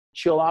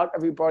chill out,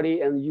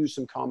 everybody, and use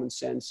some common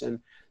sense and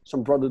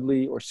some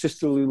brotherly or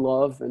sisterly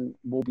love, and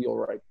we'll be all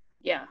right.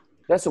 Yeah.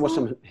 That's some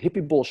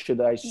hippie bullshit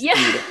that I yeah.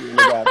 spewed at the end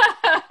of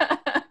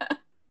that.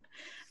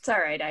 It's all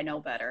right. I know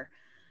better.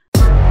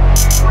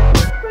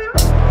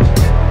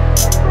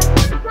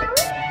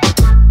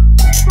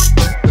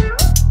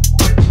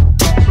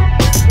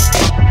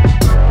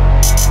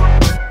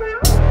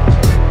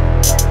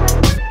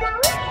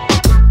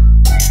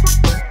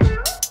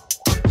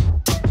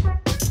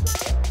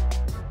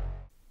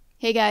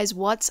 Hey guys,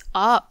 what's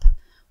up?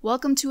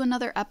 Welcome to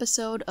another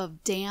episode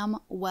of Damn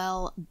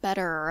Well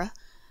Better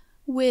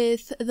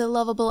with the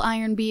lovable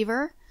Iron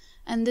Beaver.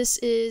 And this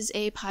is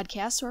a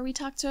podcast where we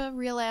talk to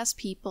real-ass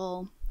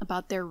people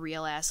about their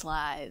real-ass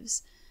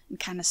lives and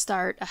kind of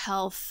start a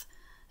health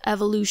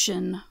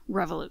evolution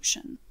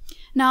revolution.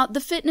 Now, the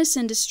fitness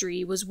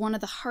industry was one of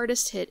the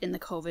hardest hit in the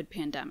COVID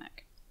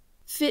pandemic.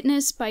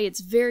 Fitness, by its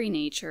very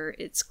nature,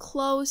 it's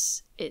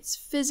close, it's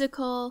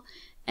physical,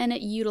 and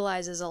it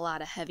utilizes a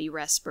lot of heavy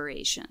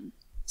respiration.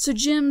 So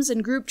gyms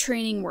and group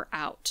training were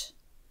out.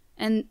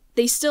 And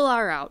they still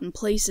are out in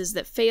places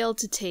that failed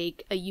to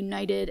take a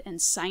united and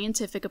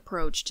scientific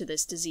approach to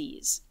this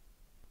disease.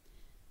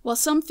 While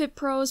some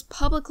FITPROS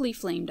publicly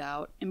flamed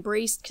out,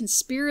 embraced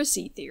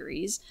conspiracy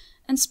theories,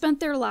 and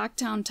spent their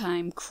lockdown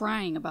time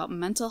crying about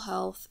mental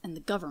health and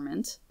the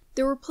government,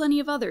 there were plenty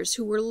of others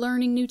who were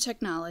learning new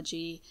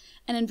technology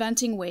and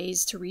inventing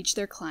ways to reach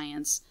their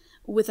clients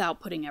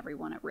without putting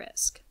everyone at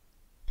risk.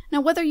 Now,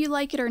 whether you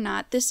like it or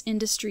not, this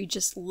industry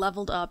just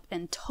leveled up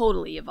and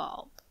totally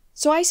evolved.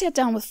 So I sat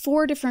down with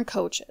 4 different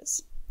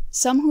coaches,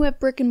 some who have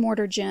brick and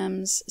mortar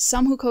gyms,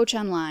 some who coach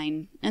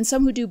online, and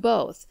some who do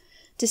both,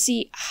 to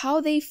see how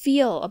they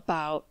feel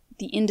about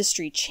the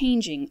industry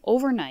changing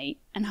overnight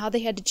and how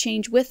they had to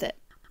change with it.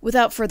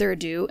 Without further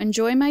ado,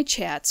 enjoy my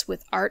chats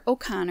with Art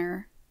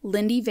O'Connor,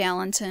 Lindy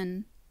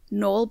Valentin,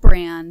 Noel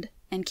Brand,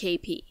 and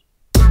KP.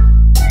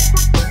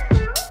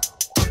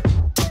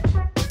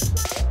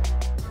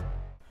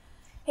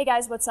 Hey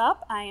guys, what's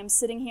up? I am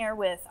sitting here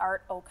with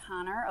Art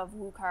O'Connor of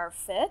WUKAR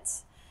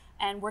Fit,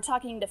 and we're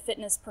talking to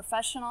fitness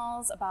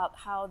professionals about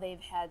how they've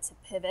had to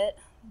pivot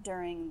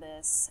during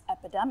this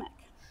epidemic.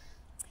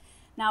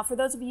 Now, for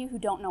those of you who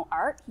don't know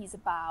Art, he's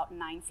about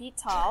 9 feet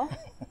tall.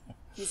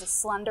 He's a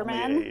slender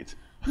man. Only 8.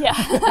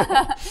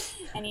 Yeah.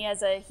 And he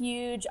has a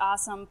huge,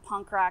 awesome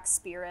punk rock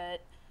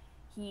spirit.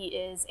 He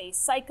is a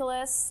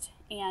cyclist,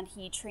 and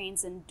he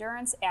trains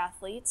endurance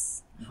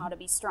athletes how to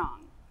be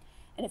strong.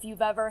 And if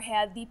you've ever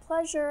had the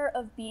pleasure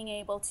of being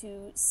able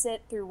to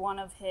sit through one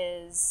of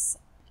his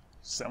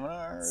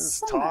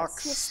seminars,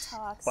 talks,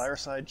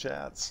 fireside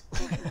chats,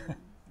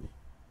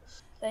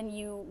 then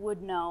you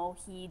would know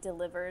he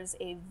delivers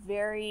a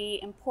very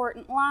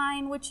important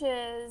line, which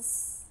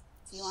is,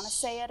 do you want to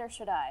say it or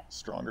should I?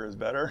 Stronger is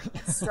better.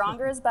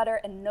 Stronger is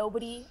better, and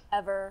nobody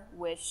ever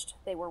wished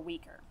they were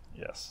weaker.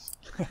 Yes.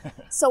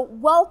 So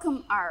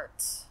welcome,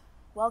 Art.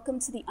 Welcome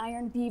to the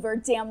Iron Beaver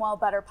Damn Well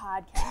Better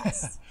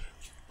podcast.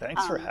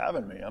 Thanks for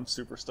having me. I'm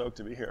super stoked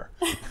to be here.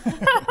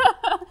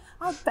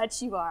 I'll bet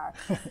you are.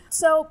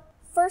 So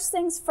first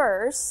things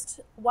first,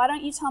 why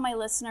don't you tell my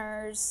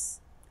listeners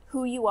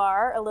who you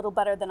are a little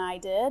better than I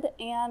did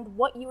and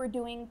what you were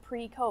doing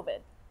pre-COVID?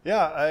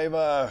 Yeah,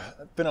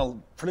 I've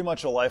been pretty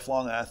much a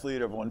lifelong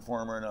athlete of one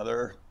form or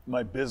another.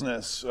 My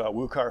business,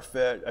 WUKAR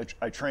Fit,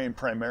 I train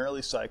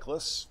primarily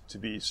cyclists to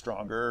be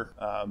stronger.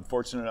 I'm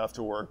fortunate enough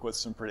to work with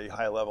some pretty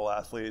high-level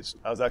athletes.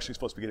 I was actually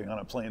supposed to be getting on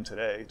a plane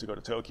today to go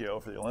to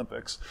Tokyo for the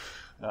Olympics.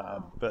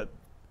 But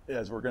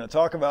as we're going to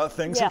talk about,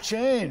 things have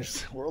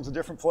changed. The world's a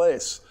different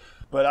place.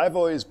 But I've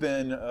always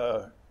been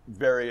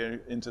very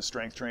into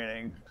strength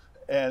training.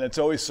 And it's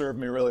always served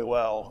me really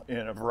well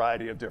in a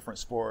variety of different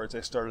sports.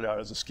 I started out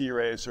as a ski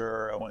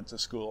racer. I went to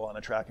school on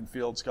a track and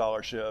field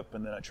scholarship,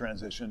 and then I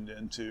transitioned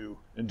into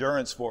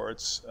endurance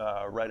sports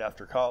right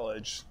after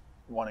college,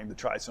 wanting to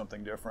try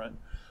something different.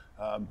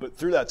 But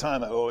through that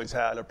time, I've always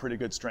had a pretty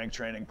good strength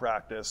training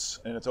practice,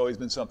 and it's always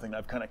been something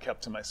I've kind of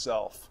kept to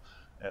myself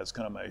as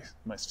kind of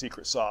my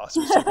secret sauce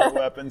or secret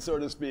weapon, so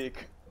to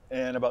speak.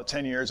 And about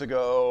 10 years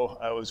ago,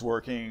 I was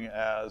working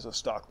as a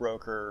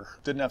stockbroker.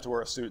 Didn't have to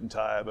wear a suit and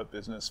tie, but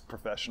business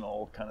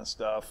professional kind of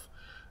stuff.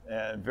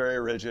 And very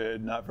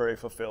rigid, not very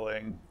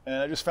fulfilling. And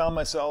I just found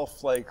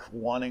myself like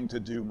wanting to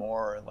do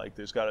more. And like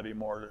there's got to be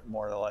more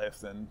to life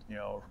than,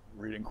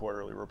 reading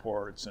quarterly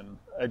reports. And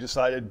I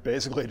decided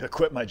basically to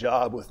quit my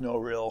job with no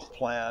real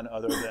plan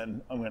other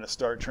than I'm going to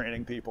start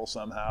training people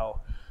somehow.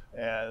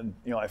 And,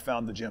 I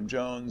found the Jim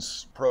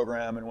Jones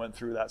program and went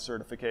through that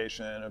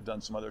certification. I've done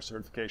some other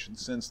certifications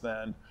since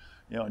then,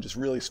 and just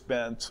really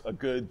spent a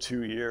good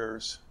 2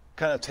 years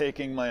kind of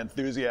taking my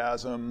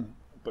enthusiasm,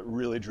 but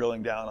really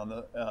drilling down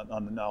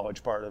on the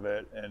knowledge part of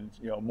it and,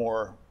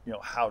 more,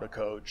 how to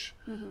coach,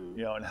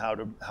 and how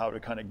to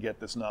kind of get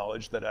this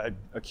knowledge that I'd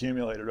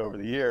accumulated over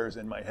the years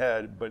in my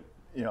head, but,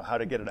 how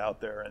to get it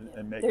out there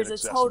and make it accessible.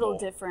 There's a total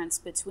difference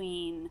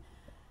between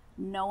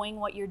knowing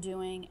what you're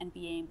doing and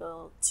being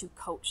able to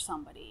coach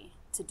somebody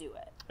to do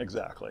it.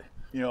 Exactly.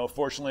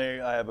 Fortunately,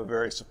 I have a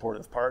very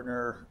supportive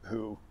partner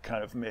who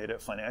kind of made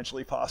it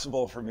financially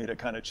possible for me to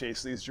kind of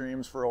chase these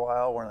dreams for a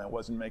while when I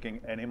wasn't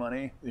making any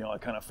money. I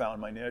kind of found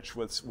my niche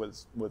with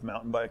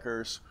mountain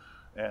bikers,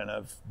 and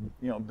I've,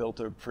 built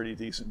a pretty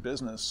decent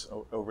business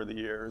over the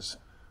years.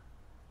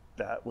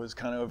 That was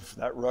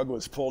that rug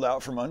was pulled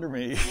out from under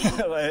me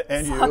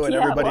and you and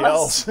everybody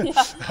else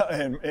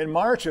in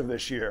March of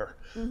this year.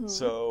 Mm-hmm.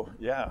 So,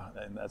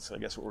 and that's, I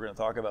guess, what we're going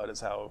to talk about is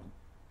how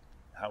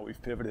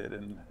we've pivoted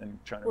and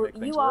trying to make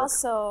things work. You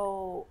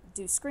also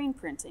do screen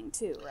printing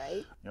too,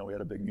 right? We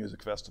had a big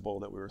music festival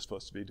that we were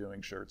supposed to be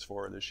doing shirts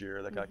for this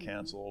year that got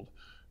canceled.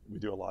 We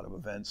do a lot of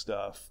event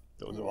stuff.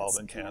 Those have all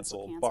been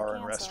canceled. Bar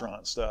and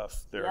restaurant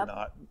stuff. They're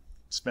not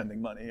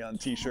spending money on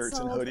t-shirts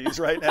and hoodies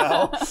right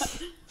now.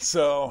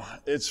 So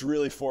it's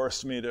really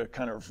forced me to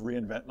kind of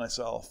reinvent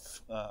myself.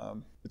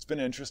 It's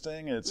been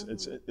interesting. It's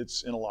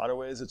in a lot of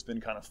ways, it's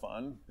been kind of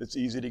fun. It's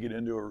easy to get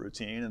into a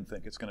routine and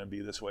think it's going to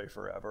be this way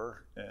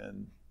forever.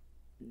 And,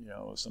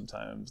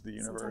 sometimes the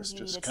universe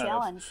just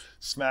kind of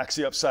smacks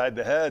you upside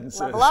the head and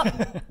says,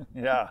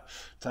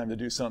 time to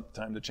do something,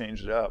 time to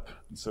change it up.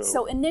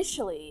 So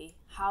initially,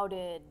 how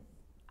did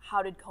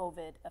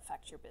COVID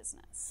affect your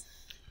business?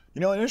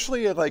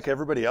 Initially, like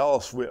everybody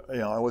else,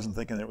 I wasn't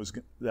thinking it was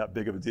that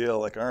big of a deal.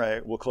 Like, all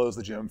right, we'll close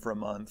the gym for a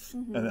month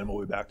and then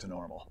we'll be back to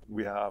normal.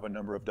 We have a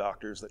number of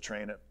doctors that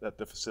train at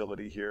the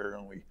facility here,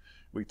 and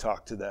we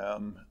talked to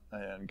them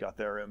and got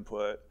their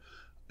input.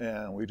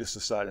 And we just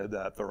decided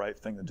that the right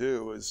thing to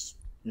do is,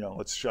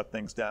 let's shut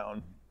things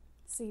down.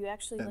 So you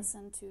actually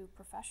listened to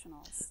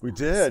professionals. We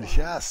did,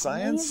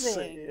 Science.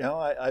 Amazing.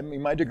 I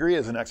mean, my degree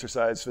is in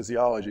exercise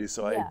physiology,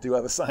 so I do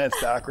have a science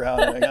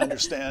background, and I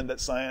understand that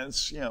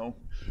science,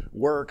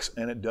 works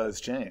and it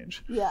does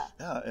change. Yeah,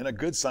 and a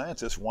good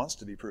scientist wants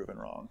to be proven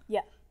wrong.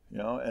 Yeah.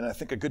 And I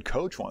think a good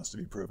coach wants to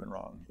be proven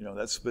wrong.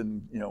 That's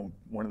been,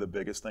 one of the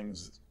biggest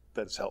things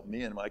that's helped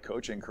me in my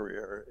coaching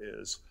career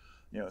is,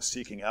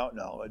 seeking out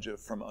knowledge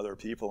from other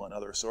people and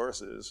other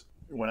sources.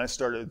 When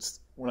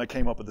I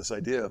came up with this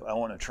idea of I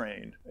want to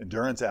train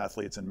endurance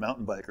athletes and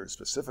mountain bikers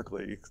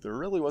specifically, there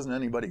really wasn't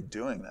anybody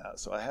doing that.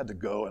 So I had to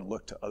go and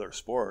look to other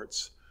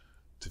sports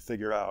to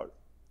figure out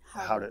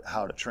how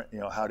to train,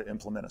 how to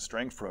implement a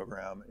strength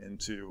program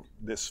into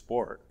this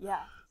sport.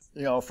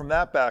 Yeah. From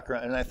that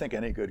background, and I think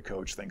any good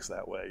coach thinks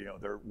that way.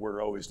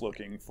 We're always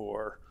looking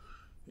for,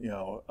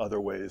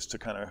 other ways to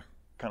kind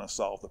of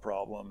solve the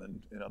problem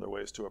and other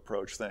ways to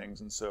approach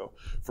things. And so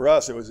for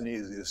us, it was an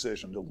easy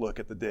decision to look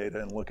at the data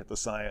and look at the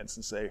science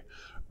and say,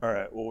 all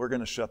right, well, we're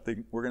going to shut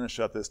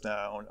this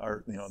down.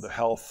 The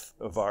health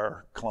of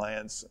our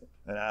clients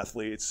and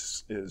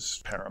athletes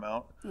is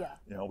paramount. Yeah.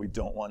 We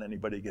don't want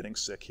anybody getting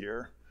sick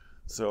here.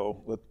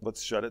 So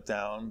let's shut it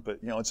down. But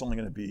it's only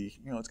going to be,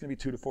 it's going to be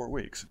 2 to 4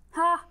 weeks.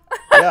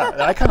 Yeah,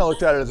 and I kind of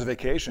looked at it as a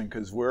vacation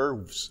because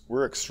we're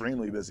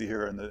extremely busy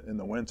here in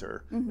the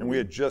winter, and we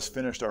had just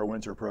finished our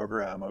winter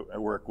program. I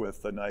work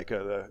with the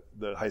NICA,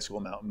 the High School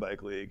Mountain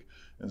Bike League,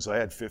 and so I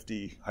had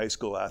 50 high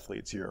school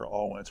athletes here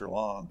all winter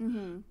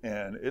long,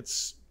 and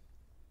it's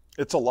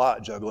a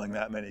lot juggling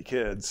that many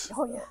kids.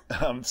 Oh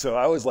yeah. So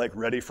I was like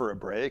ready for a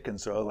break,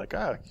 and so I was like,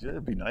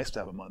 it'd be nice to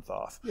have a month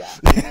off. Yeah.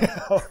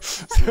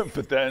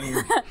 But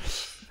then.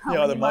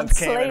 The month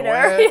came and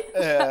went,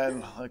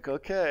 and like,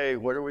 okay,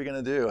 what are we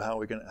going to do? How are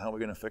we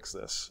going to fix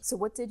this? So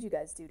what did you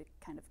guys do to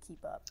kind of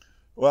keep up?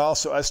 Well,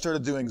 so I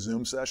started doing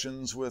Zoom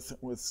sessions with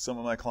some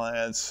of my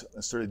clients. I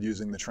started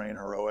using the Train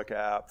Heroic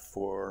app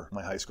for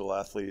my high school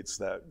athletes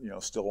that,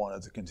 still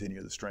wanted to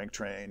continue the strength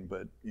train,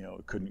 but,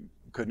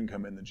 couldn't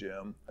come in the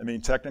gym. I mean,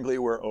 technically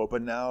we're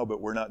open now, but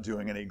we're not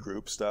doing any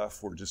group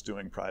stuff. We're just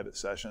doing private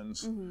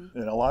sessions.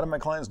 And a lot of my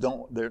clients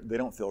they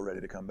don't feel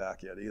ready to come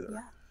back yet either.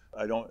 Yeah.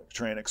 I don't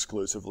train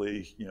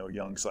exclusively,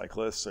 young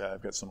cyclists.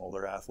 I've got some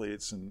older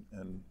athletes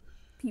and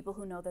people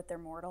who know that they're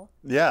mortal.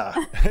 Yeah,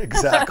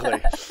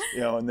 exactly.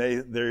 And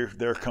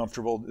they're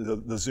comfortable.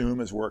 The Zoom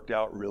has worked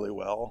out really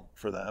well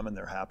for them, and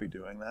they're happy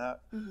doing that.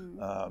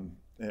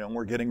 And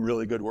we're getting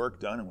really good work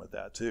done with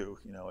that too.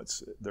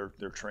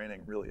 Their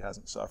training really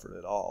hasn't suffered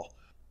at all.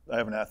 I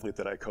have an athlete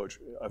that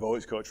I've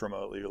always coached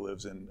remotely, who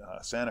lives in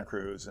Santa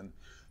Cruz, and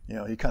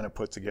he kind of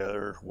put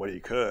together what he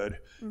could,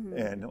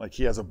 and like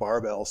he has a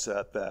barbell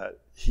set that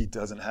he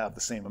doesn't have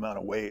the same amount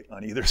of weight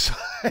on either side.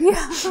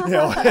 Yeah.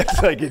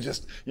 It's like he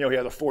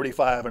has a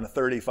 45 and a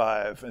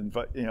 35, and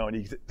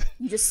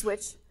you just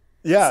switch.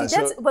 Yeah.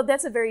 See,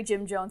 that's a very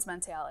Jim Jones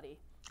mentality.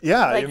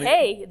 Yeah.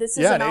 Hey, this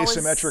isn't an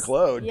asymmetric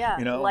load. Yeah.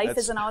 Life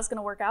isn't always going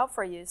to work out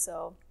for you,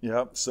 so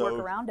work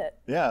around it.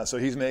 Yeah. So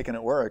he's making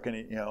it work, and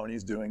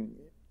he's doing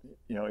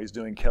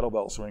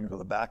kettlebell swings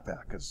with a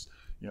backpack because.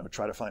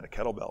 Try to find a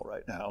kettlebell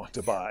right now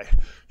to buy.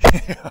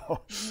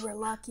 We were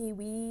lucky.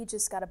 We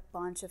just got a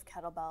bunch of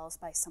kettlebells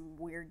by some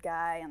weird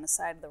guy on the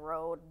side of the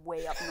road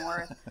way up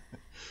north.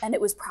 And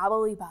it was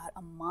probably about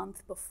a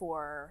month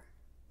before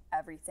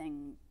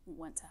everything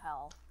went to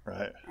hell.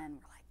 Right. And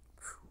we're like,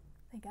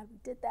 thank God we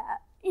did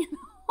that.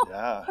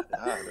 Yeah,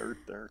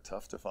 they're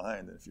tough to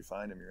find. And if you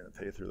find them, you're going to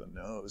pay through the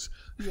nose.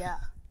 Yeah.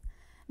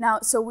 Now,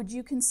 so would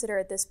you consider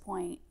at this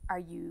point, are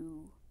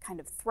you kind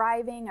of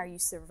thriving? Are you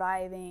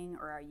surviving,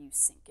 or are you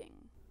sinking?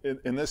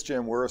 In this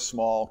gym, we're a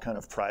small kind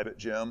of private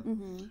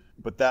gym,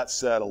 but that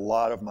said, a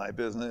lot of my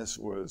business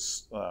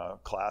was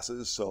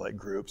classes, so like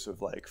groups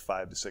of like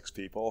 5 to 6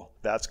 people.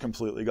 That's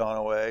completely gone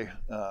away.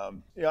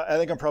 Yeah, I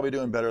think I'm probably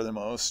doing better than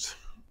most.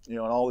 You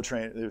know, and all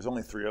the there's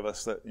only 3 of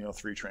us that,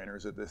 3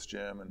 trainers at this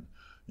gym, and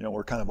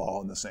we're kind of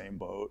all in the same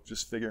boat,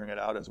 just figuring it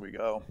out as we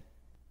go.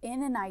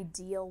 In an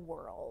ideal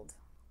world,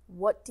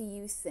 what do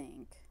you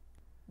think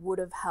would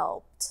have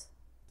helped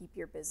keep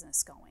your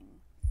business going?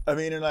 I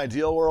mean, in an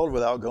ideal world,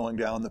 without going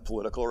down the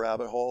political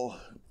rabbit hole,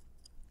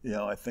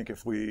 I think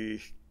if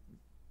we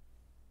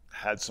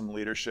had some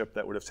leadership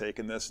that would have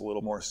taken this a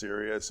little more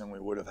serious, and we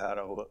would have had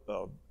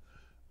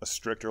a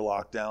stricter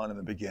lockdown in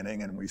the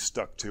beginning, and we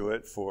stuck to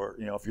it for,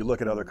 if you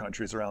look at other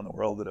countries around the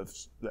world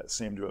that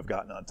seem to have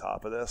gotten on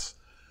top of this,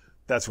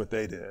 that's what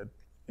they did.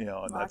 And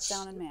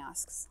lockdown and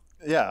masks.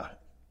 Yeah.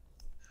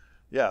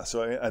 Yeah.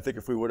 So I think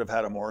if we would have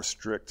had a more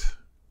strict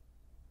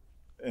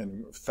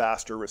and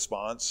faster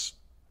response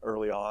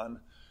early on,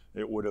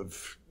 it would have,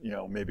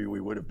 maybe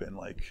we would have been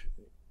like,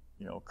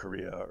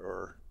 Korea,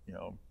 or,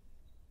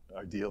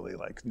 ideally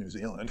like New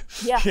Zealand.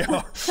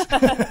 Yeah.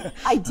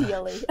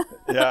 Ideally.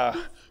 Yeah.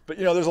 But,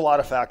 there's a lot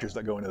of factors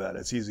that go into that.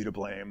 It's easy to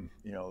blame,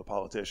 the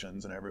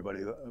politicians and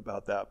everybody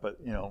about that. But,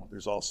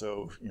 there's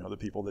also, the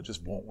people that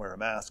just won't wear a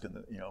mask,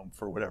 and,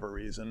 for whatever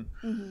reason,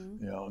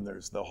 and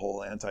there's the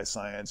whole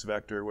anti-science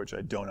vector, which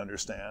I don't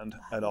understand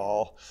at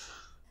all.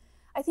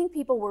 I think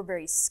people were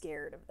very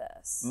scared of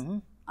this.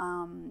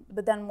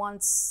 But then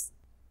once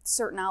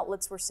certain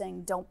outlets were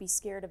saying, don't be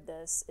scared of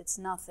this, it's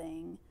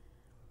nothing,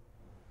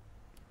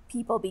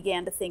 people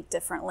began to think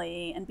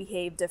differently and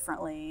behave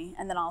differently.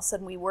 And then all of a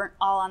sudden we weren't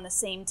all on the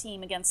same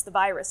team against the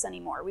virus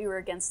anymore. We were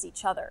against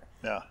each other.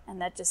 Yeah.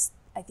 And that just,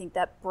 I think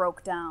that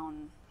broke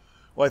down.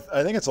 Well,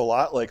 I think it's a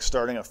lot like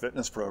starting a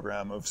fitness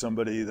program of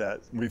somebody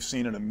that we've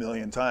seen it a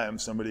million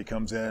times. Somebody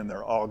comes in,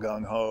 they're all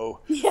gung-ho,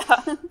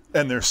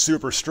 and they're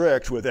super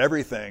strict with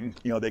everything.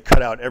 They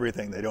cut out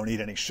everything. They don't eat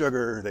any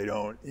sugar. They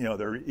don't,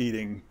 they're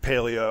eating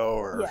paleo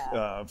or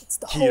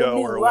keto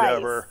or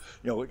whatever.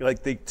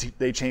 Like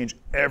they change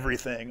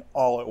everything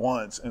all at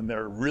once, and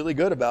they're really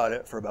good about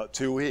it for about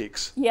 2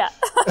 weeks. Yeah.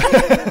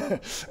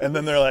 And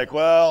then they're like,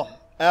 well,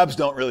 abs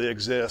don't really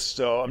exist,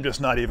 so I'm just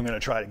not even going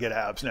to try to get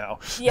abs now.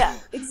 Yeah,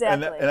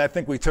 exactly. And I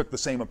think we took the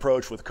same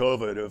approach with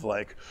COVID of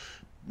like,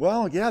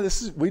 well, yeah,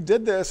 we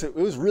did this. It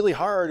was really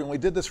hard, and we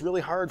did this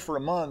really hard for a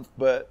month,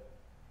 but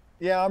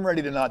yeah, I'm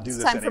ready to not do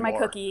this anymore. It's time for my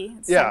cookie.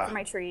 It's time for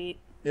my treat.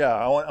 Yeah,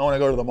 I want to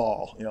go to the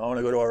mall. I want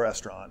to go to a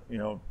restaurant.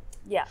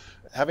 Yeah.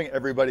 Having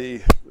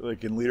everybody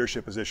like in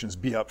leadership positions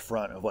be up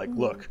front of like,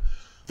 look,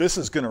 this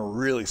is going to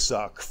really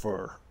suck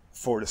for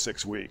 4 to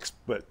 6 weeks,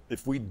 but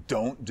if we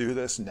don't do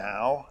this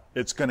now,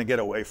 it's going to get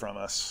away from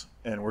us,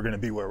 and we're going to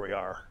be where we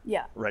are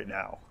right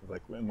now.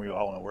 Like, and we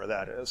all know where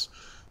that is.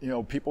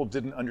 People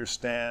didn't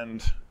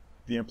understand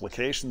the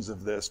implications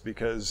of this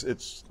because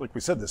it's, like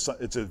we said,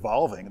 it's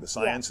evolving. The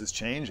science is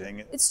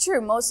changing. It's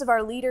true. Most of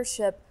our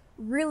leadership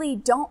really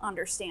don't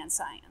understand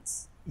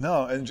science.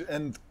 No,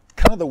 and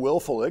kind of the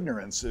willful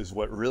ignorance is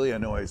what really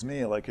annoys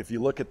me. Like, if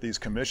you look at these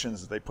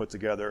commissions that they put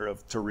together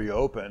to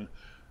reopen,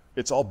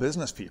 it's all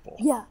business people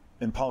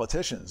and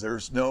politicians.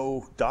 There's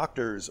no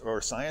doctors or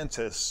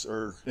scientists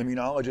or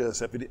immunologists.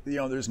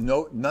 There's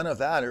none of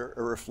that are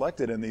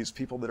reflected in these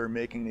people that are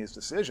making these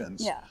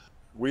decisions. Yeah.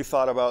 We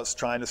thought about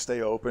trying to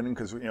stay open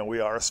because we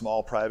are a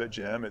small private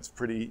gym. It's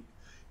pretty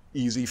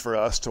easy for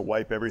us to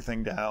wipe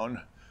everything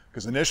down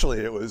because initially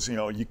it was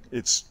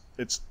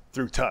it's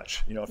through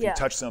touch. If you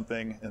touch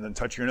something and then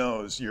touch your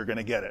nose, you're going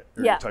to get it.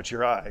 Or you touch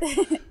your eye.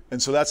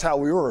 And so that's how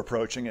we were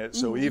approaching it.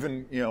 So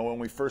even, when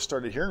we first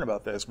started hearing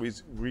about this,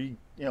 we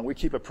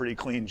keep a pretty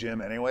clean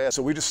gym anyway.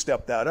 So we just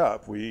stepped that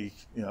up. We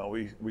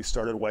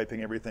started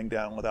wiping everything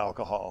down with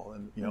alcohol,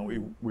 and,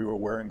 we were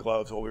wearing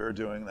gloves while we were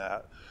doing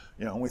that.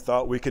 And we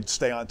thought we could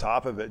stay on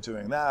top of it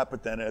doing that,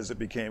 but then as it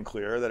became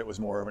clear that it was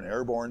more of an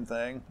airborne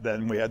thing,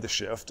 then we had to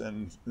shift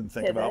and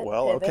think about,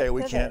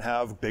 we can't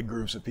have big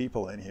groups of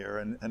people in here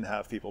and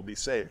have people be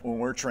safe. When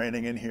we're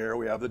training in here,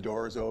 we have the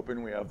doors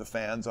open, we have the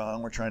fans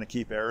on, we're trying to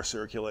keep air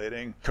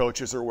circulating.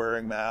 Coaches are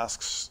wearing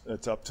masks.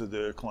 It's up to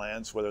the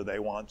clients whether they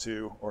want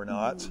to or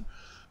not.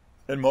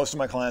 And most of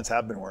my clients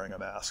have been wearing a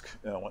mask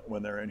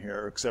when they're in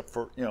here, except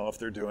for, if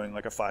they're doing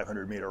like a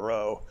 500-meter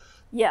row.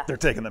 Yeah, they're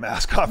taking the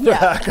mask off for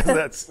that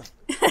because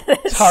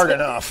it's hard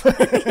enough.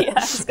 Yeah, I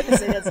was going to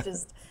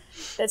say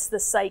that's the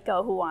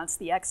psycho who wants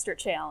the extra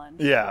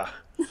challenge. Yeah.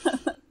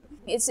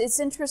 It's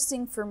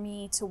interesting for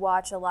me to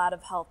watch a lot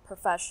of health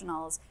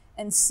professionals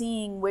and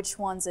seeing which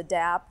ones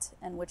adapt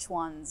and which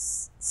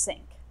ones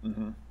sink.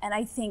 And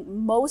I think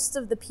most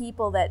of the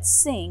people that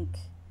sink,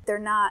 they're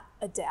not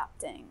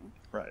adapting.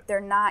 Right. They're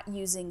not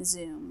using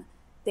Zoom.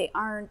 They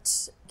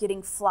aren't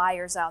getting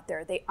flyers out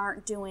there. They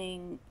aren't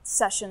doing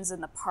sessions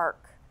in the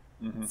park,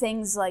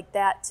 things like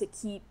that to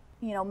keep,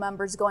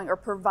 members going, or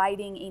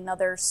providing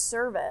another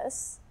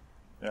service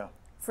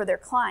for their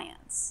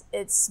clients.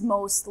 It's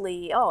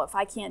mostly, oh, if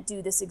I can't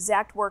do this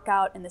exact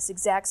workout in this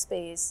exact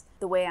space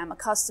the way I'm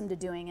accustomed to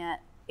doing it,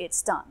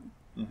 it's done.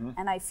 Mm-hmm.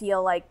 And I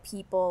feel like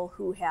people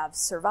who have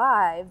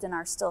survived and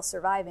are still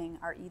surviving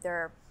are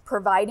either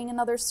providing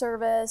another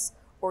service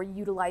or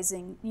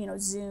utilizing, you know,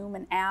 Zoom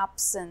and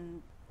apps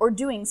and or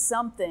doing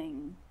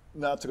something.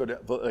 Not to go down,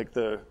 but like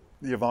the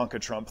Ivanka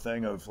Trump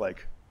thing of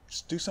like,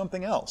 just do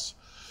something else.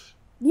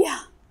 Yeah.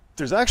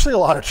 There's actually a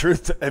lot of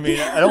truth to, I mean,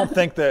 I don't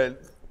think that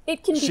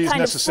it can be she's kind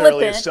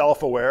necessarily of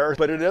self-aware,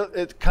 but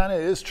it kind of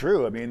is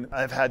true. I mean,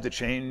 I've had to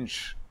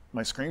change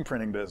my screen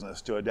printing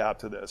business to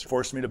adapt to this. It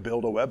forced me to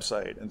build a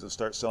website and to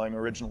start selling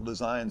original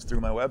designs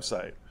through my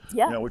website.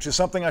 Yeah. You know, which is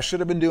something I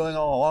should have been doing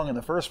all along in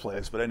the first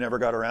place, but I never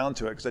got around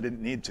to it because I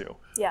didn't need to.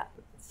 Yeah.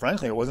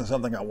 Frankly, it wasn't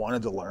something I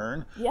wanted to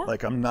learn. Yeah.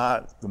 Like, I'm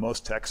not the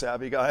most tech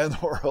savvy guy in the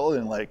world,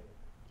 and like,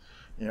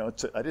 you know,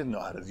 I didn't know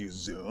how to use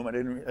Zoom. I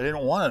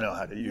didn't want to know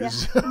how to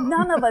use Zoom.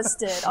 None of us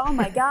did. Oh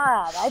my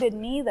God, I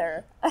didn't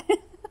either.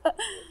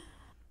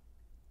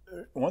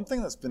 One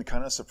thing that's been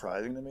kind of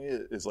surprising to me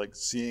is like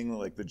seeing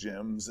like the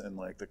gyms and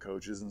like the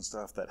coaches and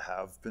stuff that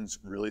have been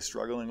really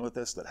struggling with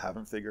this, that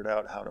haven't figured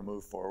out how to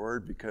move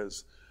forward.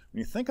 Because when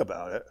you think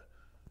about it,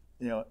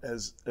 you know,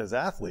 as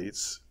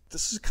athletes,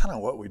 this is kind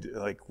of what we do.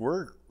 Like,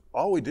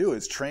 all we do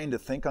is train to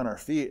think on our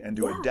feet and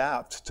to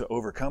adapt to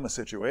overcome a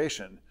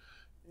situation.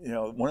 You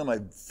know, one of my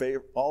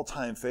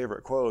all-time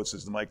favorite quotes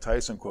is the Mike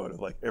Tyson quote of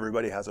like,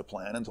 everybody has a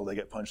plan until they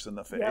get punched in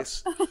the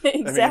face. Yep.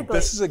 Exactly. I mean,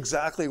 this is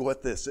exactly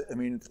what this, I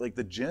mean, like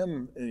the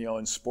gym, you know,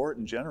 and sport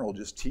in general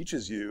just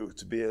teaches you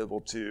to be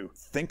able to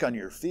think on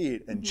your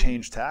feet and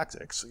change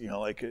tactics. You know,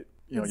 like, you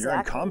know, you're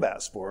in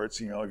combat sports,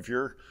 you know, if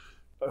you're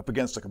up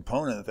against a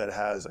component that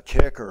has a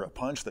kick or a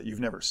punch that you've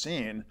never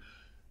seen,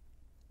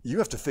 you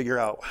have to figure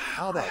out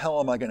how the hell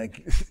am I going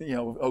to, you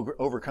know,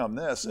 overcome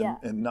this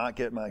and not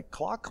get my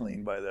clock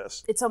cleaned by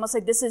this. It's almost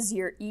like this is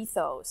your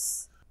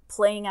ethos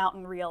playing out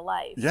in real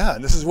life. Yeah,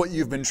 and this is what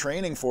you've been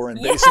training for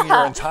and basing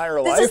your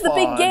entire life on. This is the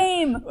big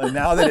game. And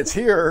now that it's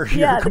here,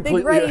 the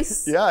big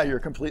race. You're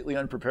completely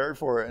unprepared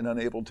for it and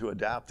unable to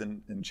adapt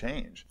and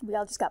change. We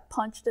all just got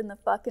punched in the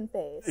fucking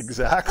face.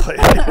 Exactly.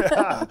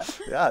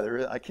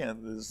 I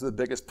can't. This is the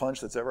biggest punch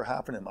that's ever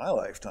happened in my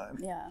lifetime.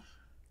 Yeah.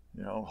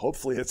 You know,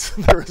 hopefully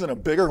there isn't a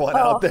bigger one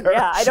out there.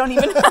 Yeah, I don't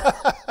even.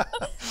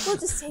 We'll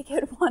just take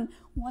it one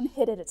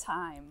hit at a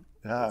time.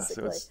 Yeah,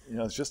 basically. so it's, you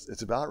know,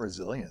 it's about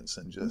resilience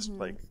and just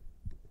like,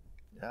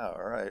 yeah,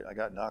 all right, I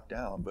got knocked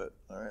down, but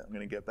all right, I'm going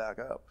to get back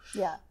up.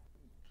 Yeah.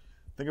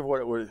 Think of what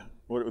it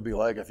would be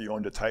like if you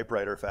owned a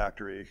typewriter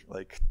factory,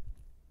 like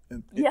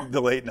in the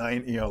late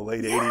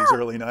 80s,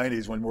 early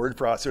 90s, when word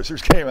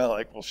processors came out.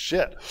 Like, well,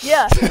 shit.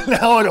 Yeah.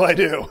 Now what do I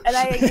do? And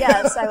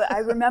I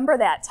remember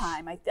that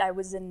time. I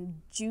was in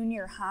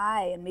junior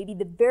high and maybe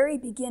the very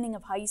beginning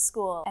of high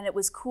school, and it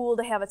was cool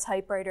to have a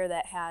typewriter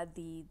that had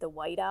the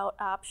whiteout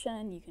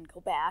option. You can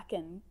go back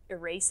and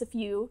erase a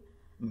few,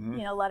 you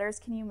know, letters.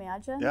 Can you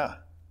imagine? Yeah.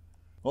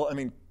 Well, I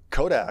mean,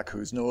 Kodak,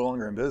 who's no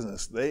longer in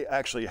business, they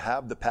actually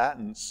have the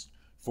patents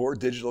for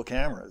digital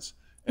cameras.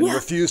 And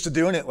refused to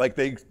doing it. Like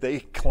they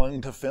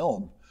clung to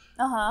film,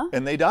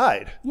 and they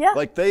died. Yeah,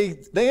 like they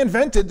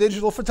invented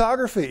digital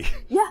photography.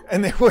 Yeah,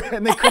 and they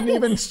couldn't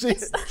even see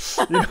it.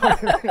 You know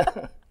what I mean?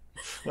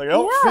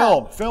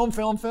 Like,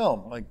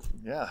 film. Like,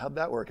 yeah, how'd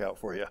that work out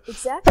for you?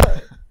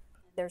 Exactly.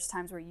 There's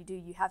times where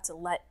you have to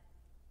let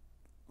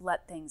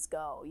things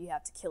go. You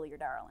have to kill your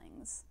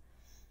darlings.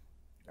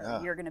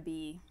 Or you're gonna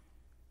be.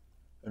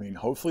 I mean,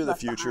 hopefully the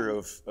future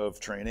of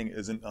training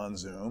isn't on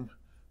Zoom.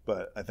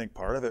 But I think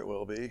part of it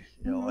will be,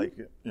 you know, like,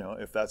 you know,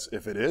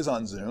 if it is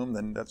on Zoom,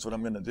 then that's what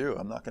I'm going to do.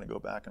 I'm not going to go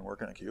back and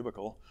work in a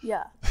cubicle.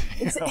 Yeah,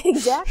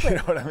 exactly. You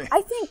know what I mean?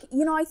 I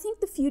think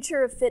the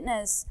future of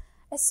fitness,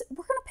 we're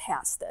going to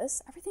pass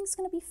this. Everything's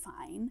going to be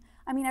fine.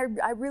 I mean,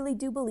 I really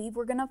do believe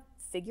we're going to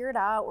figure it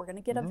out. We're going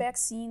to get a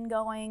vaccine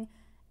going.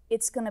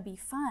 It's going to be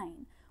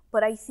fine.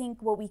 But I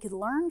think what we could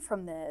learn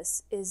from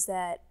this is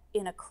that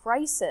in a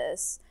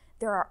crisis,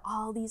 there are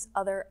all these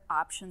other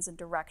options and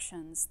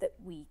directions that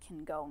we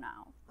can go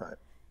now. Right.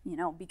 You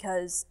know,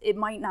 because it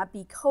might not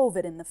be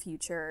COVID in the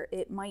future.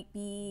 It might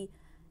be,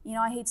 you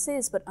know, I hate to say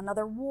this, but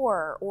another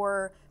war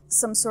or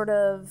some sort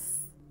of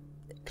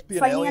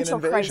financial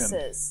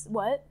crisis.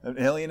 What? An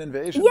alien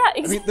invasion. Yeah,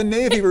 exactly. I mean, the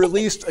Navy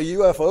released a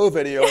UFO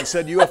video and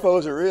said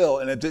UFOs are real,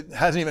 and it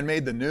hasn't even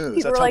made the news.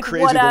 People That's how like,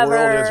 crazy whatever, the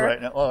world is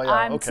right now. Oh, yeah,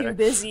 I'm too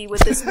busy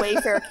with this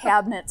Wayfair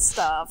cabinet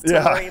stuff to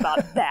worry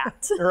about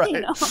that. Right.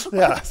 You know?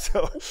 Yeah.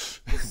 So.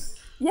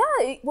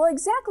 Yeah. Well,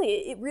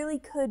 exactly. It really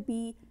could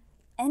be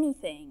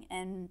anything,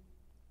 and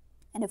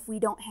if we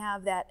don't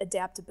have that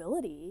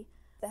adaptability,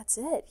 that's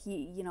it.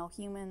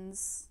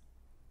 Humans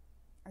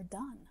are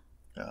done.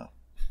 Yeah.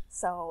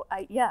 So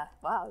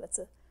wow, that's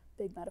a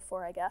big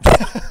metaphor, I guess.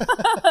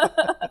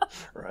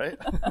 Right.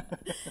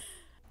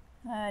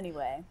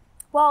 Anyway,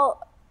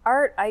 well,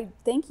 Art, I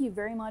thank you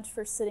very much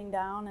for sitting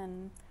down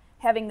and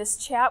having this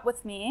chat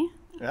with me.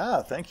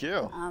 Yeah, thank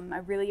you. I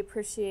really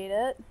appreciate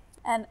it.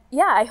 And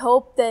I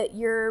hope that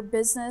your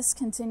business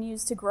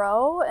continues to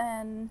grow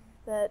and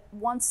that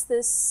once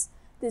this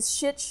this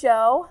shit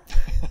show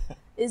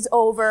is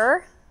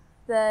over,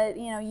 that,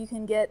 you know, you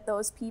can get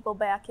those people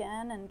back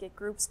in and get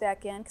groups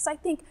back in, because I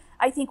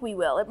think we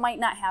will. It might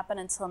not happen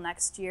until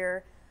next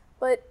year,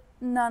 but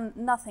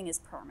nothing is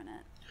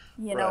permanent.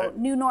 You know,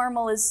 new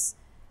normal is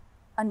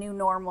a new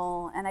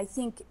normal, and I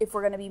think if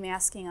we're going to be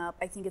masking up,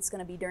 I think it's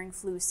going to be during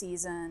flu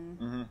season.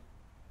 Mm-hmm.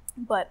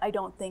 But I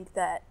don't think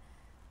that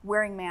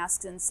wearing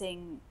masks and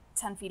staying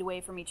 10 feet away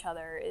from each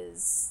other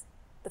is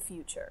the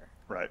future.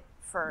 Right.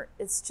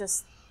 It's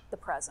just the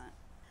present.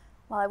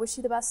 Well, I wish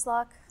you the best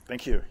luck.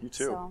 Thank you. You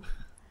too. So.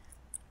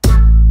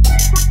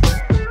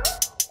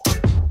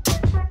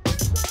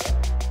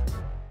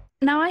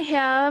 Now I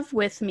have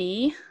with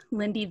me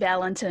Lindy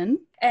Valentin,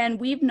 and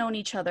we've known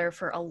each other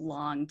for a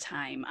long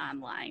time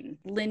online.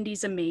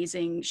 Lindy's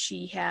amazing.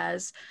 She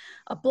has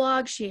a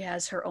blog. She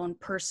has her own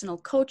personal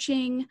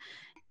coaching.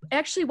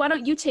 Actually, why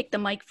don't you take the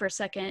mic for a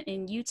second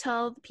and you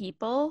tell the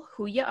people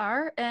who you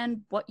are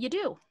and what you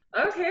do?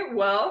 Okay,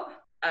 well,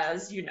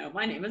 as you know,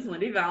 my name is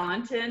Lindy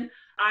Valentin.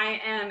 I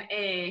am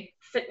a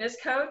fitness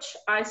coach.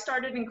 I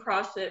started in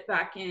CrossFit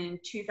back in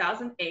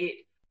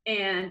 2008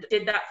 and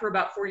did that for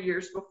about 4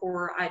 years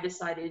before I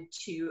decided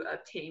to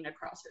obtain a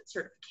CrossFit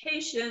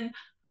certification.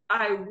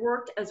 I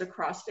worked as a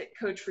CrossFit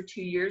coach for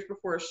 2 years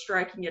before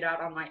striking it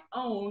out on my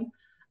own.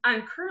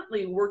 I'm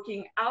currently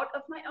working out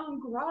of my own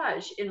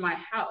garage in my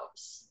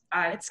house.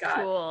 I've got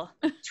cool.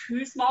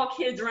 2 small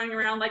kids running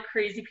around like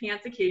crazy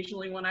pants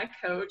occasionally when I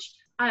coach.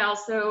 I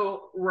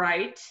also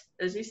write,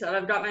 as you said,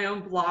 I've got my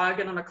own blog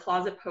and I'm a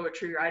closet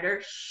poetry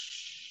writer.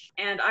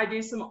 And I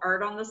do some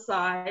art on the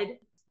side.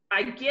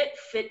 I get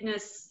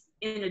fitness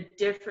in a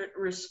different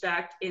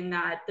respect in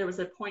that there was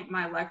a point in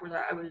my life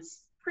where I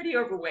was pretty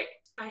overweight.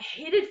 I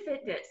hated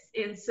fitness.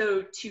 And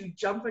so to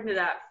jump into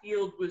that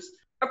field was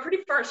a pretty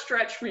far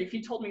stretch for me. If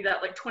you told me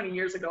that like 20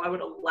 years ago, I would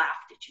have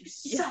laughed at you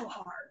so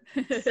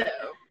hard.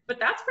 But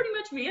that's pretty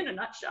much me in a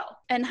nutshell.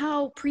 And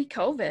how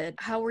pre-COVID,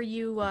 how were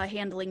you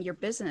handling your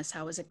business?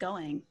 How was it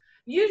going?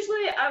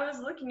 Usually I was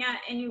looking at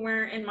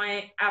anywhere in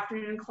my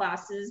afternoon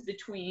classes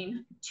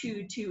between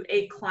 2 to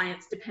 8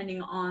 clients,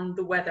 depending on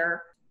the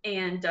weather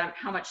and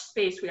how much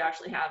space we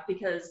actually have,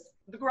 because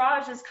the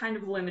garage is kind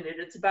of limited.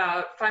 It's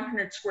about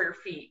 500 square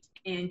feet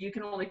and you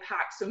can only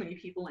pack so many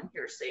people in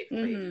here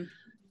safely. Mm-hmm.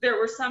 There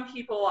were some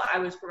people I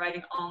was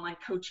providing online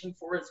coaching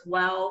for as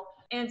well.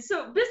 And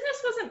so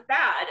business wasn't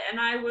bad. And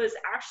I was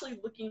actually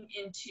looking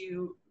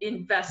into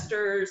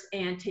investors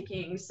and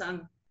taking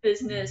some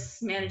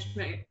business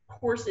management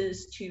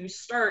courses to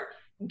start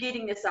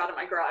getting this out of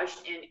my garage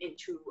and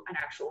into an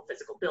actual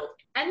physical building.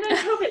 And then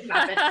COVID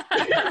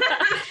happened.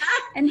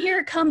 And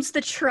here comes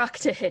the truck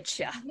to hit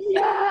you.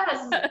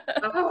 Yes.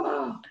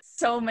 Oh.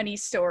 So many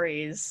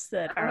stories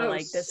that are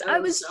like this. So, I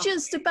was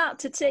just about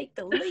to take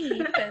the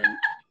leap and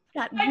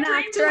got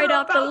knocked right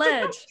off the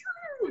ledge.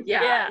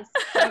 Yeah.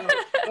 So,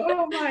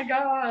 oh my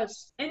gosh.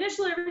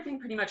 Initially, everything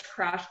pretty much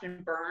crashed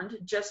and burned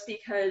just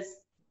because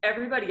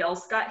everybody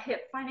else got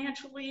hit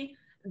financially.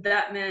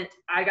 That meant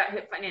I got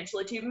hit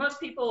financially too. Most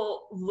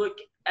people look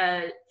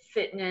at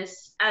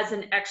fitness as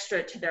an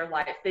extra to their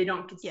life. They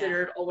don't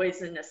consider it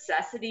always a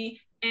necessity.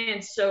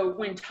 And so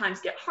when times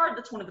get hard,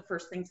 that's one of the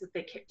first things that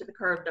they kick to the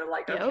curb. They're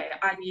like, okay,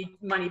 I need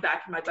money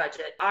back in my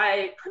budget.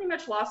 I pretty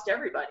much lost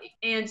everybody.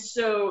 And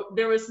so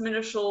there was some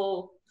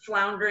initial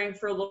floundering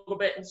for a little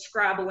bit and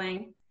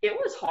scrabbling. It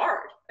was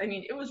hard. I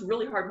mean, it was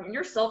really hard. When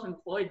you're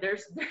self-employed,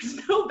 there's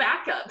no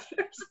backup.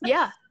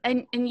 Yeah.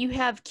 And you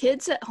have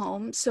kids at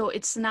home, so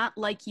it's not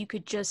like you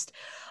could just,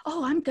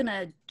 I'm going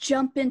to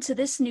jump into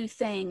this new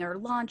thing or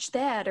launch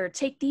that or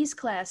take these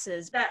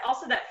classes. That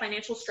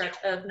financial stretch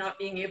of not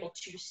being able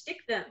to stick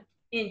them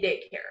in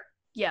daycare.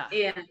 Yeah.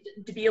 And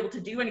to be able to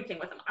do anything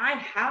with them, I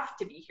have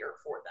to be here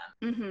for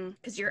them. Mm-hmm.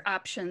 Because your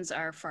options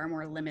are far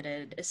more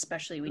limited,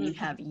 especially when you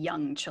have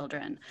young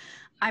children.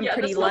 I'm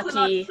pretty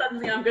lucky.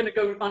 Suddenly I'm going to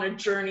go on a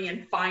journey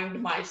and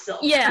find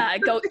myself. Yeah,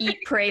 go eat,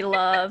 pray,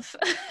 love.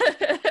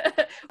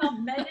 I'll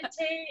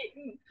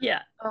meditate.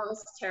 Yeah. Oh,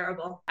 it's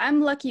terrible.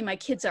 I'm lucky my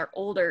kids are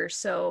older,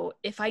 so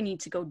if I need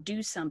to go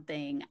do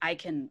something, I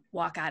can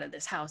walk out of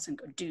this house and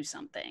go do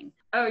something.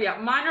 Oh, yeah.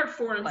 Mine are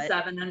 4 and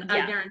 7, and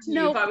I guarantee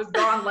you if I was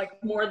gone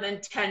like more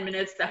than 10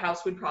 minutes, the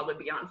house would probably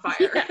be on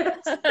fire. Yeah.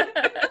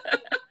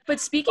 But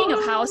speaking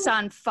of house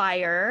on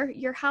fire,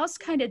 your house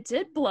kind of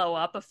did blow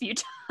up a few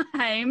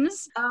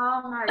times.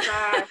 Oh my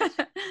gosh.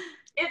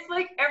 It's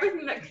like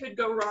everything that could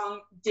go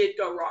wrong did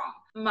go wrong.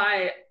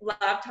 My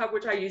laptop,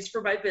 which I use for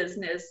my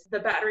business, the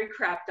battery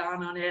crapped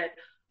on it.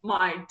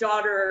 My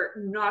daughter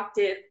knocked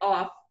it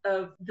off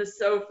of the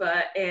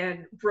sofa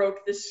and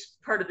broke this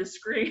part of the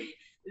screen.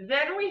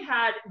 Then we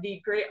had the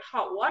great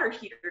hot water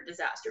heater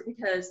disaster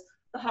because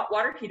the hot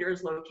water heater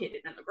is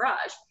located in the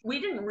garage.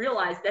 We didn't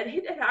realize that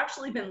it had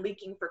actually been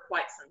leaking for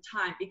quite some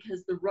time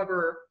because the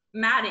rubber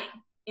matting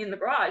in the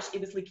garage,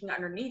 it was leaking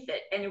underneath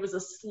it. And it was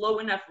a slow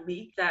enough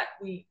leak that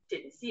we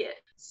didn't see it.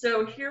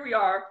 So here we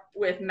are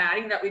with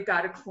matting that we've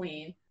got to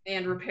clean,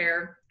 and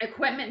repair.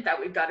 Equipment that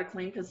we've got to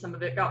clean because some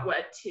of it got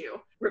wet too.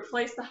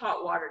 Replace the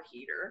hot water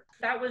heater.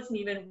 That wasn't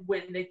even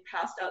when they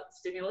passed out the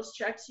stimulus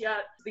checks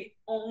yet. The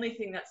only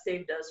thing that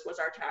saved us was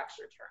our tax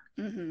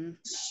return. Mm-hmm.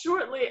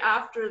 Shortly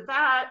after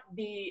that,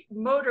 the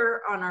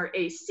motor on our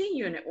AC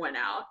unit went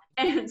out.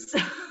 And so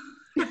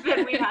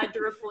then we had to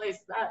replace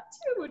that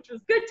too, which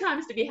was good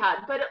times to be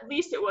had. But at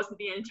least it wasn't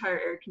the entire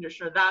air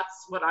conditioner.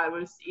 That's what I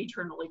was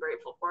eternally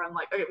grateful for. I'm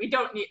like, okay, we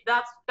don't need,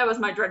 that was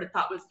my dreaded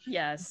thought was,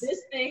 yes,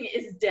 this thing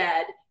is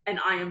dead and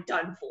I am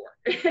done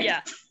for.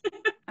 Yeah.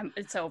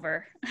 It's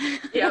over.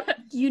 Yep.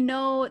 You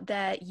know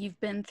that you've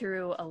been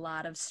through a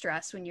lot of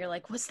stress when you're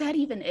like, was that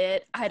even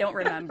it? I don't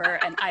remember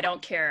and I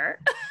don't care.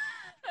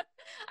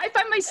 I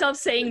find myself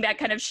saying that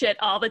kind of shit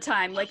all the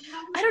time. Like,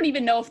 I don't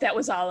even know if that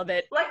was all of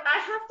it. Like, I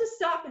have to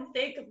stop and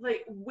think of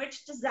like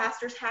which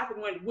disasters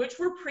happened when, which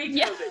were pre-COVID,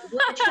 Yeah.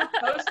 which were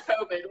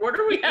post-COVID. What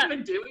are we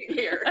even doing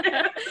here?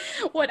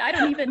 I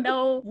don't even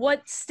know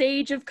what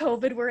stage of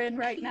COVID we're in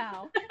right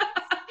now.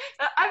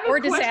 Or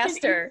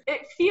disaster.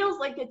 It feels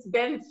like it's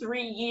been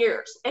 3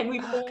 years and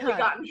we've only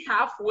gotten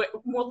halfway, a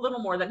little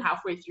more than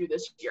halfway through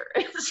this year.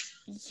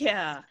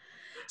 Yeah.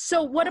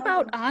 So what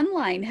about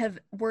online?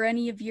 Were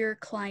any of your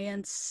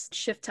clients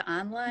shift to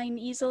online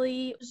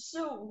easily?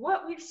 So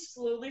what we've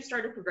slowly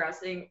started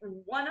progressing,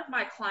 one of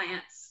my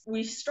clients,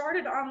 we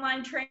started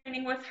online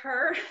training with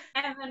her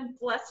and then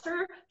bless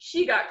her,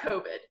 she got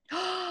COVID.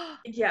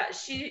 Yeah,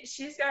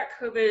 she's got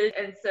COVID.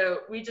 And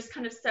so we just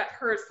kind of set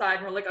her aside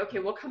and we're like, okay,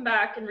 we'll come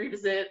back and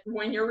revisit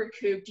when you're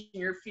recouped and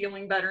you're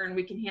feeling better and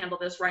we can handle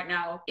this right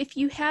now. If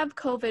you have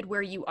COVID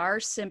where you are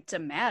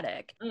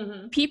symptomatic,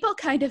 Mm-hmm. people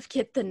kind of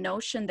get the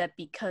notion that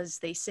because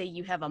they say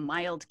you have a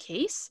mild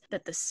case,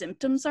 that the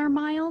symptoms are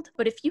mild.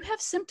 But if you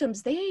have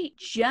symptoms, they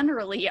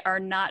generally are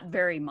not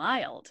very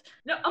mild.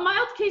 No, a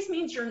mild case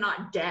means you're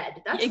not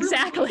dead. That's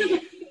exactly.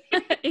 Really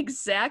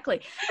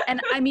Exactly.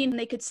 And I mean,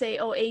 they could say,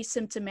 oh,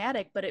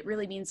 asymptomatic, but it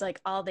really means like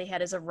all they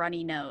had is a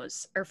runny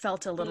nose or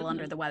felt a little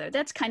under the weather.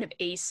 That's kind of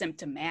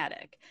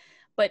asymptomatic.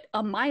 But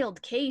a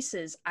mild case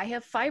is I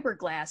have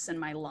fiberglass in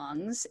my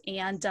lungs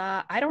and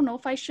I don't know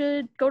if I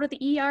should go to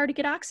the ER to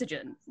get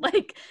oxygen.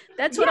 Like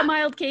that's what a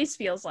mild case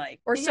feels like.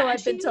 Or so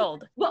I've been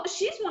told. Well,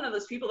 she's one of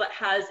those people that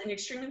has an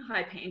extremely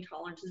high pain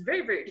tolerance, is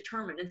very, very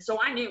determined. And so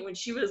I knew when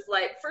she was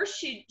like, first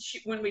she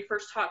when we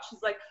first talked,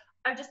 she's like,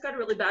 I just got a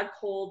really bad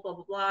cold, blah,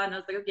 blah, blah. And I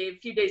was like, okay, a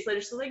few days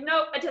later, she's like,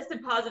 no, I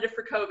tested positive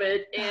for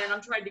COVID and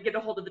I'm trying to get a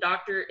hold of the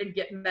doctor and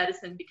get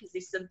medicine because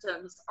these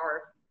symptoms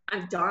are,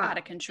 I'm done. Out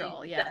of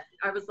control, yeah.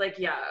 I was like,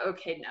 yeah,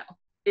 okay, no.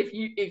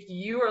 If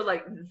you are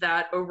like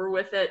that over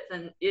with it,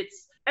 then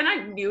it's, and I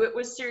knew it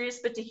was serious,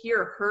 but to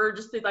hear her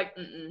just be like,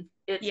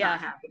 it's not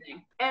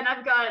happening. And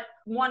I've got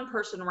one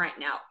person right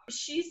now.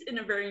 She's in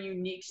a very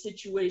unique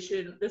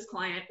situation, this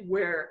client,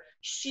 where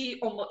she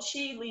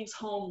leaves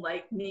home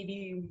like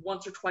maybe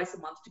once or twice a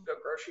month to go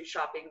grocery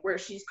shopping, where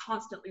she's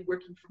constantly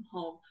working from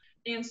home.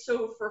 And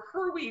so for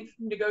her, we've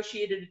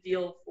negotiated a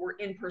deal for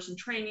in-person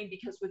training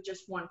because with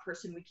just one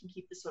person, we can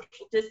keep the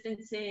social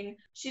distancing.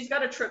 She's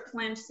got a trip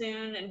planned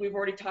soon, and we've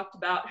already talked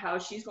about how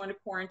she's going to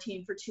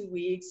quarantine for 2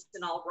 weeks,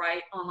 and I'll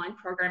write online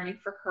programming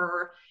for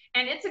her.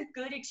 And it's a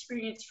good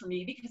experience for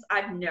me because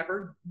I've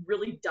never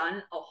really done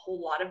a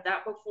whole lot of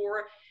that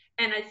before.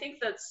 And I think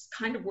that's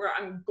kind of where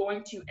I'm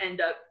going to end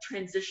up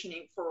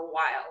transitioning for a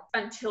while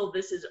until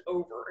this is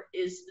over,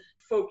 is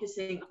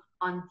focusing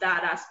on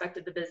that aspect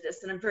of the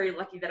business. And I'm very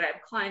lucky that I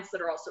have clients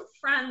that are also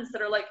friends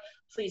that are like,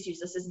 please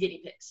use us as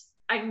guinea pigs.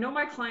 I know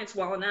my clients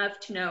well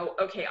enough to know,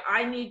 okay,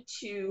 I need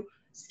to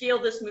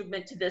scale this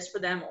movement to this for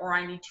them, or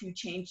I need to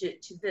change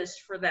it to this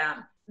for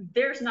them.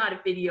 There's not a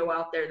video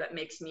out there that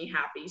makes me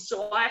happy.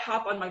 So I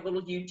hop on my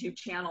little YouTube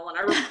channel and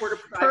I record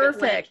a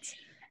private link.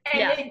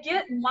 And they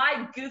get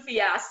my goofy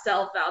ass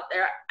self out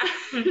there.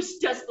 It's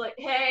just like,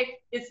 hey,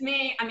 it's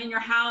me. I'm in your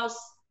house.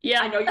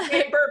 Yeah. I know you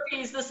hate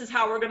burpees. This is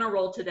how we're going to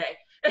roll today.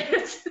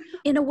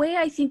 In a way,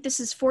 I think this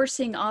is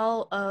forcing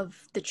all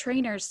of the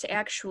trainers to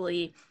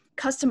actually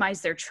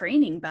customize their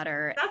training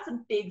better. That's a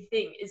big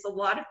thing, is a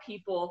lot of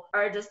people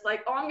are just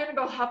like, oh, I'm going to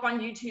go hop on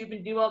YouTube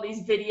and do all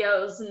these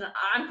videos and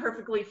I'm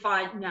perfectly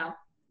fine. No,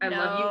 I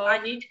love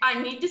you.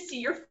 I need to see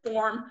your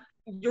form.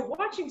 You're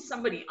watching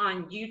somebody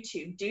on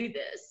YouTube do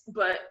this,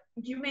 but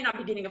you may not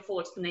be getting a full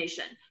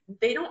explanation.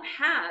 They don't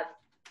have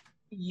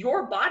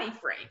your body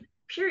frame,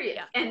 period.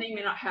 Yeah. And they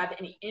may not have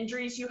any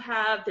injuries you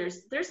have.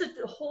 There's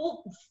a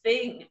whole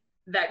thing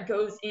that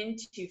goes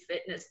into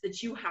fitness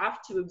that you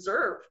have to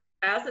observe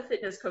as a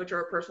fitness coach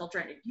or a personal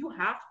trainer. You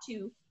have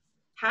to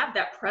have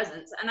that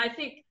presence. And I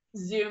think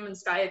Zoom and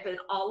Skype and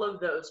all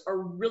of those are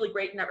really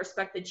great in that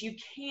respect, that you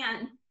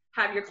can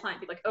have your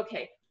client be like,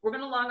 okay, we're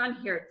going to log on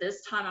here at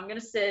this time. I'm going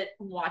to sit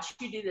and watch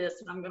you do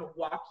this, and I'm going to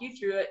walk you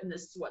through it, and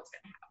this is what's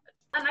going to happen.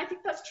 And I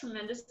think that's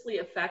tremendously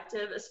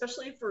effective,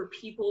 especially for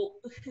people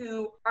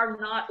who are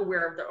not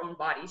aware of their own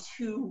bodies,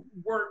 who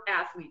weren't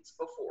athletes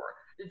before,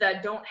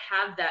 that don't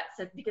have that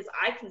sense, because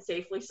I can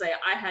safely say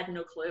I had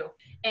no clue.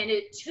 And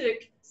it took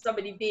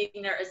somebody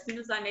being there as soon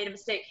as I made a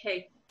mistake.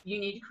 Hey, you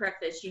need to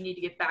correct this. You need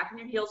to get back on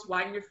your heels,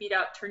 widen your feet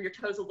out, turn your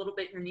toes a little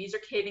bit. Your knees are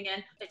caving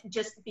in.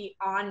 Just be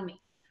on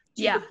me.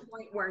 To the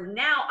point where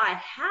now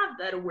I have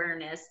that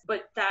awareness,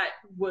 but that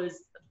was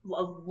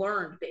a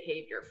learned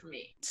behavior for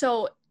me.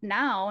 So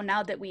now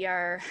that we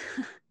are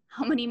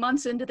how many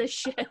months into this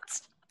shit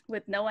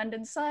with no end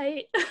in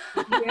sight?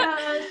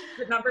 Yes,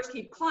 the numbers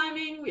keep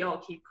climbing. We all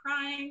keep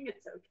crying.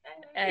 It's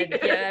okay. And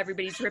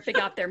everybody's ripping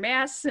off their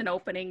masks and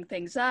opening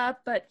things up.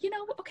 But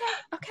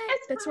okay,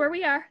 that's fine. Where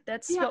we are.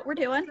 That's what we're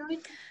doing.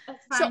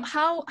 That's fine.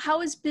 So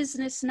how is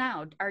business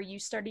now? Are you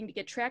starting to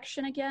get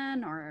traction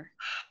again, or?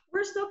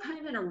 We're still kind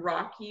of in a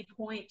rocky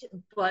point,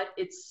 but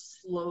it's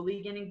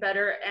slowly getting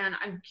better. And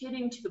I'm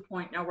getting to the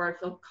point now where I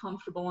feel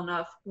comfortable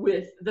enough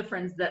with the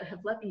friends that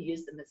have let me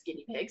use them as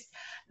guinea pigs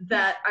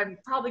that I'm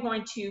probably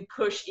going to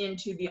push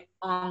into the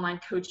online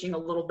coaching a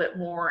little bit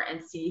more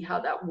and see how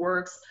that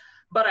works.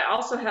 But I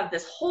also have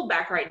this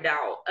holdback right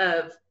now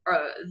of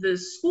the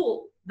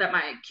school that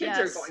my kids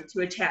are going to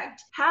attend.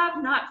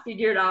 Have not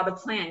figured out a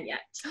plan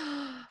yet.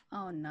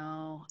 Oh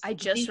no. I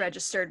just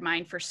registered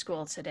mine for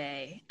school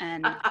today,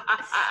 and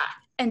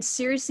and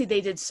seriously,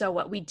 they did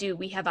what we do.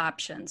 We have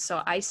options.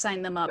 So I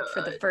signed them up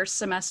for the first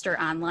semester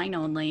online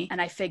only. And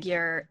I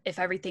figure if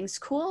everything's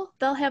cool,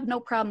 they'll have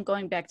no problem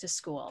going back to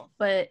school.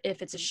 But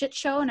if it's a shit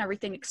show and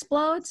everything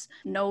explodes,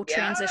 no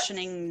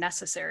transitioning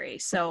necessary.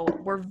 So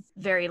we're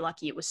very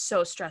lucky. It was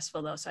so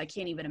stressful though. So I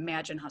can't even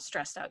imagine how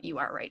stressed out you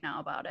are right now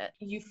about it.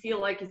 You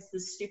feel like it's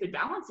this stupid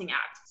balancing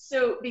act.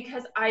 So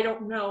because I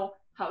don't know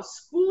how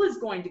school is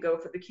going to go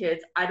for the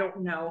kids, I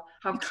don't know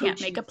how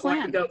coaching is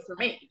going to go for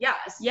me.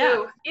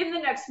 So in the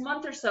next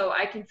month or so,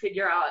 I can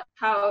figure out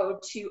how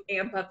to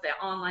amp up the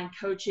online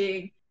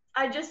coaching.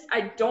 I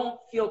don't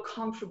feel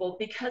comfortable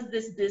because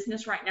this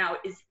business right now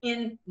is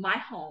in my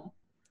home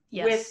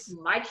with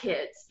my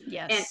kids.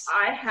 And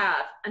I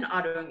have an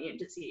autoimmune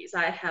disease.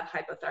 I have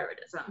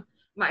hypothyroidism.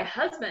 My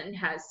husband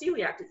has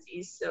celiac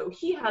disease, so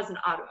he has an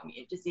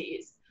autoimmune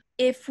disease.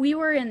 If we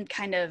were in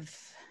kind of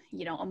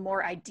a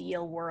more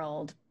ideal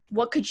world,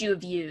 what could you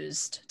have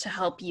used to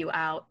help you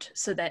out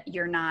so that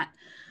you're not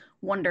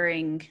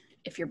wondering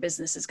if your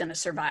business is going to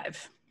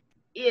survive?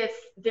 If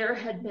there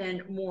had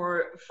been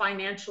more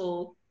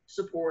financial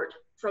support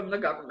from the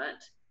government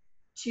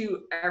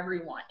to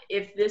everyone,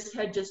 if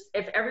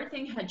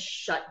everything had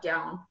shut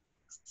down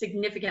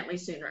significantly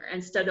sooner,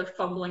 instead of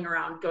fumbling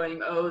around going,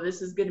 oh,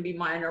 this is going to be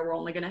minor, we're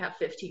only going to have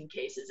 15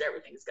 cases,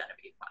 everything's going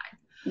to be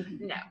fine.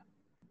 Mm-hmm. No.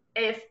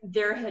 If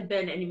there had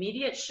been an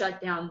immediate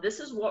shutdown, this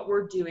is what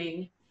we're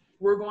doing.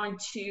 We're going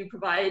to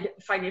provide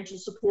financial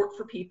support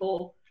for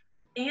people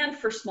and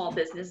for small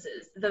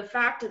businesses. The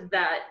fact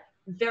that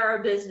there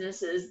are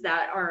businesses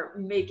that are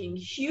making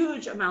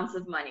huge amounts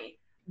of money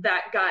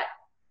that got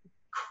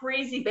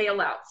crazy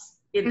bailouts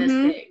in this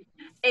thing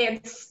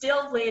and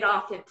still laid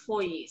off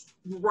employees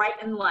right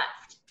and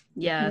left.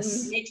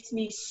 Makes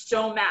me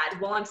so mad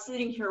while I'm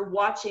sitting here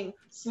watching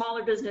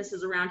smaller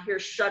businesses around here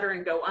shutter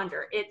and go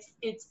under.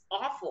 It's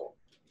awful.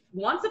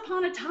 Once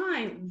upon a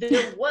time,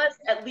 there was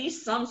at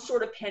least some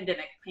sort of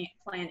pandemic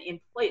plan in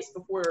place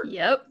before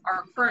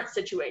our current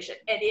situation,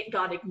 and it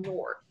got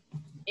ignored.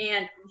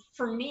 And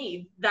for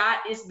me,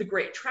 that is the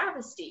great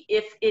travesty.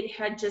 If it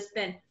had just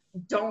been,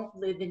 don't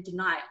live in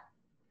denial.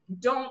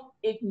 Don't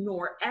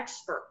ignore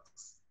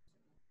experts.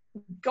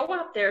 Go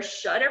out there,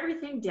 shut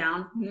everything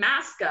down,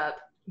 mask up,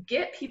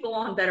 get people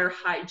on better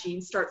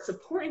hygiene, start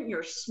supporting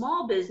your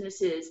small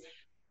businesses.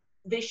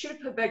 They should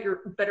have put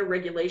better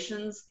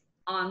regulations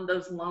on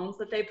those loans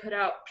that they put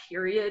out,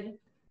 period.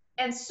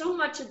 And so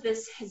much of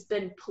this has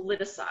been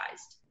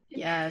politicized.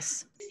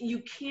 Yes. You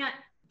can't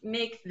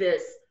make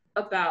this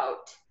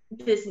about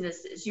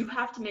businesses. You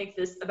have to make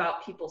this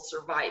about people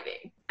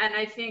surviving. And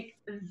I think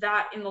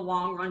that in the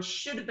long run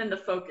should have been the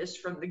focus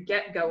from the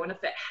get-go. And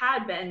if it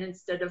had been,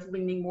 instead of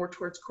leaning more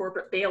towards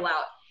corporate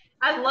bailout,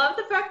 I love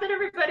the fact that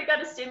everybody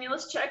got a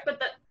stimulus check, but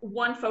that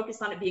one,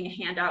 focus on it being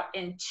a handout,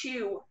 and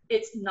two,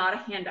 it's not a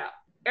handout.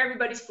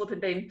 Everybody's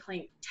flipping been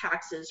paying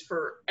taxes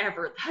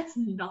forever. That's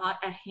not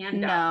a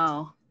handout.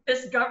 No.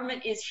 This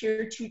government is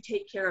here to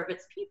take care of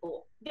its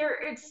people.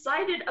 They're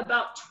excited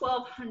about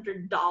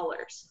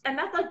 $1,200, and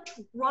that's a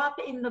drop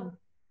in the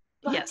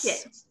bucket.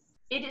 Yes.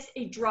 It is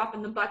a drop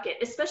in the bucket,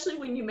 especially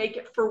when you make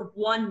it for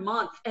 1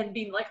 month and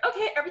being like,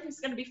 okay, everything's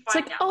going to be fine it's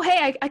like, now. Oh,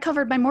 hey, I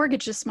covered my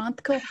mortgage this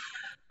month. Cool.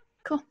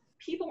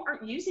 People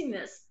aren't using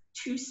this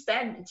to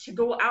spend, to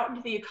go out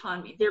into the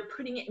economy. They're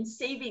putting it in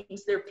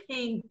savings. They're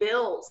paying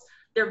bills.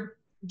 They're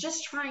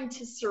just trying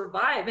to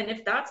survive. And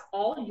if that's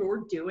all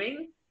you're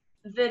doing,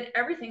 then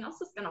everything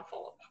else is going to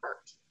fall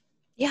apart.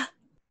 Yeah.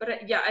 But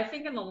I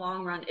think in the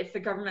long run, if the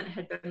government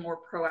had been more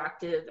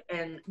proactive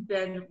and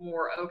been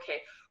more,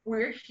 okay,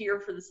 we're here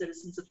for the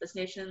citizens of this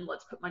nation.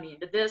 Let's put money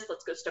into this.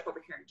 Let's go step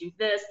over here and do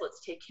this. Let's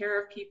take care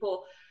of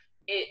people.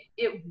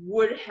 It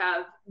would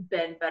have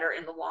been better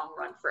in the long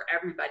run for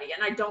everybody.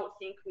 And I don't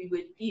think we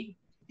would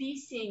be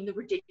seeing the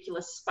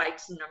ridiculous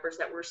spikes in numbers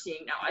that we're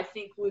seeing now. I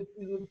think we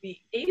would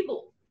be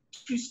able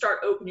to start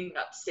opening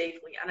up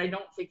safely. And I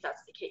don't think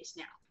that's the case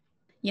now.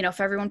 you know,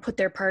 if everyone put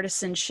their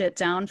partisan shit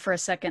down for a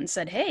second and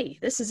said, hey,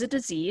 this is a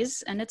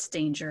disease and it's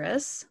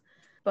dangerous,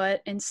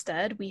 but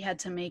instead we had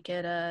to make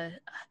it a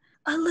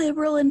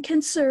liberal and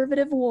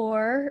conservative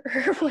war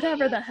or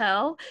whatever the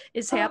hell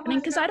is happening,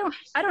 because I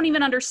don't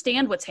even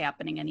understand what's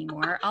happening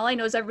anymore. All I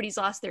know is everybody's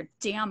lost their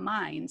damn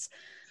minds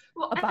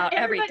about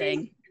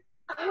everything.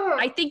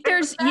 I think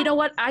there's, you know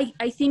what,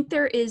 I think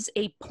there is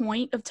a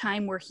point of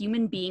time where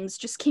human beings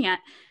just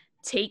can't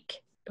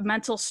take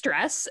mental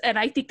stress, and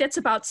I think that's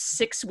about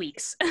 6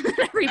 weeks.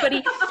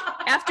 Everybody,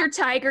 after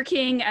Tiger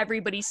King,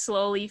 everybody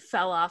slowly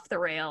fell off the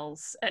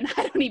rails, and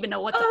I don't even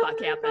know what the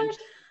fuck happened.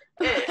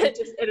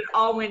 It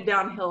all went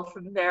downhill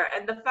from there.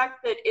 And the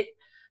fact that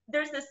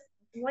there's this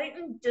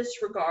blatant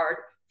disregard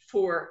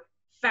for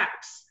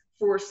facts,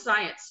 for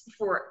science,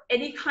 for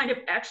any kind of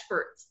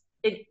experts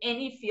in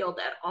any field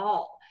at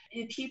all.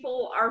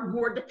 People are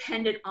more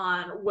dependent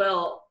on,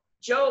 well,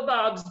 Joe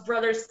Bob's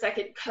brother's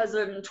second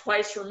cousin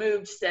twice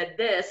removed said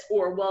this,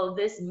 or, well,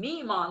 this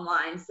meme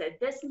online said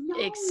this. No.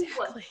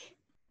 Exactly.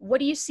 What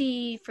do you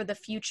see for the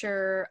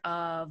future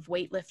of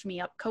Weight Lift Me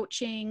Up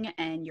coaching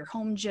and your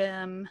home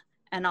gym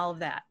and all of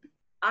that?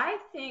 I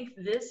think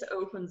this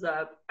opens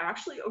up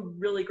actually a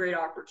really great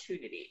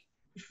opportunity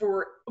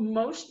for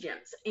most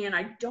gyms. And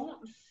I don't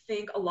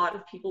think a lot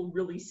of people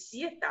really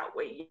see it that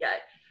way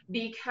yet,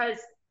 because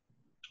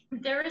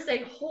there is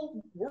a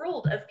whole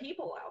world of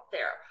people out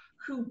there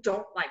who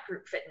don't like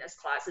group fitness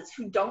classes,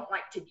 who don't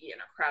like to be in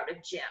a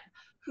crowded gym,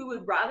 who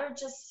would rather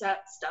just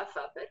set stuff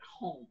up at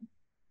home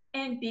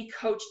and be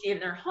coached in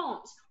their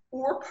homes,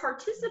 or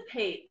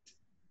participate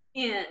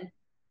in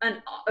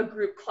a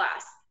group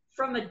class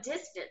from a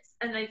distance.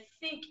 And I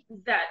think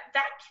that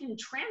can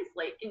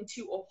translate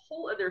into a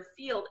whole other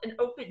field and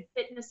open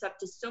fitness up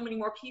to so many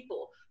more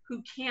people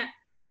who can't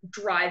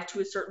drive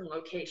to a certain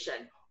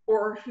location,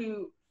 or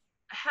who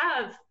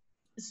have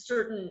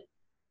certain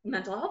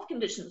mental health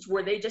conditions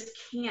where they just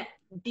can't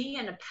be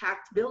in a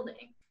packed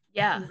building.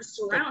 Yeah.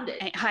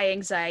 Surrounded. Like high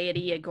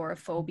anxiety,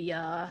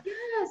 agoraphobia.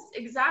 Yes,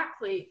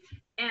 exactly.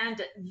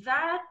 And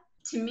that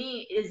to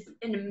me is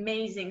an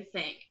amazing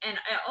thing. And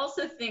I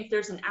also think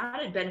there's an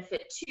added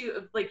benefit too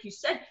of, like you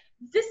said,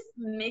 this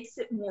makes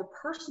it more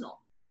personal.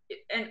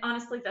 And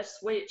honestly, that's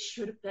the way it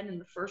should have been in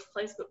the first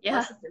place. But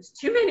yeah, there's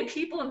too many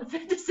people in the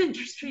fitness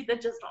industry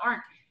that just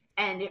aren't.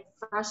 And it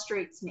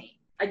frustrates me.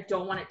 I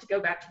don't want it to go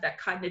back to that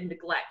kind of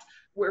neglect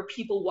where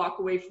people walk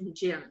away from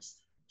gyms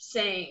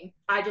saying,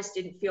 I just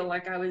didn't feel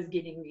like I was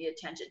getting the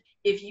attention.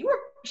 If you were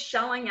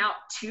shelling out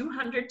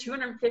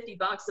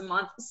 $250 a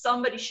month,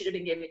 somebody should have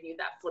been giving you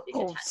that flipping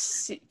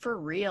attention. For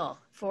real.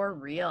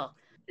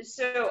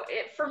 So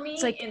for me,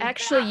 it's like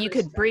actually you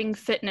could bring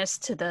fitness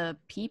to the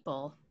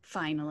people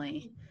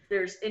finally.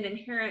 There's an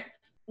inherent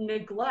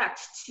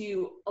neglect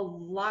to a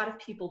lot of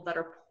people that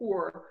are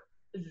poor,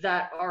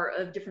 that are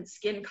of different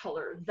skin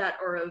color, that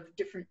are of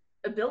different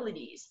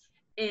abilities,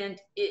 and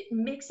it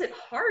makes it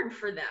hard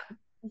for them.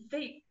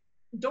 They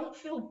don't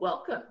feel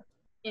welcome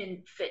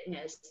in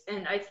fitness,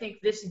 and I think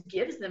this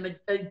gives them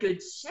a good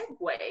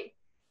segue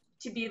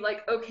to be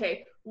like,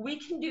 okay, we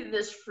can do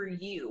this for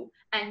you,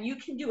 and you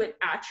can do it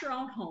at your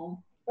own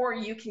home, or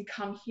you can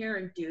come here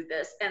and do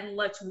this, and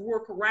let's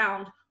work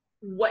around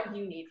what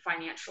you need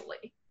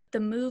financially. The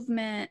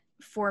movement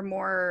for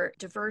more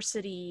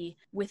diversity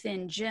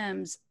within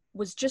gyms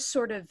was just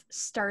sort of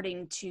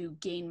starting to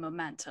gain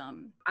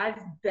momentum.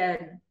 I've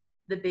been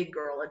the big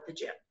girl at the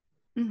gym.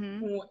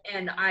 Mm-hmm.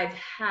 And I've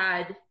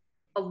had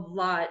a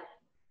lot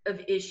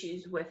of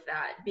issues with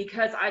that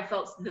because I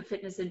felt the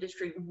fitness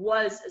industry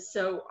was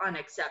so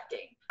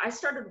unaccepting. I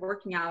started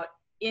working out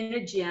in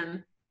a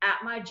gym at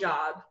my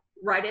job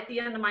right at the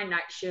end of my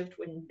night shift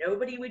when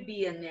nobody would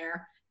be in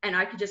there, and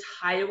I could just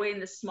hide away in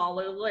this small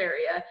little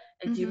area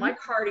and do my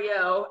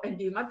cardio and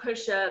do my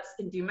push-ups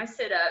and do my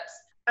sit-ups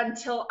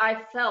until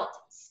I felt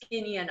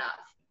skinny enough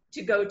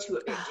to go to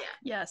a big gym.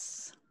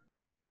 Yes.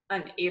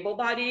 I'm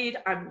able-bodied,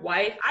 I'm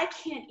white. I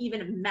can't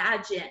even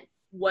imagine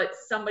what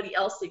somebody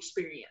else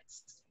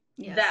experienced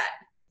that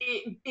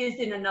it is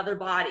in another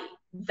body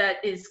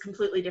that is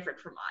completely different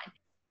from mine.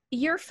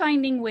 You're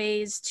finding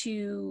ways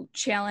to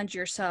challenge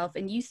yourself,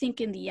 and you think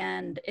in the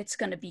end it's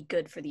going to be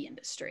good for the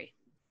industry.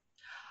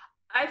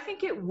 I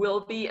think it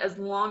will be, as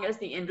long as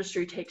the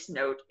industry takes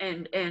note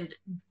and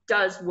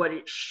does what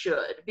it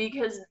should,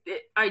 because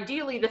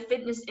ideally the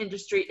fitness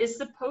industry is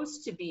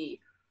supposed to be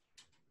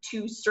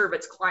to serve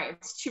its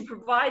clients, to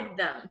provide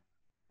them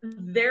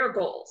their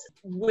goals.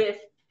 With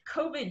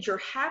COVID,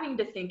 you're having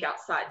to think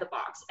outside the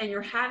box, and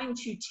you're having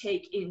to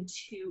take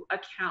into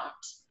account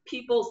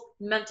people's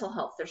mental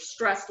health, their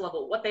stress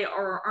level, what they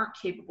are or aren't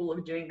capable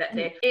of doing that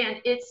day.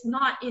 And it's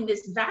not in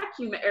this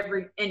vacuum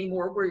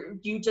anymore where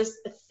you just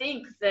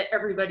think that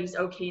everybody's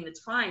okay and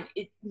it's fine.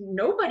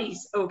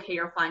 Nobody's okay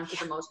or fine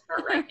for the most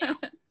part right now.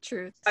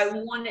 Truth. I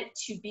want it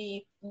to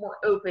be more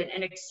open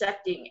and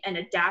accepting and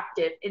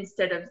adaptive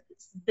instead of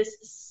this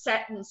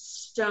set in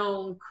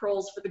stone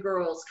curls for the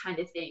girls kind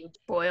of thing.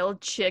 Boiled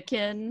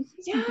chicken,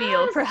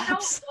 meal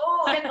preps.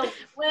 And the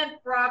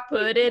Flint broccoli.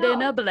 Put it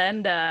in a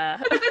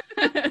blender.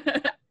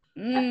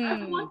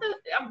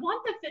 I I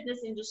want the fitness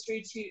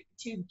industry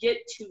to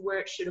get to where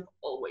it should have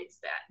always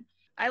been.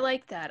 I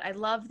like that. I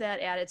love that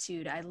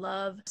attitude. I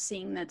love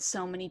seeing that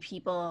so many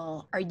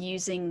people are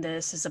using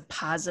this as a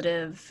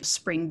positive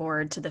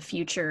springboard to the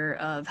future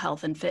of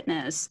health and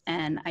fitness.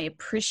 And I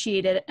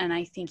appreciate it. And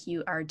I think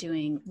you are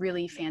doing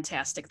really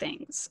fantastic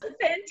things.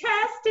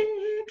 Fantastic.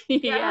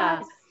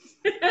 Yeah.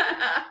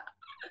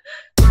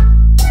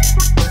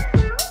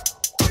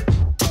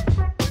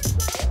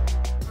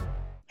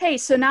 Hey,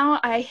 so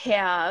now I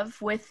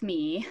have with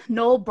me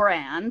Noel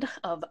Brand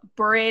of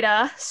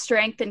Breda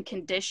Strength and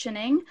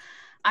Conditioning.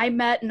 I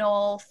met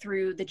Noel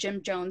through the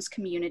Jim Jones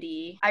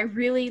community. I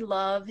really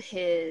love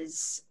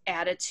his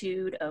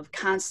attitude of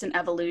constant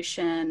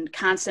evolution,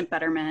 constant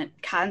betterment,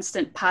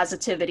 constant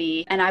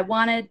positivity. And I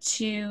wanted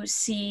to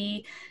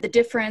see the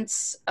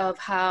difference of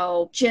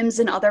how gyms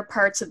in other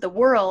parts of the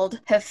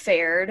world have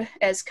fared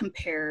as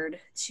compared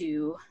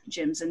to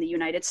gyms in the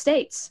United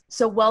States.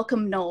 So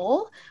welcome,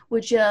 Noel.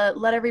 Would you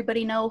let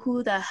everybody know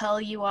who the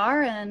hell you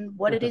are and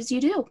what it is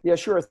you do? Yeah,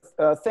 sure.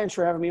 Thanks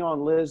for having me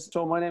on, Liz.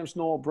 So my name is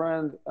Noel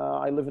Brand.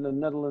 I live in the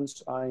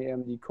Netherlands. I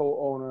am the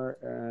co-owner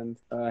and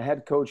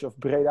head coach of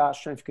Breda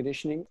Strength and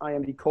Conditioning. I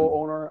am the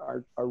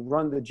co-owner. I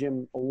run the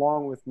gym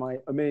along with my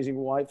amazing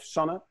wife,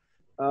 Sanne.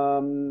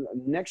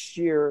 Next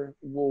year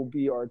will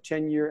be our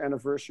 10-year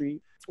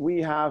anniversary.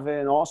 We have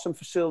an awesome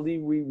facility.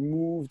 We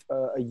moved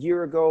a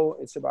year ago.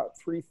 It's about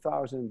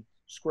 3,000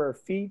 square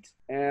feet,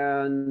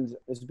 and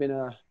it's been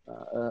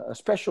a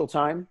special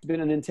time. It's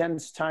been an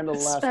intense time the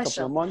last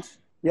couple of months.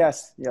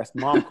 Yes,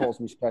 mom calls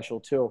me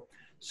special too.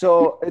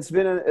 So it's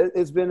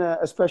been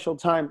a special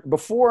time.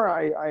 Before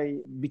I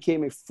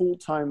became a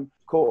full-time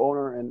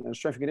co-owner and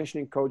strength and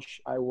conditioning coach,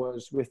 I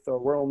was with the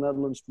Royal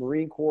Netherlands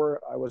Marine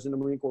Corps. I was in the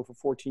Marine Corps for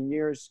 14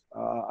 years.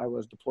 I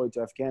was deployed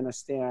to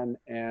Afghanistan,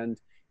 and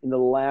in the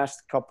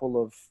last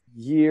couple of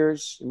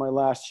years, in my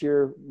last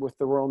year with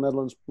the Royal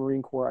Netherlands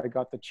Marine Corps, I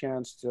got the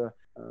chance to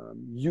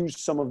use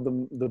some of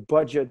the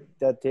budget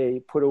that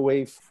they put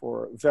away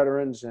for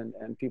veterans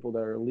and people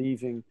that are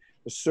leaving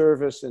the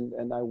service,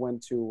 and I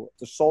went to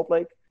Salt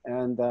Lake,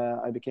 and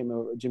I became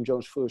a Jim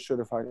Jones fully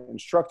certified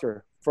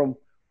instructor. From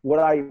what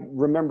I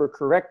remember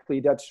correctly,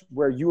 that's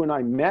where you and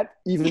I met,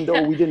 even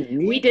though we didn't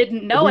meet. We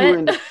didn't know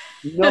it.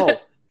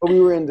 But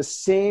we were in the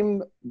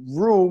same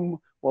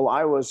room while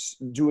I was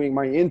doing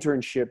my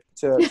internship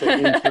to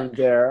intern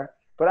there.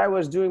 But I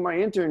was doing my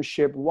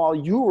internship while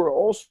you were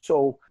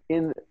also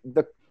in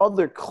the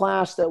other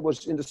class that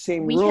was in the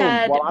same room.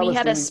 We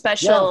had a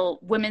special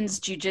women's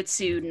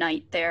jiu-jitsu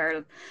night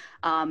there.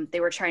 They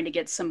were trying to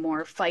get some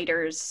more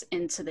fighters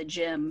into the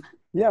gym.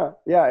 Yeah,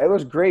 it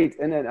was great.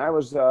 And then I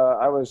was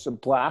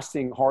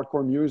blasting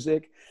hardcore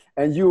music.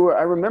 And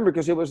I remember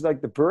because it was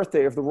like the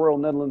birthday of the Royal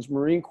Netherlands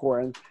Marine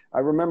Corps. And I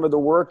remember the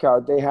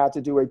workout. They had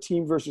to do a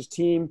team versus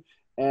team.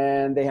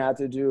 And they had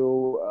to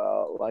do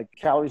like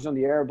calories on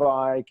the air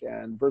bike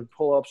and bird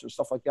pull-ups and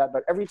stuff like that.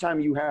 But every time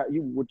you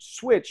would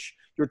switch,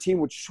 your team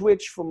would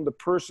switch from the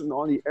person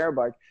on the air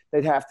bike,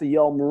 they'd have to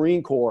yell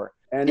Marine Corps.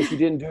 And if you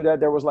didn't do that,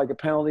 there was like a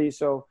penalty.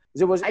 So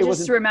I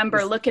just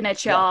remember looking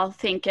at y'all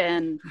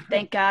thinking,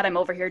 thank God I'm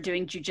over here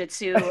doing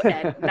jujitsu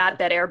and not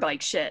that air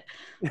bike shit.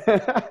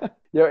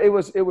 Yeah, it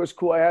was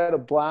cool. I had a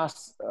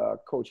blast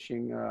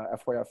coaching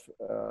FYF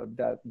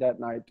that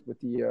night with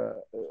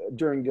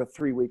during the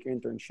 3-week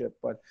internship.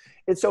 But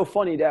it's so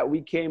funny that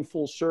we came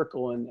full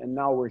circle and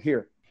now we're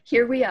here.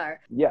 Here we are.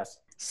 Yes.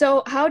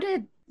 So how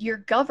did your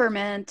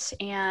government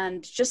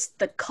and just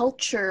the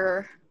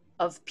culture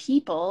of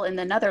people in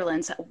the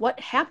Netherlands, what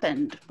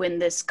happened when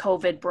this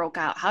COVID broke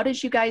out? How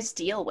did you guys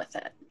deal with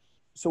it?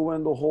 So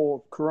when the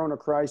whole Corona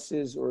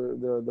crisis or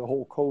the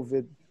whole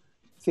COVID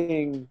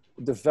thing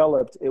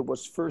developed, it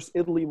was first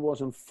Italy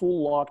was in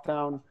full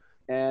lockdown,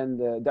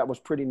 and that was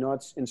pretty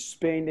nuts. In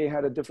Spain, they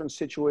had a different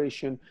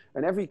situation,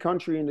 and every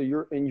country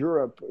in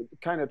Europe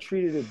kind of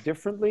treated it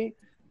differently.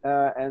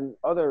 And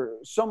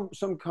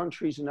some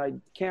countries, and I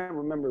can't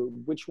remember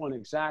which one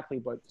exactly,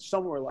 but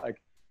some were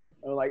like,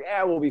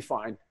 we'll be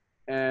fine.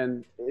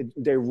 And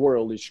they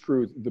royally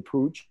screwed the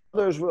pooch.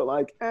 Others were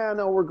like,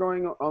 no, we're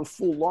going on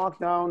full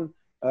lockdown.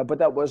 But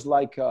that was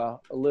like a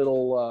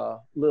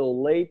little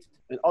late.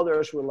 And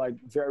others were like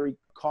very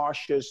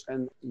cautious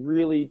and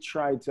really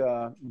tried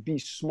to be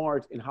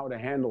smart in how to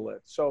handle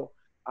it. So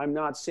I'm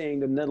not saying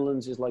the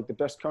Netherlands is like the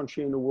best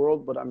country in the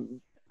world, but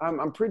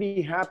I'm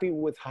pretty happy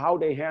with how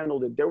they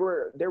handled it. They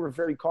were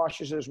very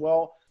cautious as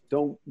well.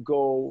 Don't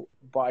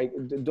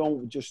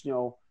just,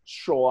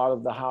 stroll out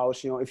of the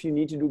house. If you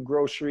need to do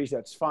groceries,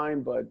 that's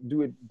fine, but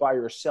do it by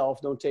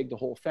yourself. Don't take the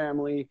whole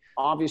family.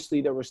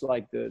 Obviously, there was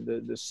like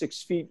the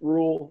 6 feet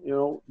rule.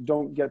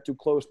 Don't get too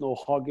close. No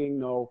hugging.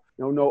 No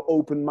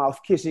open mouth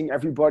kissing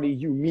everybody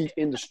you meet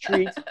in the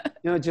street.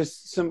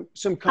 Just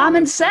some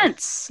common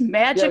sense,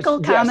 magical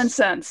common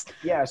sense.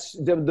 Yes,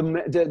 the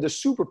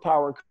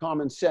superpower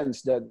common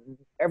sense that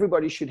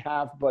everybody should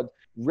have, but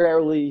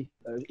rarely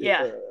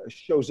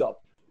shows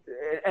up.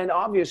 And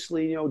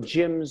obviously,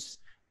 gyms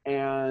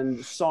and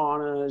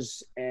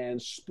saunas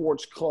and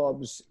sports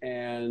clubs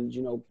and,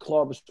 you know,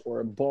 clubs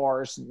or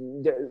bars,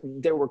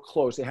 they were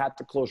closed. They had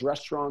to close.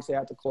 Restaurants, they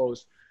had to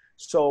close.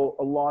 So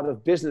a lot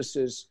of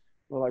businesses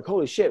were like,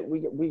 holy shit,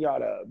 we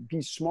gotta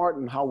be smart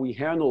in how we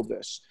handle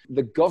this.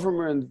 The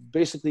government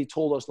basically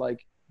told us,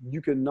 like,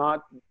 you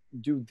cannot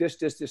do this,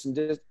 and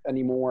this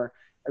anymore.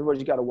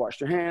 Everybody's got to wash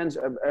their hands.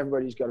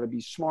 Everybody's got to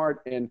be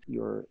smart. And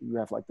you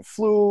have like the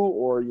flu,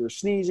 or you're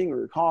sneezing, or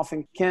you're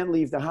coughing, can't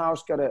leave the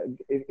house.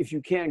 If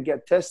you can't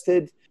get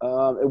tested,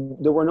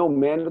 there were no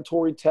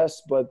mandatory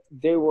tests, but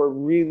they were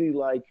really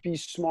like, be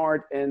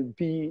smart and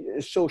be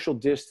social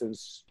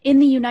distance. In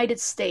the United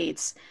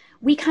States,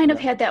 we kind of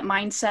had that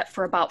mindset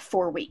for about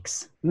 4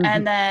 weeks,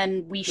 and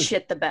then we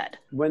shit the bed.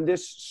 When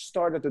this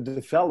started to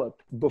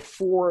develop,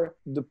 before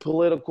the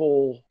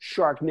political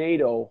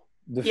Sharknado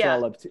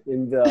developed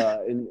in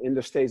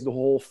the States, the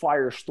whole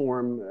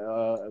firestorm,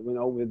 you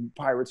know, with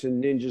pirates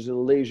and ninjas and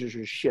lasers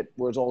and shit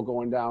was all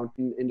going down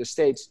in the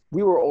States.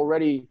 We were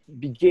already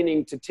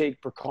beginning to take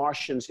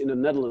precautions in the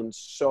Netherlands.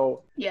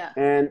 So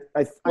and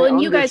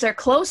and you guys are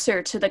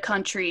closer to the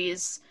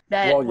countries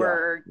that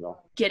were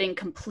getting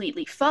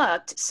completely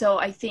fucked. So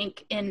I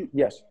think in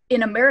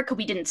America,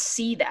 we didn't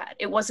see that.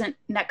 It wasn't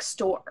next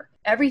door.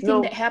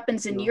 Everything that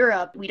happens in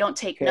Europe, we don't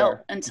take note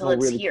until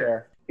it's really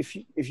here.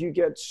 If you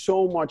get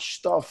so much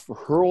stuff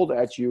hurled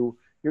at you,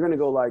 you're going to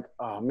go like,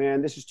 oh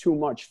man, this is too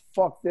much.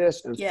 Fuck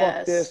this and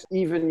fuck this.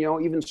 Even, you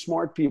know, even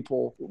smart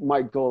people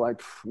might go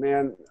like,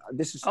 man,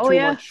 this is too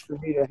much for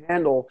me to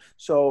handle.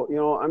 So, you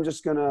know, I'm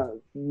just going to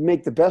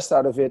make the best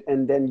out of it.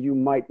 And then you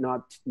might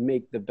not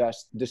make the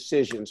best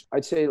decisions.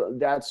 I'd say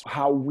that's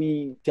how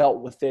we dealt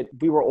with it.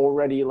 We were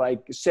already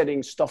like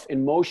setting stuff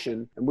in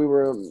motion, and we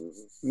were,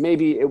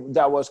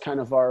 that was kind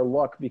of our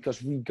luck,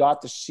 because we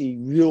got to see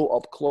real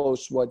up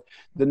close what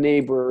the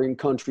neighboring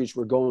countries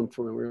were going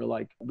through. And we were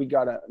like, we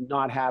got to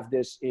not have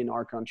this in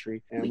our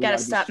country. And we got to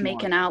stop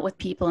making out with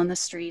people in the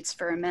streets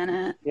for a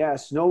minute.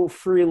 Yes, no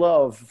free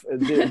love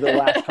the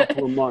last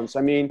couple of months.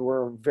 I mean,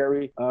 we're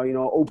very, you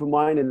know,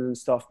 open-minded and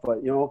stuff,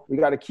 but, you know, we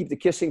got to keep the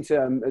kissing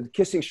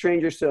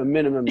strangers to a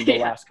minimum the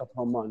last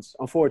couple of months,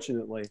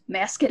 unfortunately.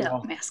 Mask it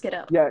up, mask it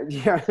up.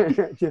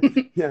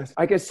 Yes.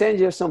 I can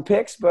send you some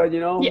pics, but, you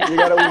know, you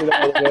got to leave it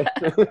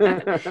a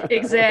little bit.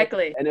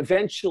 Exactly. And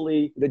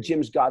eventually the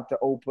gyms got to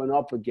open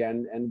up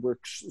again, and we're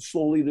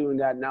slowly doing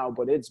that now,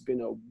 but it's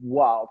been a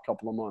wild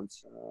couple of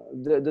months.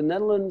 The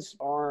Netherlands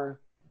are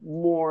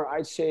more,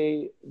 I'd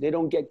say, they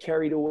don't get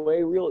carried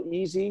away real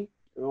easy.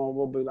 You know,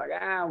 we'll be like,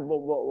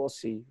 we'll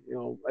see. You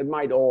know, it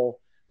might all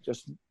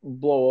just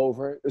blow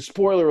over.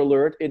 Spoiler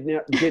alert, it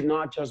did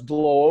not just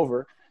blow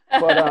over.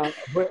 But,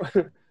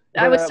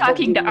 I was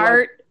talking to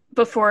Art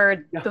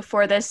before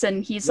this,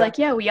 and he's like,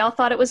 we all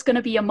thought it was going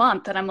to be a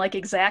month. And I'm like,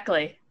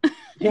 exactly.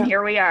 And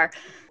here we are.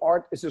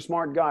 Art is a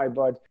smart guy,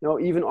 but, you know,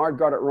 even Art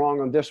got it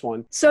wrong on this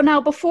one. So now,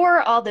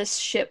 before all this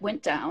shit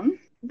went down,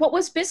 what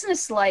was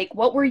business like?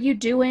 What were you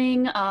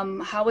doing?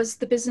 How was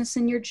the business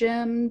in your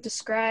gym?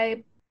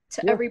 Describe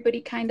to everybody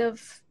kind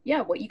of,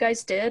 what you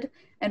guys did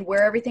and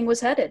where everything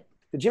was headed.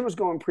 The gym is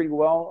going pretty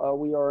well.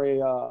 We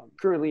are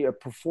currently a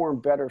Perform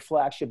Better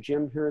flagship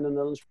gym here in the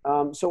Netherlands.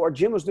 So our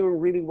gym was doing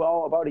really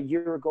well. About a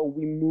year ago,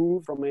 we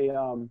moved from a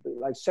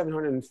like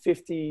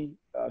 750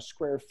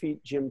 square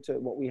feet gym to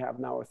what we have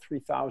now, a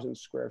 3,000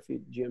 square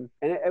feet gym.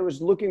 And it was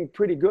looking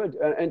pretty good,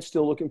 and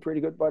still looking pretty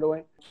good, by the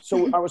way.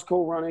 So I was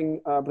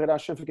co-running Breda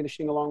Strength and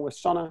Conditioning along with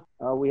Sanne.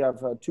 We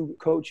have 2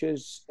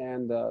 coaches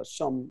and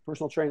some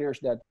personal trainers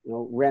that, you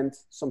know, rent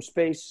some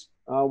space.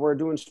 We're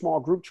doing small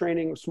group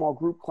training, small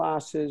group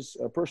classes,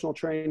 personal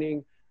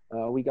training.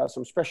 We got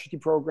some specialty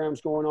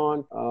programs going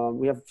on.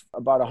 We have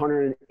about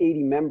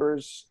 180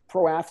 members,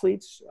 pro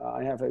athletes.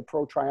 I have a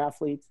pro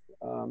triathlete,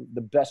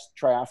 the best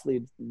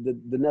triathlete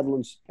the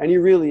Netherlands. And he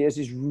really is.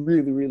 He's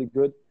really, really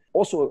good.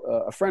 Also,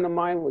 a friend of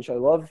mine, which I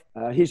love,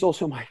 he's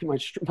also my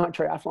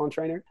triathlon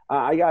trainer.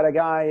 I got a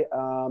guy,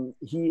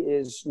 he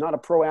is not a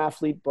pro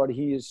athlete, but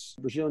he is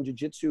Brazilian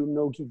Jiu-Jitsu,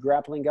 no-gi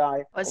grappling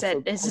guy.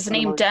 Is his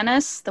name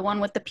Dennis, the one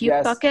with the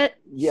puke bucket?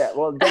 Yeah,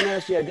 well,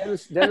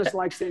 Dennis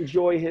likes to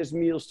enjoy his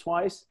meals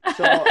twice.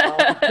 So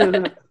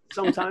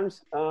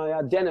sometimes,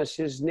 Dennis,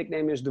 his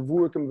nickname is the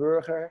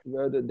Woerkenburger.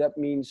 That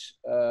means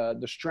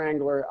the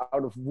strangler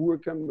out of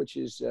Woerken, which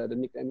is the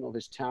nickname of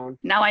his town.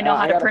 Now I know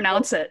how to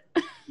pronounce it.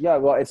 Yeah,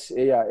 well, it's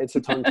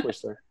a tongue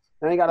twister.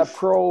 Then I got a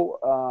pro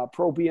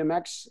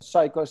BMX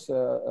cyclist,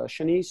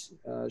 Shanice.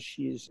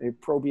 She's a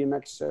pro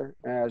BMXer.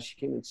 She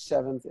came in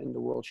 7th in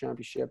the World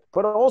Championship.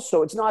 But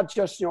also, it's not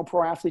just, you know,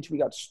 pro athletes. We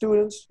got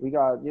students. We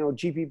got, you know,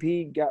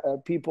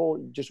 GPP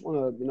people just want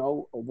to, you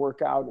know,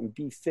 work out and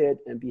be fit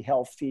and be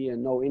healthy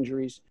and no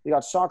injuries. We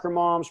got soccer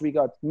moms. We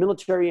got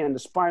military and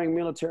aspiring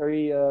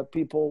military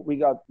people. We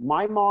got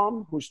my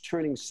mom, who's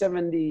turning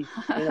 70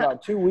 in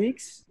about 2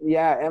 weeks.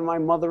 Yeah, and my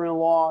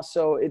mother-in-law.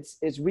 So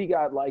we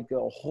got like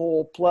a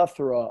whole plethora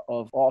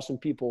of awesome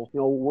people, you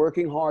know,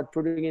 working hard,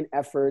 putting in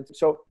effort.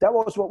 So that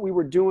was was what we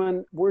were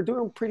doing. We're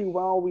doing pretty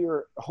well. We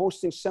were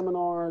hosting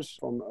seminars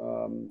from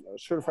a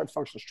certified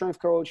functional strength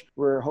coach.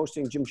 We're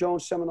hosting Jim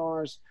Jones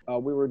seminars.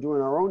 We were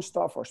doing our own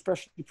stuff, our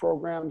specialty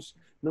programs,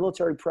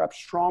 military prep,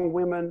 strong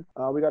women.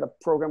 We got a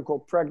program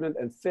called Pregnant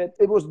and Fit.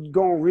 It was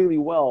going really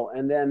well.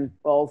 And then,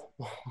 well,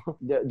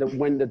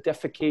 when the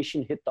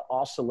defecation hit the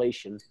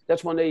oscillation,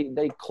 that's when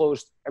they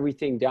closed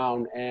everything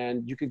down,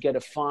 and you could get a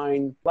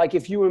fine. Like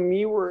if you and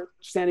me were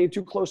standing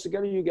too close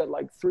together, you get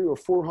like 300 or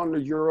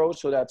 400 euros.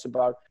 So that's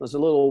a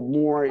little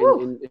more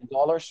in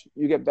dollars.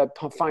 You get that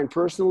fine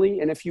personally.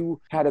 And if you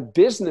had a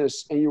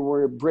business and you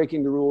were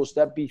breaking the rules,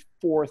 that'd be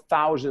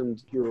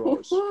 4,000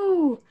 euros.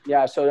 Woo-hoo.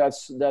 Yeah. So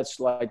that's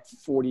like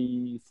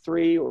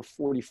 43 or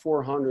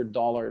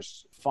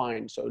 $4,400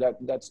 fine. So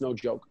that's no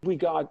joke. We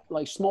got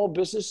like small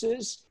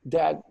businesses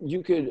that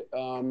you could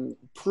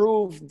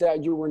prove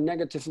that you were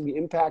negatively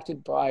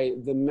impacted by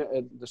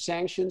the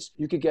sanctions.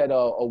 You could get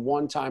a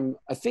one-time,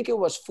 I think it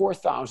was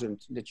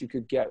 4,000 that you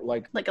could get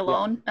like a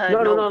loan.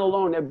 No, not a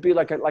loan. It'd be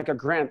like a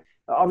grant.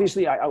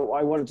 Obviously, I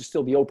wanted to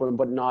still be open,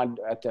 but not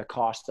at the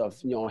cost of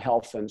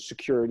health and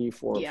security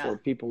for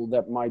people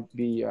that might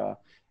be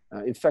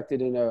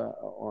infected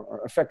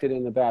or affected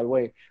in a bad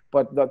way.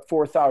 But that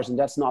 4,000,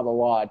 that's not a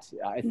lot.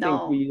 I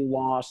think we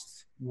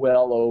lost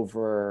well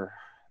over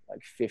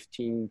like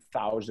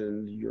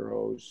 15,000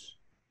 euros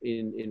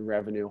in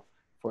revenue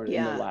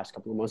in the last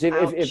couple of months.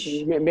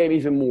 If maybe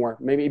even more,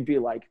 maybe it'd be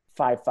like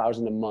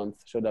 5,000 a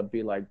month. So that'd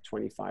be like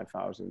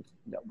 25,000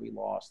 that we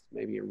lost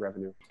maybe in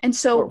revenue. And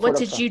so what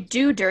did you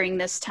do during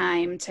this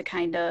time to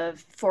kind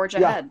of forge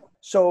ahead?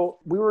 So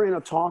we were in a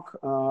talk.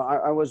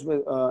 I was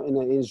with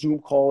in a Zoom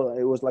call.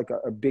 It was like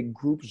a big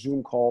group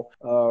Zoom call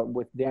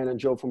with Dan and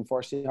Joe from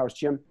Varsity House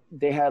Gym.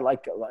 They had I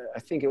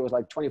think it was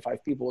like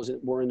 25 people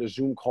were in the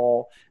Zoom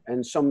call,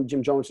 and some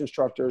Jim Jones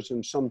instructors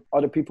and some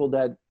other people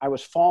that I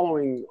was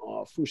following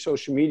through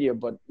social media,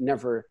 but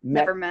never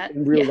met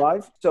in real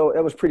life. So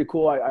it was pretty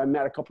cool. I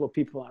met a couple of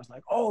people. I was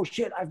like, oh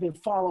shit, I've been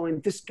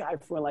following this guy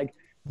for like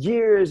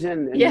years.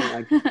 And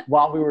like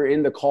while we were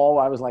in the call,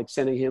 I was like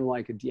sending him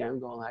like a DM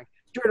going like,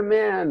 you're the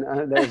man.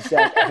 That's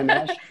Zach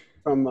Hanesh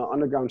from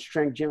Underground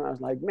Strength Gym. I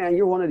was like, man,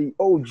 you're one of the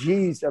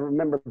OGs. I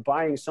remember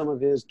buying some of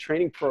his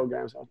training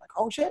programs. I was like,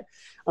 oh shit,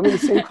 I'm in the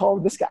same call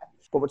with this guy.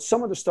 But with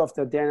some of the stuff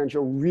that Dan and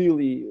Joe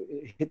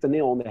really hit the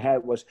nail on the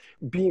head was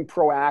being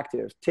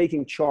proactive,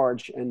 taking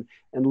charge and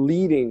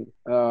leading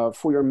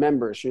for your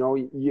members.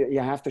 You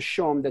have to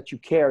show them that you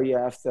care. You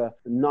have to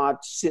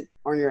not sit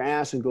on your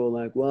ass and go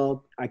like,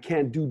 well, I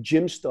can't do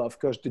gym stuff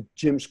because the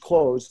gym's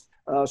closed.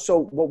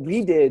 So what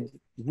we did,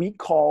 we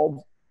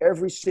called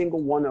every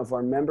single one of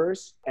our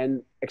members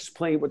and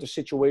explained what the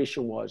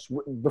situation was.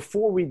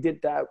 Before we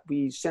did that,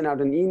 we sent out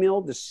an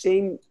email the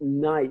same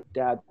night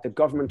that the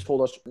government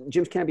told us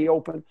gyms can't be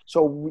open.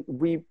 So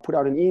we put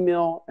out an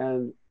email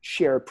and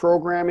shared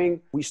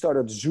programming. We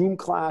started Zoom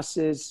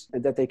classes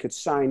and that they could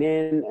sign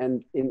in.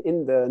 And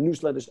in the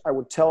newsletters, I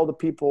would tell the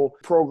people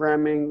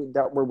programming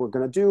that we were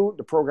going to do.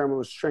 The program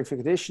was strength and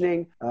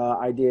conditioning.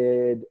 I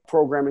did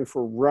programming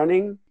for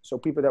running. So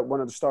people that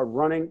wanted to start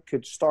running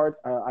could start.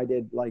 I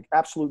did like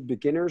absolute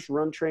beginners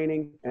run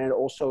training and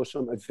also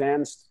some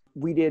advanced.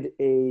 We did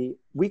a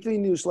weekly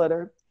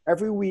newsletter.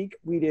 Every week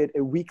we did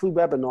a weekly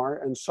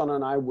webinar, and Sanne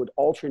and I would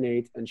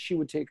alternate, and she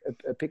would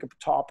pick up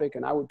a topic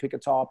and I would pick a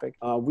topic.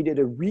 We did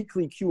a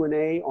weekly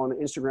Q&A on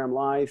Instagram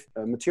Live,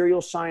 material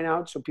sign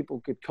out, so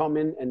people could come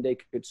in and they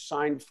could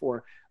sign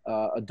for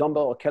a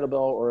dumbbell, a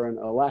kettlebell, or an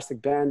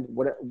elastic band,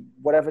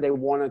 whatever they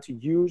wanted to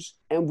use.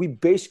 And we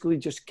basically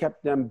just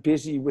kept them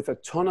busy with a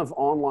ton of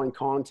online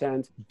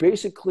content,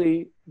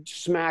 basically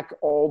smack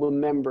all the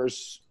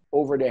members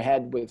over the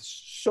head with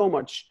so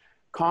much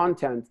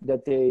content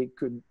that they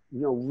could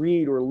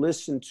read or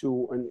listen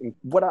to. And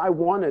what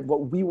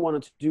we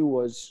wanted to do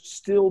was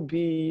still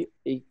be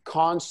a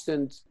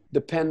constant,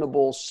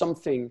 dependable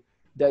something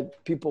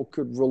that people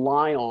could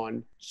rely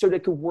on so they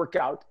could work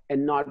out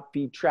and not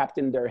be trapped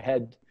in their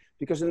head.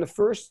 Because in the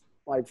first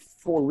like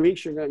 4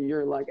 weeks,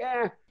 you're like,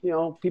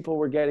 people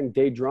were getting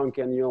day drunk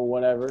and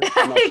whatever.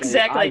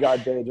 Exactly. I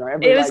got day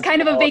drunk. It was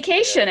kind of a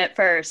vacation at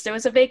first. It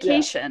was a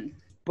vacation. Yeah.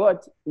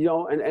 But,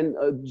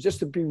 just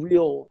to be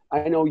real,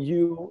 I know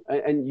you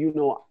and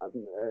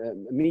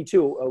me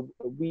too.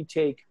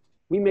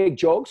 We make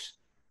jokes,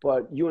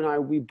 but you and I,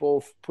 we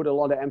both put a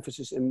lot of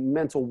emphasis in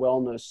mental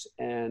wellness.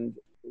 And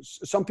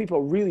some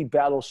people really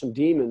battle some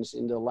demons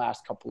in the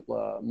last couple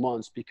of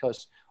months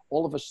because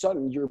all of a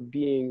sudden you're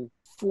being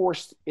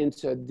forced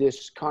into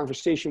this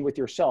conversation with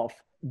yourself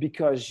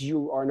because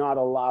you are not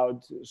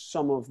allowed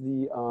some of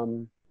the,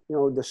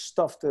 the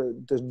stuff to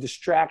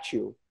distract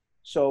you.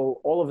 So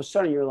all of a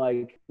sudden you're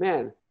like,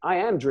 man, I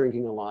am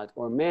drinking a lot,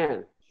 or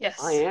man,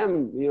 yes, I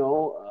am,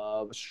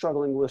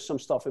 struggling with some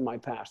stuff in my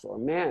past, or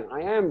man, I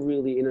am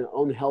really in an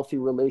unhealthy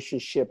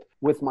relationship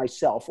with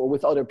myself or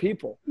with other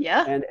people.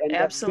 Yeah, and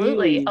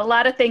absolutely. A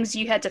lot of things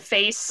you had to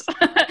face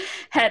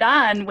head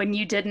on when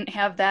you didn't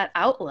have that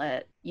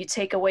outlet. You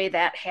take away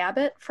that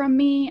habit from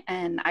me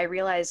and I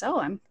realize,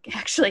 I'm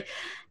actually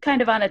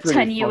kind of on a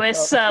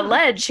tenuous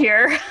ledge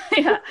here.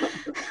 Yeah.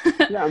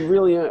 Yeah, I'm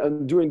really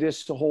doing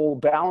this whole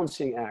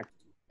balancing act.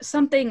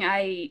 Something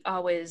I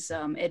always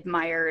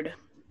admired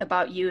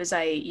about you as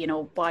I,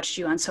 watched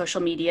you on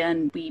social media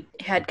and we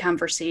had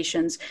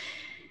conversations.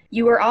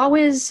 You were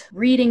always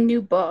reading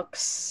new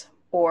books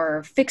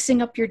or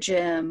fixing up your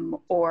gym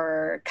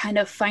or kind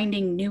of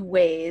finding new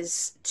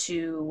ways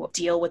to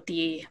deal with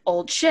the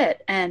old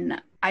shit. And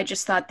I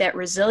just thought that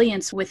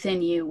resilience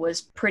within you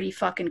was pretty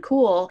fucking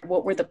cool.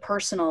 What were the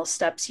personal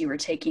steps you were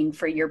taking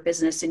for your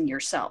business and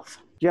yourself?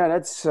 Yeah,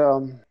 that's,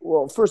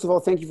 well, first of all,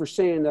 thank you for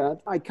saying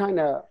that.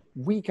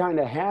 We kind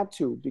of had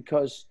to,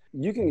 because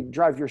you can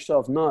drive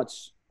yourself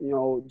nuts,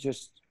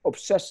 just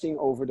obsessing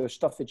over the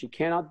stuff that you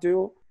cannot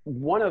do.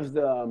 One of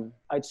the,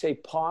 I'd say,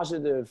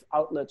 positive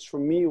outlets for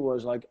me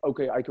was like,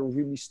 okay, I can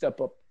really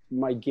step up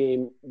my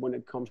game when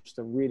it comes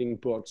to reading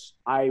books.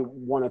 I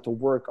wanted to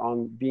work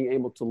on being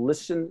able to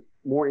listen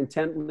more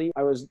intently.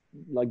 I was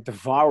like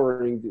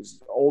devouring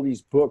all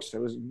these books. I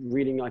was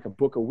reading like a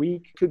book a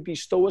week. Could be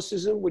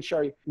Stoicism, which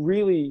I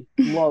really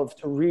love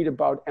to read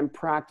about and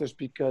practice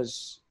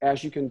because,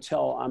 as you can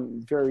tell,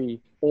 I'm very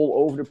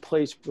all over the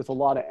place with a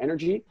lot of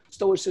energy.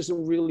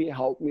 Stoicism really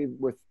helped me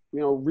with,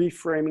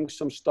 reframing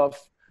some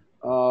stuff.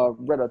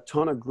 Read a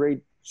ton of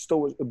great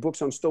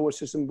books on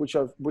Stoicism, which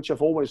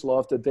I've always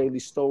loved. The Daily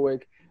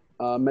Stoic,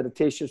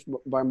 Meditations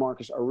by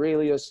Marcus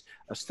Aurelius,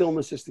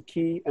 Stillness is the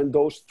Key. And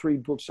those three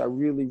books I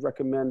really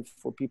recommend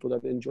for people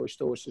that enjoy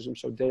Stoicism.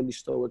 So Daily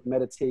Stoic,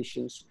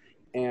 Meditations,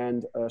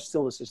 and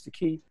Stillness is the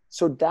Key.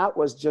 So that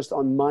was just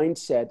on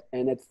mindset,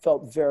 and it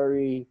felt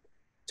very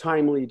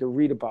timely to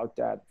read about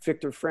that.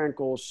 Viktor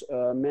Frankl's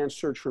Man's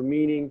Search for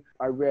Meaning.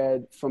 I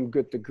read From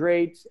Good to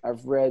Great.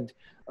 I've read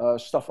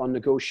stuff on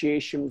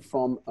negotiation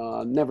from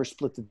Never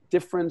Split the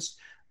Difference.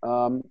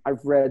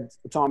 I've read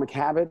Atomic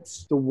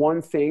Habits. The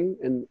One Thing,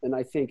 and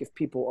I think if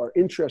people are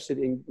interested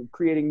in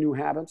creating new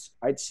habits,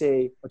 I'd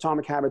say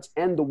Atomic Habits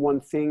and The One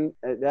Thing,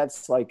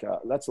 that's like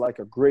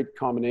a great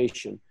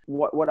combination.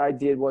 What I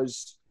did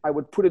was I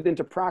would put it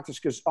into practice,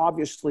 because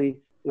obviously,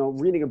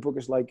 reading a book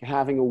is like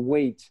having a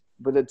weight,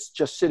 but it's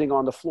just sitting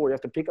on the floor. You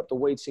have to pick up the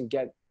weights and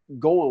get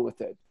going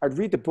with it. I'd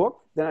read the book,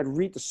 then I'd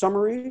read the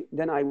summary,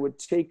 then I would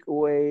take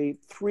away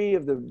 3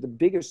 of the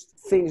biggest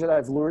things that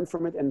I've learned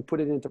from it and put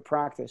it into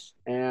practice,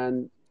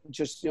 and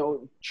just,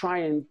 try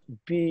and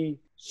be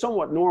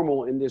somewhat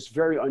normal in this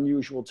very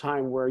unusual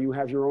time where you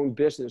have your own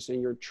business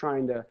and you're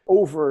trying to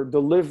over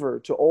deliver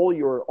to all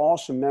your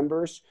awesome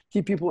members,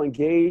 keep people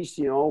engaged,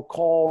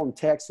 call and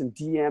text and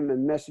DM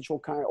and message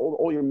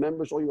all your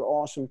members, all your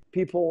awesome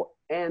people,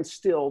 and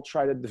still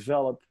try to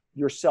develop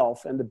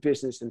yourself and the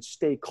business and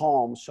stay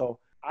calm. So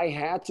I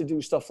had to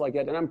do stuff like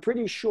that. And I'm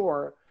pretty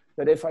sure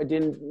that if I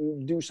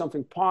didn't do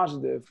something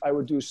positive, I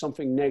would do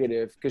something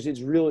negative, because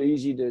it's real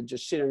easy to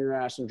just sit on your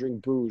ass and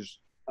drink booze.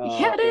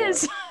 Yeah, it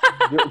is.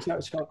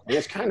 So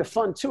it's kind of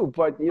fun too,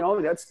 but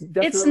that's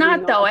definitely it's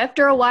not though.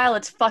 After a while,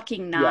 it's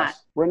fucking not.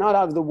 Yes. We're not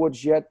out of the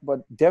woods yet,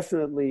 but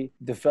definitely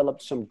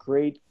developed some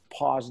great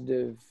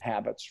positive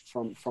habits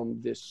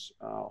from this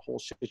whole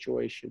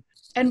situation.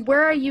 And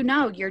where are you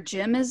now? Your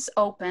gym is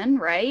open,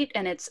 right?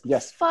 And it's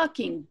yes.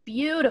 fucking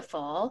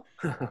beautiful.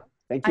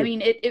 Thank you. I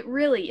mean, it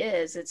really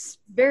is. It's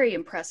very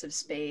impressive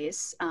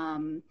space.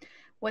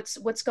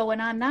 What's going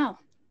on now?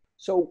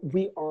 So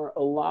we are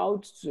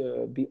allowed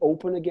to be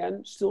open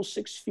again, still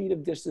 6 feet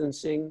of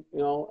distancing,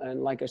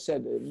 and like I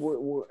said,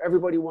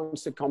 everybody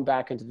wants to come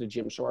back into the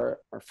gym. So our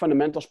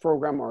fundamentals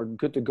program, our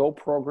Good to Go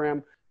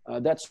program,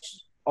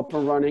 that's up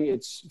and running.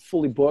 It's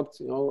fully booked,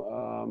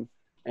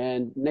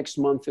 and next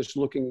month is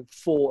looking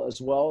full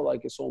as well,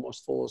 like it's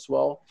almost full as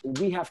well.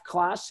 We have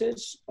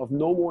classes of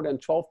no more than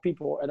 12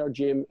 people at our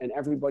gym, and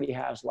everybody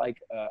has like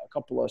a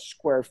couple of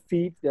square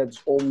feet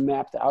that's all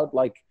mapped out,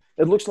 like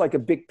it looks like a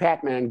big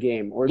Pac-Man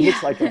game, or it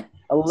looks like a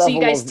level. So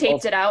you guys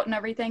taped it out and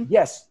everything?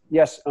 Yes,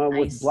 nice.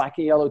 With black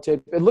and yellow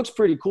tape. It looks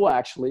pretty cool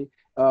actually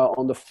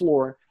on the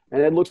floor,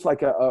 and it looks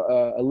like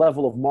a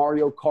level of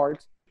Mario Kart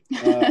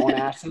on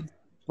acid.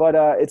 But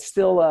it's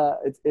still,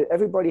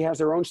 everybody has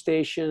their own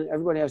station.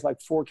 Everybody has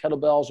like 4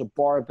 kettlebells, a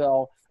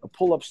barbell, a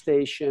pull-up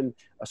station,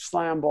 a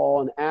slam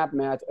ball, an ab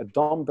mat, a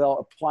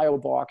dumbbell, a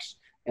plyo box.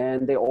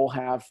 And they all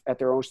have at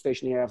their own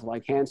station, they have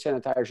like hand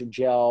sanitizer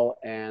gel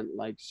and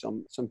like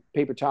some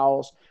paper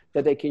towels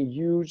that they can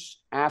use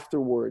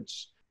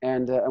afterwards.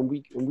 And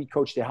we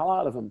coach the hell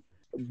out of them.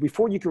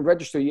 Before you can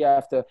register, you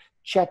have to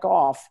check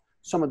off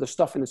some of the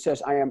stuff, and it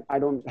says, I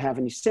don't have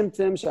any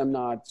symptoms. I'm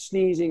not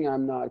sneezing.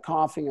 I'm not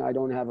coughing. I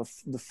don't have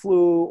the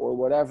flu or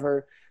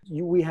whatever.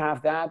 We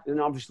have that.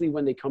 And obviously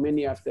when they come in,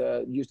 you have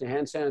to use the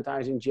hand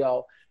sanitizing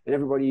gel, and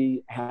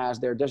everybody has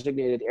their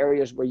designated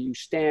areas where you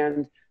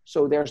stand.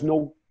 So there's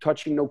no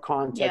touching, no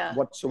contact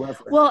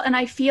whatsoever. Well, and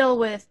I feel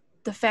with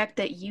the fact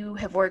that you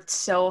have worked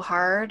so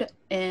hard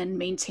in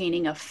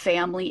maintaining a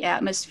family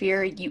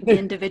atmosphere, you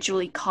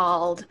individually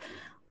called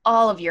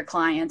all of your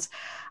clients.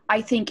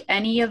 I think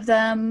any of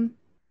them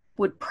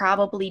would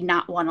probably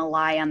not want to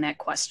lie on that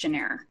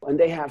questionnaire. And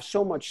they have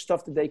so much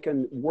stuff that they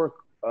can work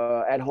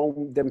at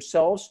home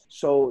themselves.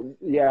 So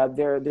yeah,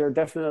 they're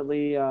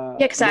definitely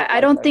because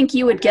I don't think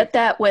you would get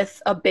that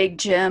with a big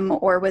gym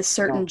or with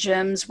certain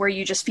gyms where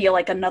you just feel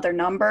like another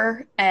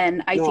number.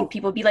 And I think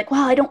people would be like,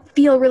 well, I don't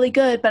feel really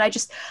good, but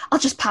I'll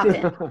just pop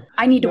in.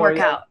 I need to work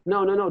out.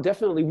 No,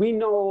 definitely. We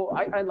know,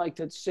 I like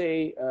to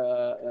say,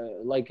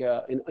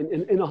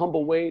 in a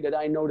humble way, that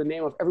I know the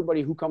name of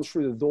everybody who comes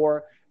through the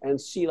door and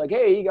see like,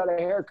 hey, you got a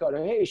haircut,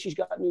 or hey, she's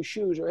got new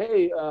shoes, or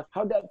hey,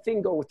 how'd that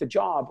thing go with the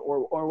job,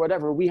 or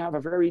whatever. We have a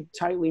very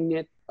tightly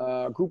knit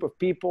group of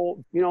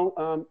people.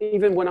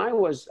 Even when I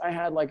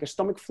had like a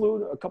stomach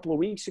flu a couple of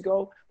weeks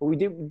ago, but we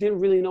didn't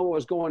really know what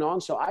was going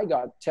on. So I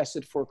got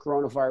tested for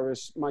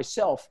coronavirus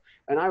myself,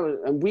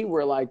 and we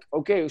were like,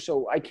 okay,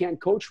 so I can't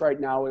coach right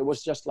now. It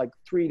was just like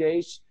 3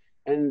 days,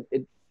 and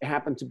it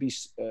happened to be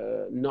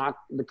not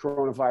the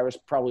coronavirus.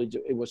 Probably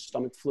it was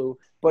stomach flu,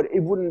 but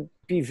it wouldn't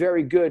be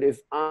very good if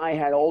I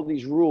had all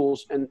these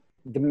rules and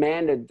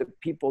demanded the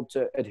people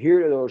to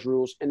adhere to those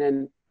rules, and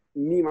then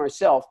me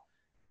myself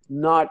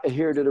not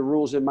adhere to the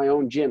rules in my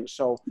own gym.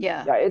 So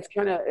yeah, it's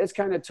kind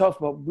of tough,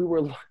 but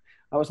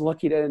I was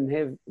lucky that I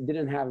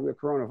didn't have the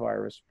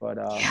coronavirus, but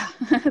yeah,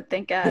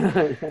 thank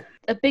God.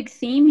 A big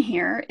theme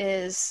here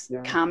is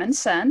common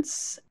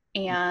sense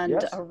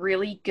and a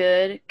really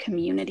good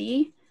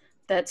community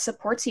that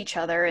supports each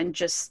other and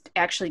just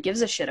actually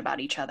gives a shit about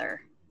each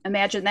other.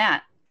 Imagine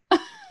that.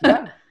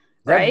 Yeah.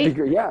 Right?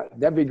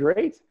 That'd be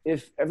great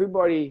if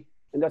everybody,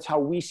 and that's how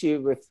we see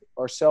it with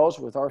ourselves,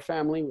 with our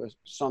family, with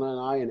Sanne and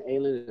I and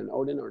Aylin and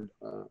Odin, or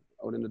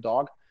Odin the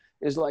dog,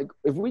 is like,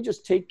 if we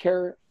just take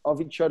care of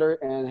each other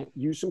and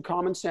use some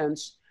common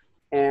sense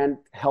and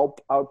help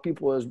out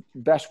people as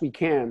best we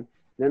can,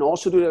 then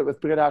also do that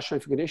with Breda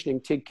Strength and Conditioning,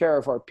 take care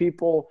of our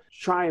people,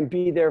 try and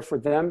be there for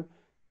them.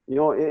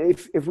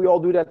 If we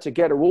all do that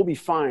together, we'll be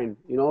fine.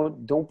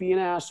 Don't be an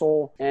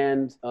asshole,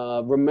 and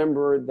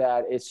remember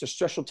that it's a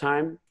stressful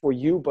time for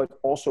you, but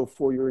also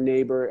for your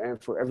neighbor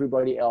and for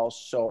everybody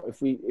else. So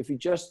if we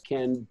just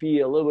can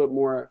be a little bit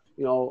more,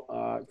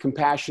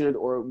 compassionate,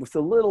 or with a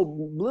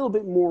little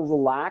bit more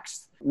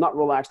relaxed, not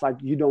relaxed like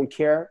you don't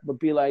care, but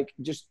be like,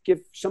 just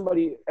give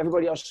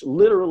everybody else,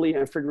 literally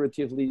and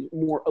figuratively,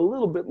 a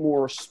little bit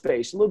more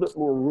space, a little bit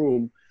more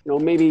room.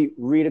 Maybe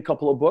read a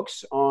couple of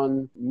books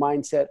on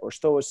mindset or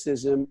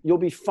stoicism. You'll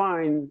be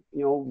fine.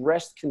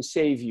 Rest can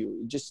save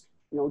you. Just,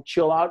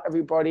 chill out,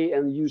 everybody,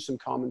 and use some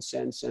common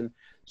sense and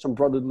some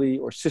brotherly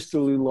or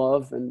sisterly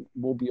love, and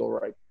we'll be all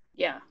right.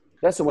 Yeah.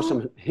 That's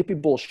some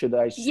hippie bullshit that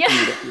I see.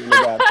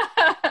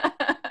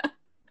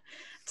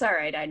 It's all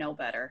right. I know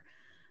better.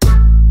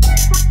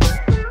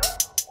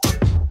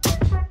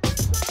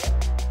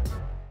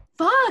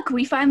 Fuck,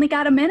 we finally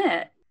got a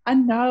minute. I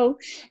know,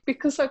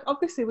 because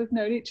obviously we've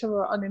known each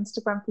other on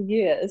Instagram for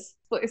years,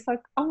 but it's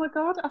like, oh my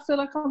God, I feel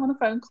like I'm on a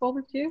phone call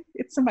with you.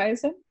 It's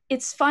amazing.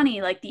 It's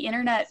funny, like the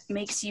internet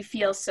makes you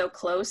feel so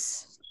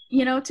close,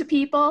 to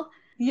people.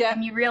 Yeah.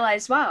 And you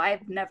realize, wow,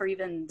 I've never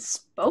even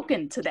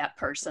spoken to that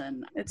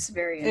person. It's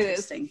very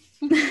interesting.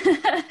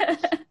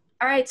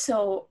 All right,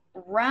 so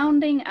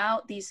rounding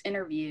out these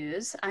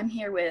interviews, I'm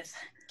here with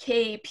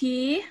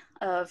KP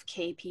of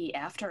KP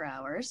After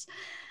Hours.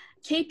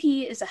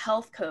 KP is a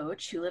health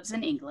coach who lives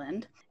in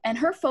England, and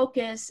her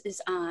focus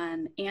is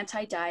on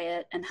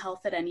anti-diet and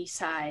health at any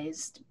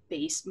size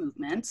based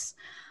movements.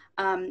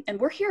 And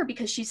we're here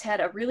because she's had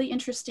a really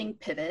interesting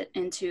pivot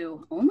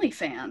into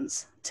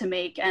OnlyFans to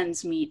make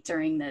ends meet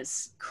during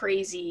this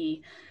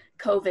crazy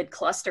COVID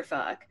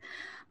clusterfuck.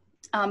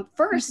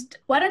 First,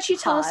 why don't you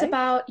tell us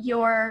about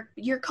your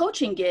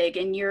coaching gig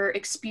and your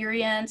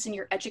experience and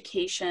your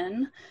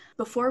education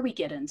before we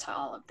get into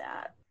all of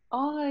that?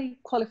 I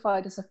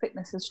qualified as a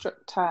fitness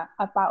instructor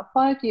about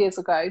 5 years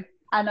ago,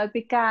 and I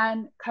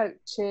began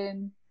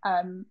coaching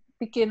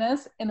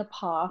beginners in a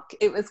park.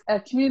 It was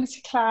a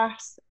community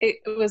class. It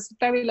was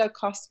very low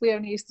cost. We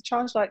only used to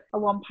charge like a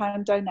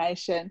 £1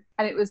 donation,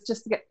 and it was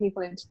just to get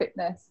people into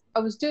fitness.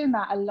 I was doing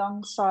that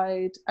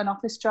alongside an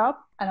office job,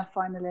 and I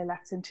finally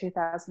left in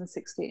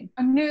 2016.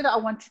 I knew that I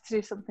wanted to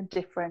do something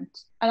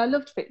different, and I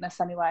loved fitness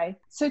anyway,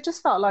 so it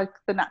just felt like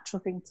the natural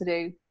thing to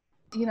do.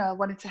 I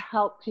wanted to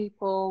help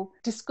people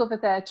discover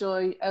their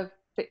joy of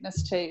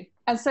fitness too.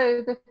 And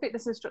so the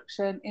fitness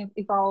instruction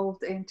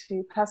evolved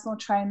into personal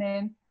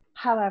training.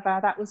 However,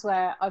 that was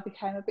where I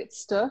became a bit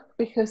stuck,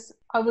 because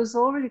I was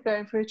already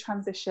going through a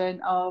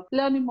transition of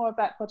learning more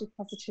about body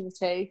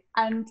positivity,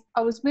 and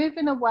I was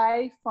moving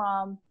away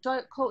from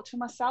diet culture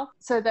myself.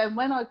 So then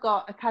when I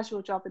got a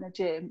casual job in a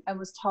gym and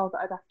was told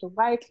that I'd have to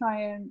weigh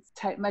clients,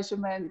 take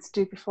measurements,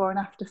 do before and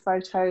after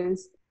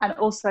photos, and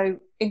also,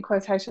 in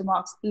quotation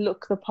marks,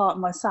 look the part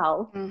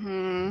myself,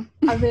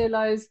 I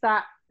realised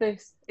that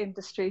this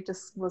industry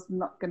just was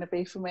not going to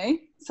be for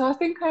me. So I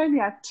think I only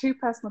had 2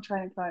 personal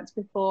training clients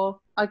before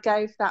I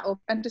gave that up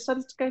and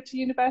decided to go to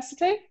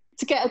university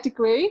to get a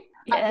degree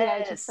at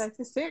the age of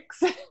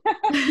 36.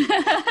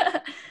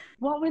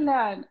 What we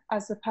learn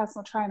as a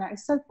personal trainer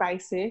is so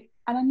basic,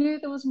 and I knew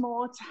there was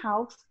more to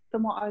health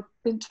than what I've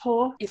been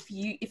taught. If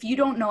you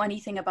don't know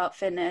anything about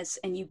fitness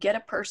and you get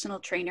a personal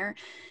trainer,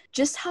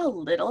 just how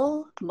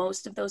little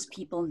most of those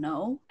people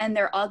know, and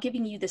they're all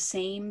giving you the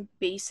same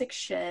basic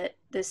shit,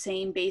 the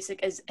same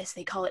basic, as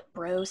they call it,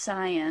 bro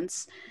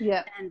science,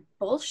 and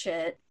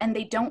bullshit, and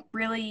they don't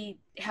really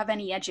have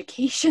any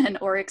education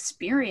or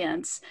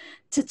experience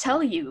to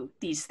tell you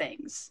these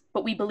things,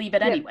 but we believe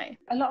it anyway.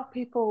 A lot of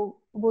people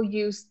will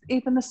use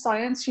even the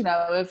science, you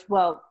know, of,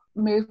 well,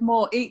 move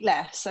more, eat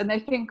less, and they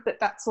think that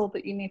that's all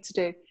that you need to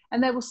do,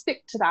 and they will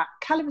stick to that.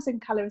 Calories in,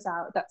 calories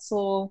out, that's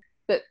all.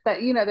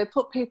 That you know, they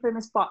put people in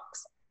this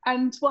box,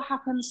 and what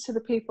happens to the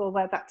people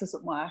where that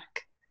doesn't work,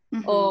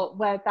 or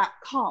where that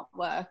can't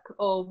work,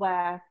 or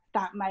where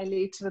that may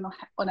lead to an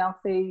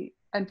unhealthy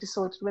and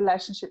disordered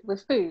relationship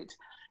with food?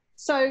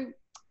 So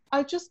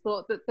I just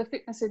thought that the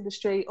fitness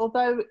industry,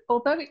 although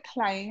it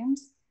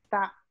claims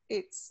that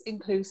it's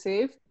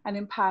inclusive and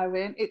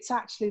empowering, it's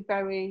actually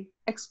very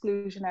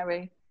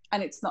exclusionary,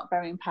 and it's not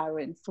very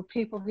empowering for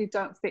people who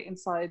don't fit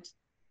inside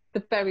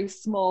the very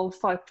small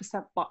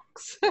 5%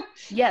 box.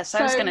 Yes,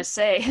 I was going to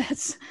say,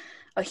 that's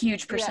a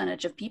huge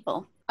percentage of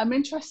people. I'm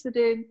interested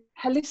in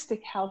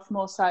holistic health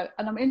more so,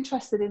 and I'm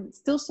interested in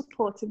still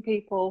supporting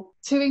people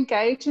to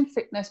engage in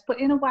fitness,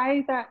 but in a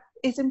way that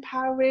is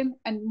empowering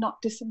and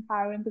not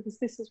disempowering, because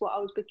this is what I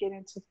was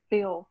beginning to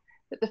feel,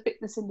 that the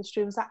fitness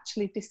industry was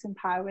actually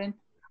disempowering.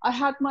 I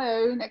had my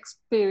own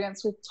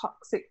experience with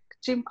toxic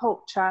gym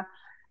culture.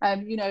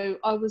 You know,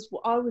 I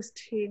was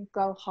team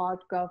go hard,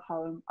 go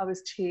home. I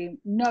was team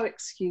no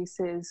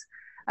excuses.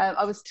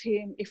 I was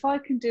team, if I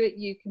can do it,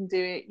 you can do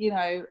it. You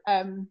know,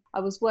 I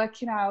was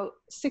working out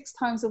 6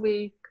 times a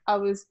week. I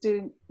was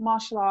doing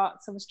martial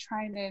arts. I was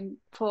training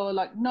for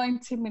like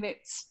 90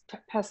 minutes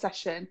per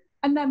session.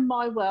 And then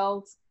my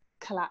world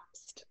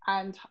collapsed,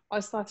 and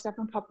I started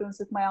having problems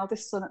with my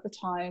eldest son at the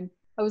time.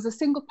 I was a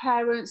single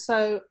parent,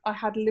 so I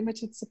had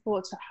limited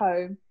support at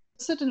home.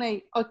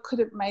 Suddenly I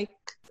couldn't make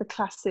the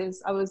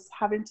classes. I was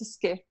having to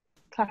skip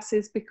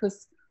classes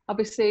because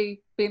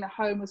obviously being at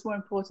home was more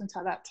important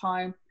at that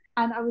time.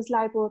 And I was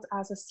labelled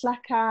as a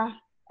slacker,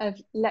 of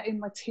letting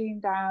my team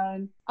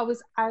down. I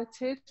was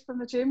outed from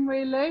the gym,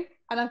 really.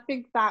 And I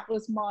think that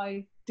was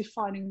my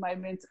defining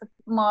moment.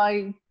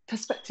 My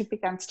perspective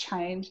began to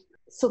change.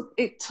 So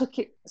it took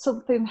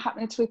something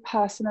happening to me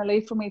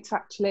personally for me to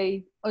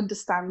actually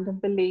understand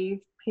and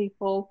believe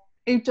people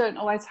who don't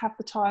always have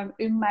the time,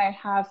 who may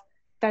have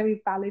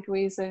very valid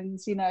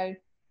reasons, you know,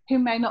 who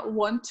may not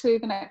want to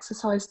even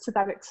exercise to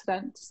that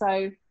extent.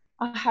 So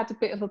I had a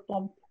bit of a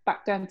bump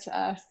back down to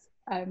earth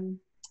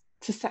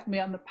to set me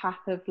on the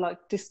path of like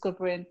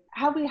discovering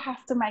how we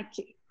have to make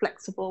it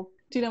flexible.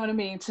 Do you know what I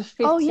mean? To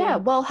fit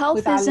in. Well,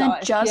 health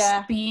isn't just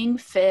yeah. being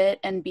fit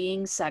and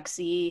being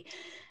sexy.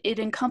 It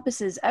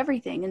encompasses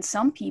everything. And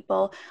some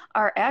people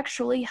are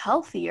actually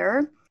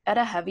healthier at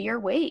a heavier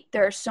weight.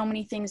 There are so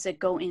many things that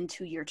go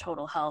into your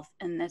total health,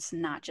 and that's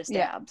not just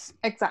abs.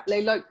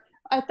 Exactly. Like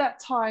at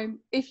that time,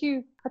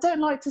 I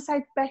don't like to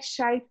say best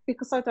shape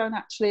because I don't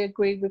actually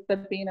agree with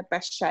them being a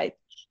best shape.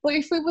 But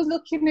if we were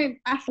looking in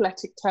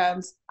athletic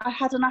terms, I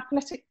had an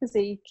athletic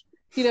physique.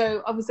 You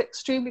know, I was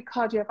extremely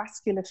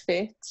cardiovascular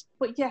fit,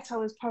 but yet I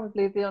was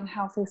probably the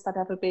unhealthiest I'd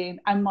ever been.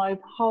 And my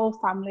whole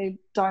family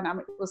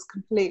dynamic was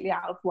completely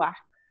out of whack.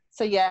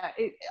 So yeah,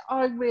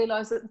 I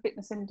realised that the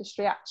fitness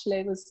industry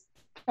actually was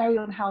very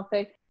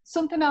unhealthy.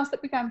 Something else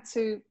that began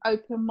to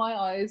open my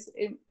eyes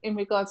in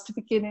regards to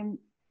beginning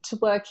to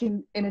work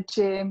in a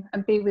gym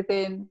and be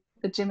within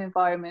the gym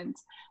environment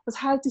was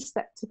how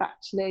deceptive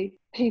actually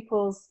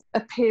people's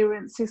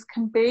appearances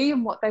can be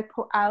and what they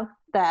put out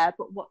there,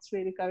 but what's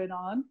really going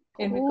on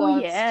in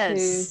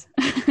regards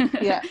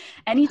to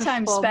any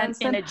time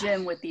spent in a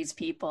gym with these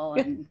people.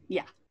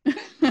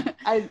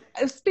 And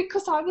it's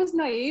because I was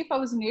naive. I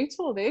was new to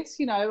all this,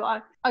 you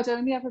know. I'd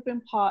only ever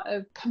been part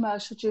of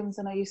commercial gyms,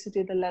 and I used to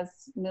do the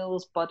Les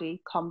Mills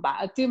body combat.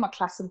 I'd do my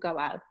class and go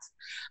out,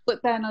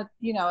 but then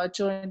I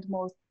joined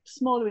more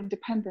smaller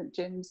independent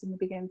gyms and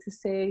began to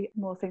see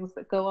more things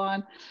that go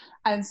on.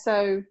 And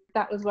so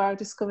that was where I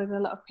discovered a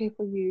lot of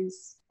people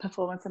use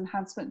performance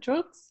enhancement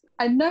drugs.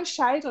 And no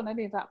shade on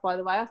any of that, by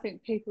the way. I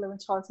think people are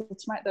entitled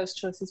to make those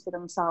choices for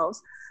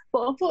themselves.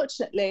 But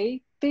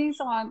unfortunately,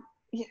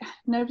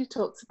 nobody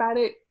talks about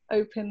it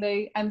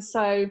openly. And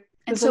so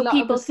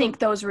people think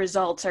those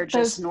results are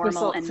just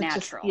normal and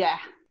natural.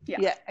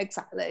 Yeah,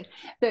 exactly.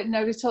 That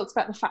nobody talks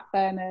about the fat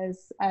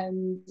burners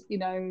and, you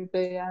know,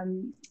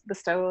 the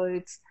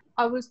steroids.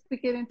 I was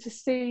beginning to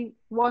see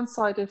one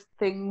side of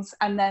things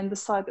and then the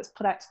side that's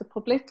put out to the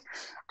public.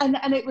 And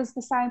it was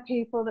the same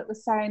people that were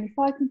saying, if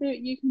I can do it,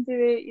 you can do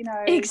it, you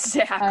know.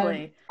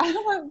 Exactly. And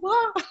I'm like,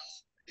 what?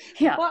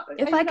 Yeah. What?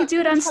 If I could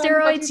do it on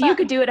steroids, you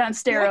could do it on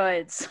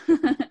steroids.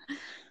 Yeah.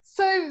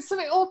 So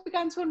it all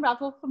began to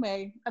unravel for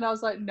me, and I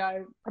was like,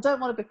 no, I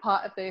don't want to be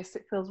part of this.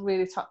 It feels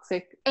really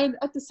toxic. And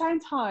at the same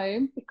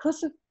time,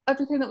 because of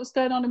everything that was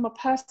going on in my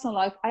personal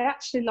life, I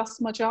actually lost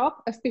my job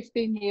at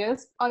 15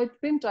 years. I'd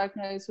been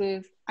diagnosed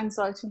with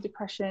anxiety and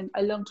depression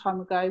a long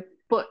time ago,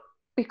 but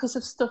because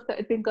of stuff that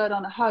had been going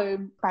on at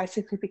home,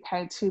 basically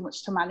became too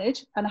much to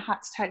manage, and I had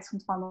to take some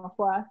time off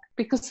work.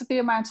 Because of the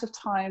amount of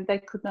time, they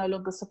could no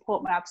longer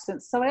support my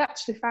absence. So I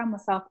actually found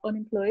myself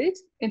unemployed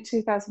in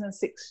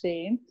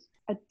 2016.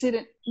 I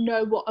didn't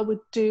know what I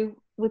would do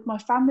with my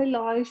family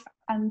life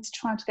and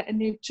trying to get a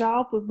new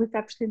job with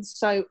everything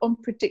so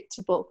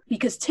unpredictable.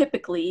 Because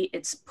typically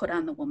it's put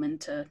on the woman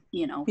to,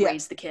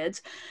 raise the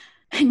kids.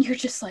 And you're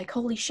just like,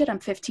 holy shit, I'm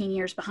 15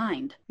 years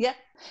behind. Yeah.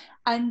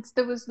 And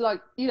there was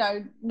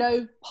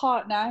no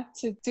partner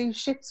to do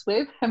shifts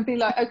with and be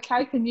like,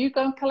 okay, can you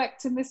go and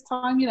collect him this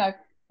time?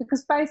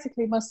 Because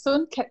basically my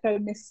son kept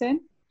going missing.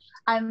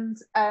 And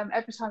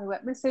every time he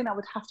went missing, I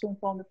would have to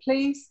inform the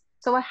police.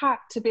 So I had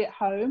to be at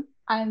home,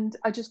 and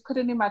I just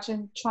couldn't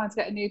imagine trying to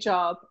get a new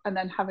job and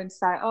then having to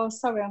say, oh,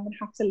 sorry, I'm going to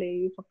have to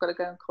leave. I've got to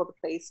go and call the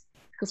police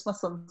because my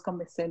son's gone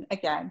missing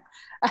again.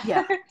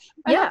 Yeah.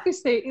 And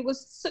obviously it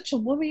was such a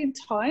worrying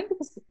time,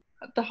 because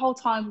the whole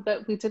time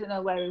that we didn't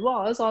know where he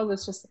was, I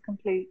was just a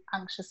complete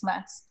anxious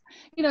mess.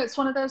 It's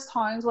one of those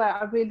times where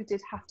I really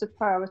did have to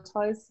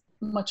prioritise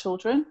my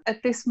children.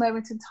 At this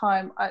moment in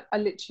time, I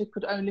literally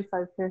could only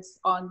focus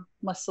on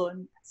my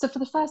son. So for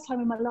the first time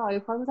in my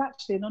life, I was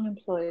actually an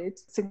unemployed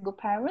single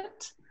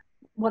parent.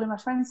 One of my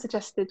friends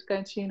suggested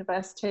going to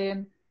university,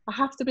 and I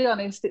have to be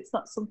honest, it's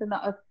not something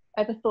that I've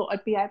ever thought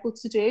I'd be able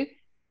to do.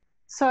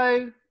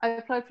 So I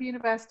applied for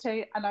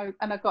university, and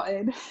I got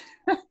in.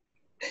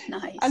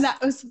 Nice. And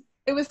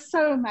it was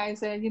so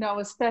amazing. I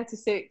was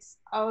 36.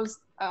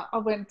 I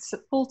went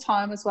full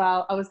time as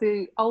well. I was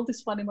the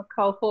oldest one in my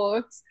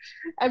cohort.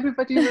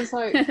 Everybody was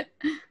like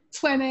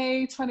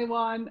 20,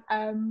 21.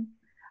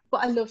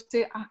 But I loved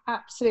it. I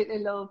absolutely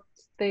loved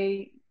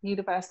the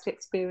university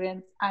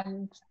experience.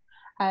 And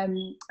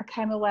I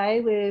came away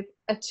with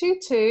a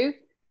 2-2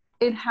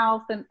 in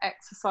health and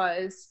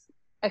exercise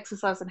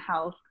and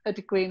health, a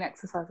degree in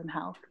exercise and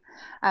health.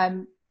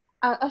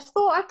 I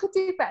thought I could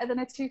do better than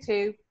a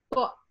 2-2,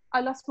 but I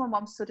lost my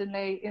mum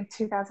suddenly in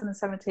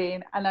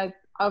 2017, and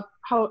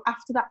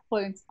after that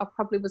point, I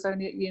probably was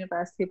only at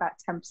university about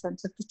 10%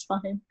 of the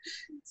time.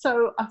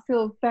 So I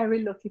feel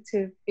very lucky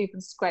to even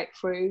scrape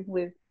through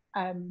with,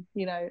 a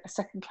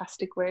second-class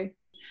degree.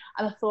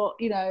 And I thought,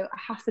 I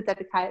have to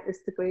dedicate this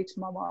degree to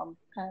my mum,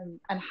 and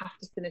have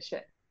to finish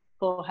it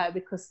for her,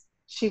 because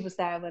she was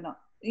there when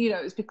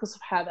it was because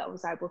of her that I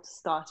was able to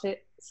start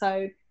it.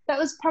 So that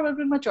was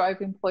probably my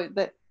driving point,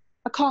 that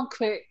I can't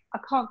quit. I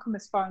can't come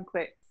this far and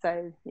quit.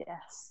 So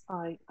yes,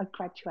 I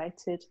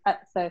graduated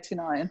at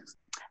 39.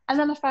 And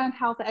then I found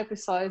health at every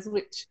size,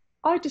 which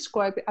I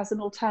describe it as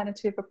an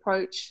alternative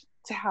approach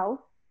to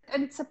health.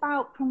 And it's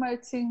about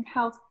promoting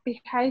health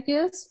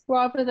behaviours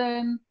rather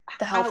than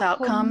the health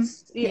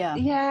outcomes. Yeah.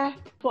 Yeah.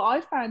 What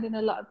I found in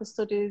a lot of the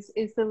studies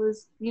is there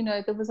was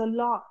a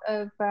lot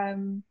of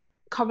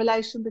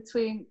correlation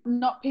between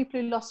not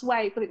people who lost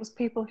weight, but it was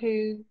people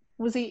who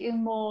was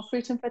eating more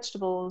fruit and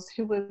vegetables,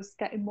 who was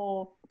getting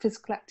more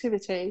physical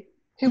activity,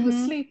 who was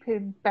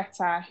sleeping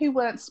better, who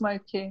weren't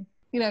smoking,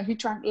 who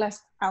drank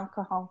less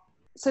alcohol.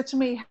 So to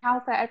me,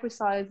 health at every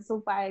size is a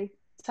way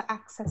to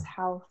access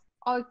health.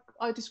 I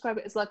describe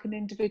it as like an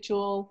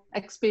individual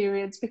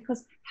experience,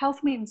 because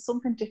health means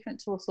something different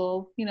to us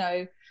all.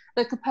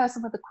 Like a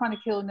person with a chronic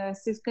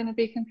illness is going to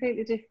be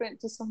completely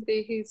different to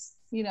somebody who's,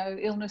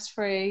 illness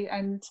free.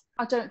 And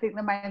I don't think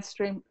the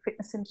mainstream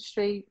fitness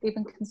industry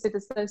even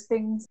considers those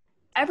things.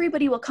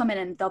 Everybody will come in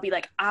and they'll be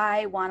like,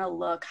 I want to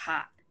look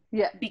hot.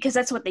 Yeah. Because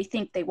that's what they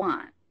think they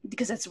want.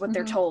 Because that's what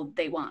they're told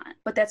they want.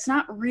 But that's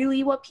not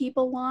really what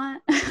people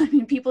want. I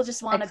mean, people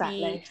just want to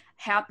be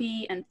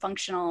happy and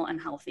functional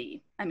and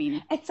healthy. I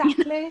mean,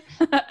 exactly.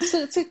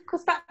 So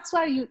because that's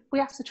where we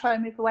have to try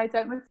and move away,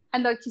 don't we?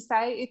 And like you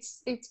say,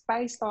 it's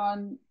based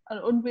on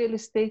an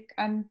unrealistic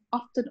and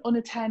often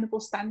unattainable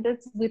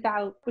standards,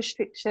 without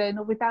restriction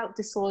or without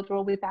disorder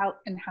or without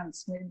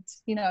enhancement.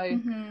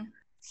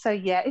 So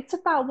yeah, it's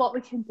about what we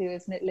can do,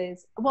 isn't it,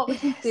 Liz? What we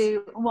can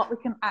do and what we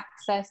can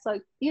access.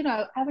 Like,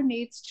 our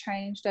needs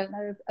change, don't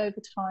they,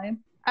 over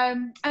time.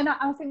 And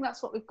I think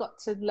that's what we've got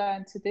to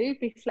learn to do,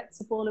 be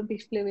flexible and be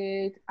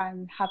fluid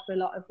and have a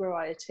lot of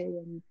variety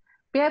and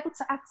be able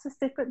to access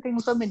different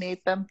things when we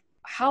need them.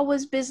 How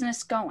was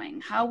business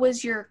going? How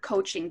was your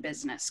coaching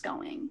business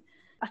going?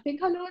 I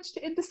think I launched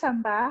it in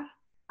December.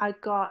 I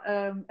got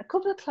a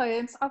couple of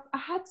clients. I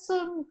had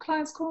some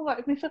clients come and work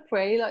with me for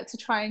free, like to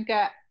try and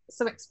get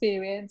some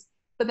experience,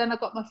 but then I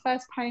got my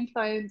first paying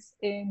clients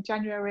in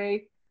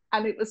January,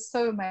 and it was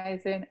so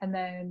amazing. And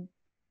then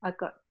I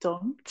got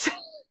dumped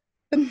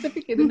at the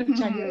beginning of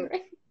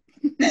January,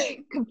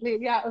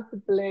 completely out of the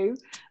blue.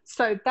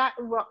 So that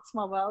rocked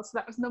my world. So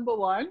that was number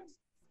one.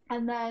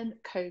 And then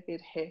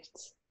COVID hit.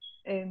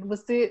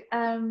 Was it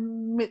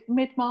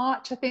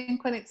mid-March, I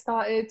think, when it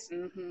started?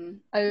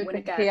 Over when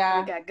it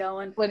got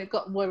going, when it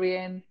got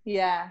worrying,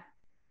 yeah.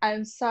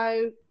 And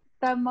so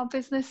then my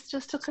business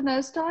just took a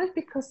nosedive,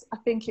 because I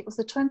think it was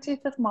the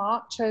 20th of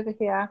March over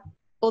here.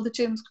 All the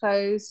gyms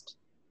closed,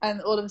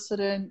 and all of a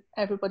sudden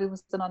everybody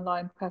was an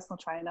online personal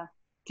trainer,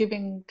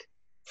 giving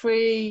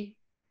free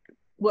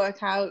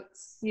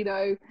workouts, you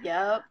know.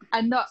 Yep.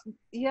 And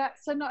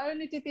so not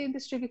only did the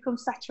industry become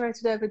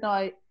saturated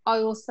overnight, I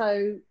was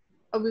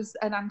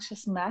an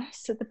anxious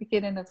mess at the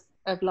beginning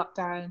of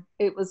lockdown.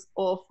 It was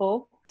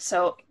awful.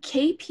 So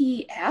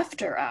KP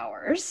After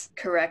Hours,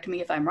 correct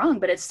me if I'm wrong,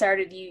 but it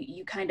started,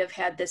 you kind of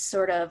had this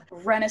sort of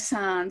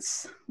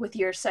renaissance with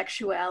your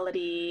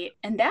sexuality,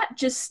 and that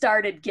just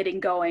started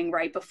getting going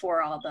right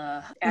before all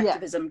the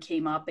activism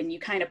came up, and you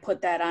kind of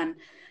put that on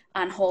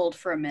hold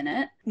for a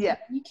minute. Yeah.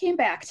 You came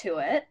back to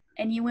it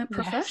and you went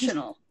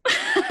professional.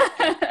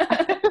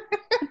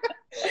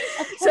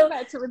 So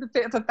back to it with a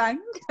bit of a bang.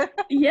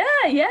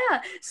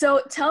 Yeah.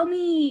 So tell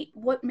me,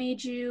 what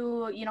made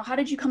you, how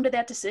did you come to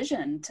that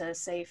decision to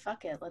say,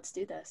 fuck it, let's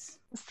do this?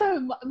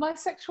 So my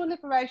sexual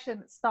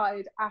liberation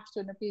started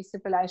after an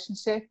abusive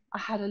relationship. I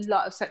had a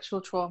lot of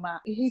sexual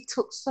trauma. He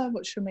took so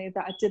much from me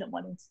that I didn't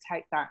want him to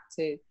take that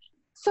too.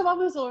 So I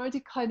was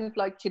already kind of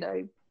like,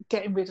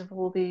 getting rid of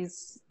all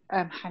these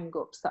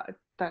hang-ups that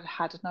I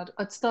had, and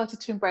I'd started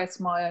to embrace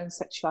my own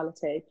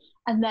sexuality.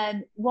 And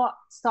then what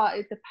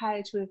started the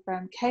page with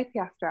KP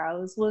After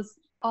Hours was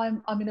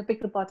I'm in a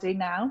bigger body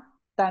now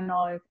than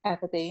I've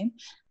ever been,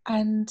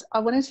 and I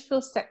wanted to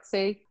feel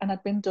sexy, and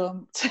I'd been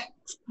dumped.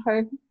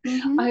 So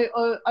I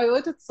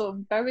ordered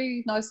some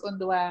very nice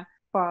underwear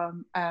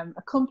from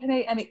a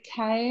company, and it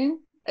came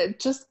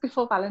just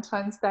before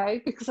Valentine's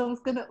Day, because I was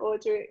going to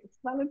order it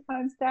for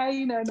Valentine's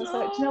Day, and I was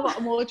like, do you know what,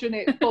 I'm ordering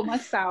it for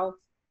myself,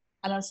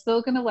 and I'm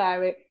still going to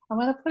wear it. And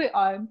when I put it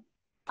on,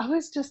 I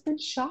was just in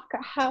shock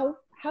at how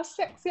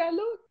sexy I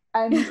look.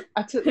 And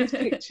I took these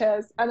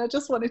pictures, and I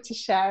just wanted to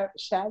share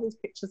these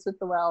pictures with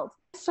the world.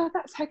 So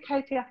that's how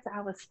KP After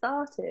Hours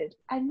started.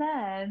 And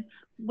then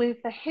with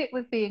the hit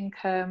with the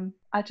income,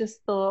 I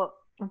just thought,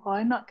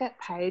 why not get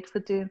paid for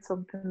doing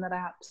something that I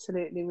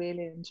absolutely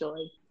really enjoy?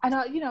 And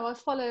I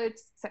followed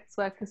sex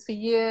workers for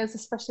years,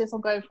 especially as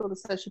I'm going through all the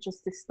social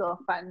justice stuff,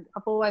 and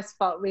I've always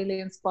felt really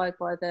inspired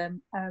by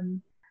them.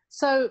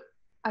 So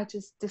I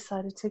just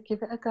decided to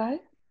give it a go.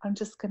 I'm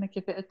just going to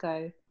give it a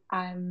go.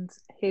 And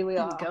here we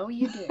are. Go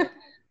you did.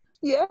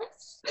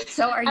 Yes.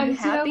 So are you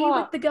happy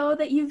with the go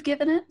that you've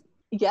given it?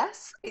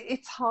 Yes.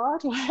 It's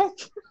hard work,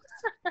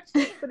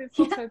 but it's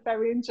also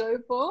very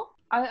enjoyable.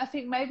 I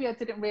think maybe I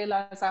didn't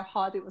realise how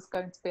hard it was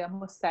going to be, I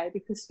must say,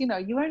 because you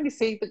only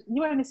see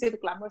the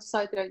glamorous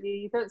side, don't you?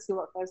 You don't see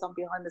what goes on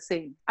behind the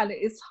scenes, and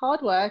it is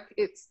hard work.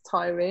 It's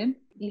tiring.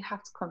 You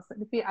have to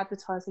constantly be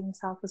advertising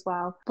yourself as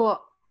well,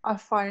 but I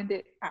find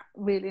it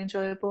really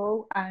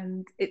enjoyable,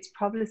 and it's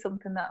probably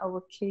something that I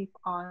will keep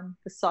on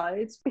the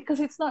sides,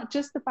 because it's not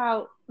just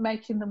about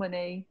making the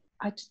money.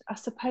 I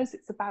suppose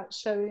it's about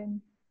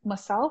showing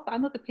myself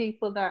and other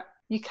people that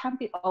you can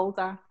be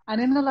older and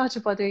in a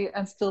larger body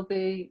and still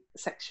be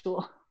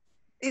sexual.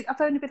 I've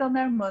only been on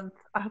there a month.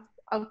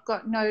 I've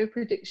got no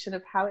prediction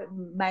of how it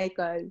may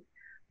go,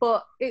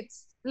 but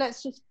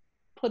let's just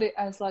put it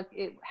as like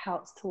it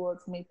helps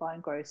towards me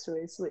buying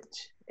groceries,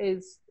 which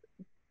is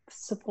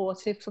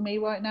supportive for me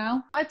right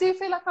now. I do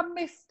feel like I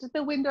missed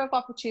the window of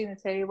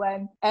opportunity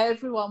when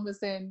everyone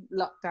was in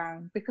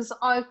lockdown, because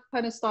I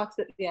kind of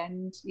started at the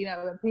end,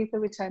 when people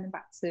are returning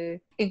back to,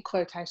 in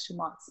quotation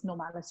marks,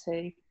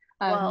 normality.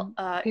 Well,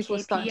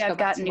 KP, I've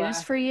got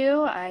news for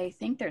you. I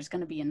think there's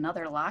going to be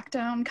another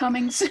lockdown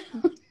coming soon.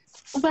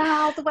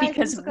 Wow, the way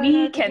because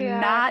we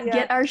cannot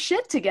get our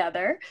shit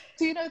together.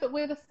 Do you know that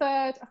we're the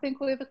third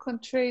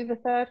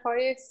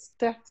highest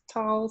death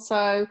toll,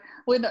 so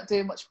we're not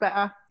doing much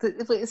better.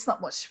 It's not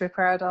much to be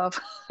proud of.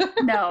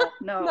 No.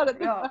 Not at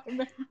the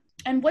moment.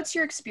 And what's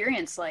your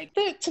experience like?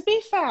 To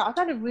be fair, I've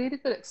had a really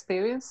good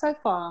experience so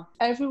far.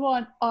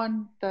 Everyone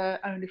on the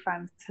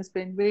OnlyFans has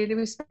been really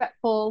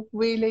respectful,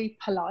 really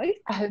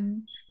polite.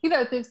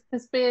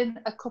 There's been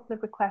a couple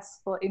of requests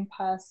for in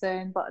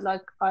person, but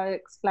like I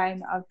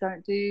explained, I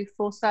don't do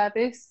full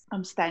service.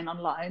 I'm staying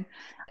online,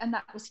 and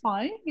that was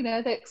fine.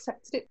 They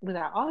accepted it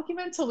without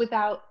argument or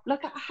without,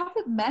 like, I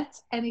haven't met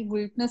any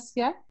rudeness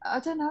yet. I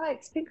don't know. I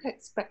think I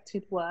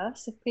expected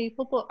worse of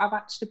people, but I've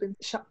actually been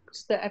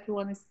shocked that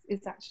everyone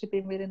is actually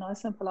being really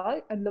nice and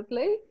polite and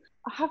lovely.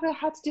 I have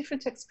had a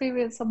different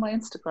experience on my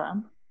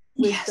Instagram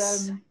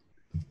with,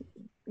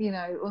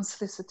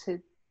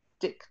 unsolicited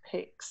dick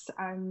pics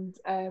and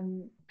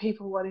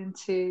people wanting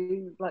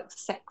to like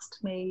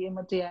sext me in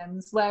my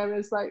DMs,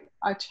 whereas like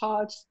I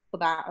charge for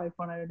that over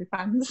on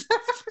OnlyFans.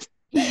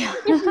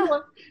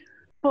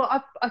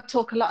 But I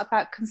talk a lot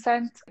about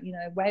consent,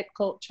 rape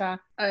culture.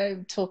 I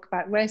talk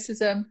about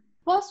racism.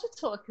 Whilst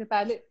we're talking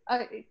about it,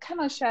 can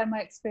I share my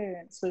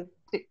experience with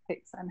dick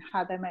pics and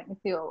how they make me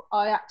feel?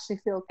 I actually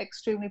feel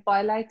extremely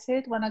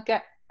violated when I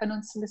get an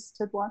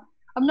unsolicited one.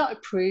 I'm not a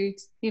prude,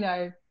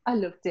 I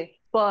love dick,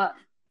 but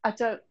I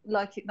don't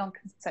like it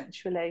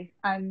non-consensually.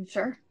 And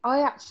sure,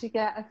 I actually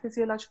get a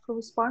physiological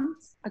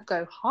response. I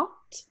go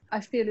hot.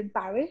 I feel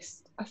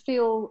embarrassed. I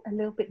feel a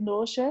little bit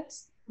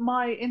nauseous.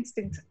 My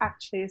instinct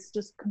actually is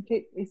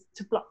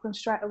to block them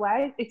straight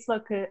away. It's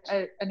like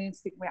an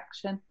instinct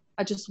reaction.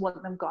 I just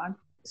want them gone.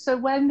 So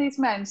when these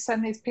men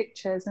send these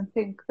pictures and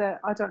think that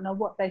I don't know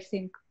what they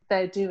think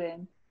they're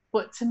doing,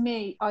 But to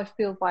me, I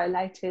feel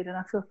violated and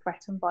I feel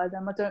threatened by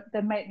them.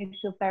 They make me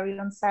feel very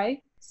unsafe.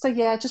 So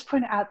yeah, just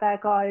putting it out there,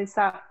 guys,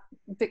 that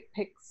dick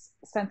pics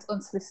sent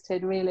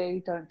unsolicited,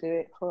 really don't do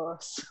it for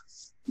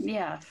us.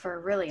 Yeah,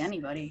 for really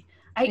anybody.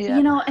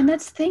 You know, and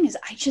that's the thing is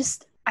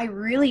I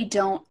really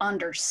don't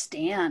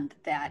understand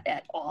that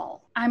at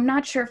all. I'm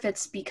not sure if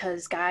it's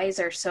because guys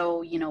are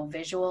so, you know,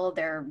 visual.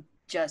 They're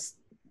just,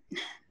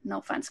 no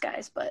offense,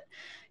 guys, but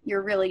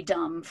you're really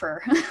dumb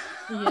for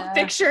a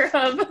picture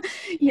of,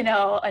 you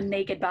know, a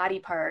naked body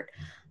part.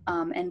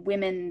 And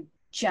women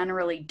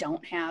generally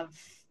don't have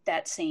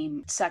that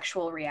same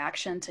sexual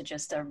reaction to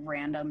just a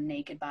random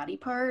naked body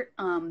part.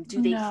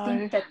 Do they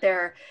think that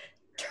they're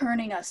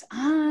turning us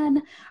on?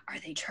 Are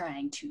they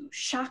trying to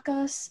shock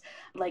us?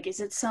 Like,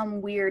 is it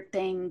some weird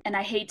thing? And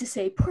I hate to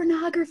say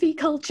pornography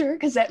culture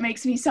because that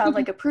makes me sound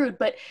like a prude,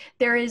 but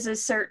there is a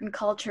certain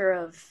culture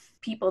of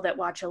people that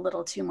watch a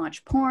little too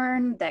much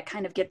porn that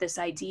kind of get this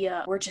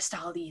idea we're just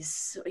all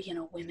these, you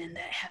know, women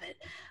that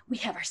we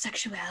have our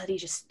sexuality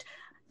just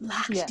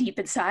locked deep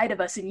inside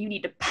of us and you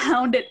need to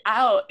pound it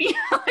out, you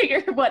know,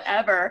 or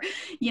whatever,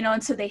 you know.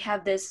 And so they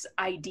have this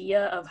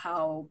idea of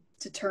how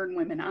to turn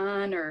women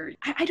on, or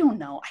I don't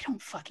know. I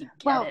don't fucking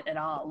get it at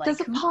all. Like,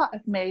 there's a part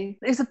of me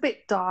is a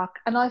bit dark,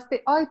 and I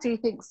do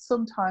think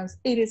sometimes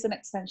it is an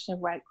extension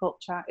of rape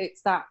culture.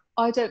 It's that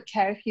I don't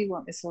care if you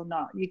want this or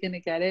not, you're going to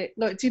get it.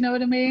 Like, do you know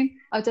what I mean?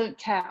 I don't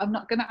care. I'm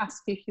not going to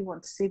ask you if you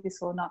want to see this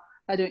or not.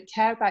 I don't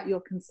care about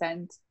your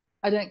consent.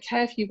 I don't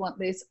care if you want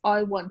this.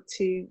 I want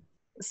to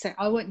say,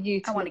 I want you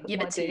to I want to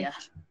give it to you.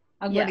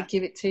 I'm going to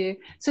give it to you.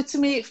 So to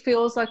me, it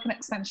feels like an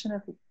extension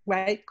of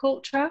rape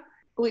culture,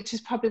 which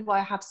is probably why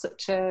I have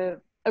such a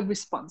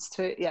response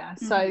to it.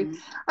 So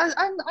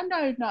I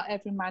know not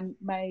every man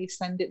may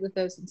send it with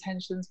those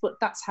intentions, but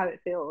that's how it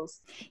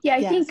feels.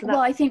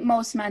 I think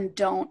most men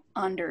don't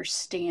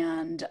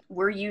understand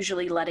we're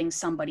usually letting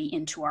somebody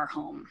into our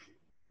home,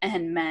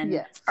 and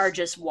men are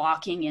just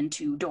walking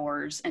into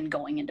doors and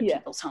going into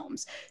people's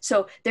homes.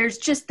 So there's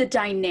just the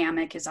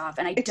dynamic is off,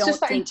 and it's don't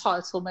just think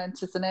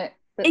entitlement, isn't it?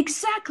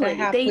 Exactly.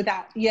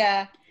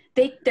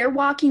 They're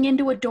walking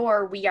into a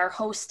door. We are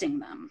hosting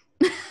them,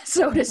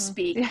 so to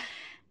speak.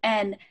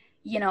 And,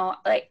 you know,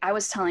 like I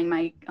was telling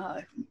my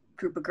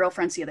group of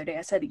girlfriends the other day,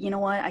 I said, you know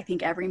what? I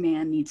think every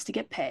man needs to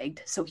get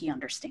pegged so he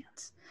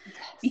understands.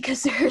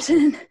 Because there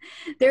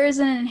is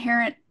an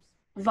inherent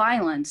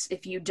violence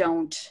if you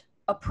don't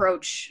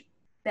approach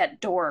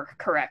that door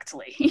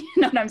correctly. You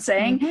know what I'm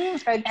saying?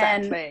 Exactly.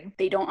 And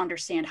they don't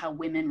understand how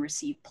women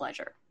receive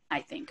pleasure,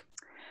 I think.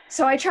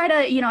 So I try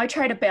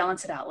to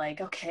balance it out. Like,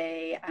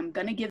 okay, I'm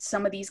going to give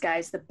some of these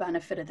guys the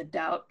benefit of the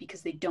doubt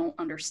because they don't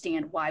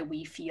understand why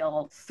we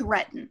feel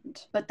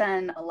threatened. But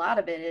then a lot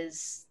of it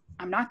is,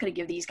 I'm not going to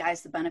give these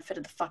guys the benefit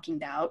of the fucking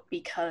doubt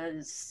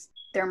because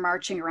they're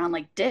marching around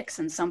like dicks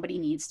and somebody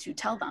needs to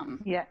tell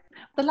them. Yeah.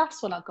 The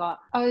last one I got,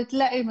 I would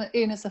let him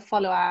in as a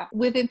follower.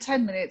 Within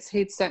 10 minutes,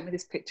 he'd sent me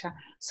this picture.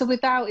 So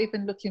without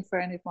even looking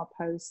for any of my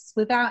posts,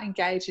 without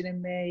engaging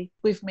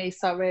with me,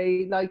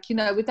 like, you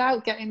know,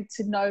 without getting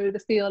to know the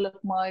feel of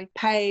my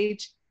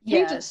page,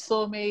 he just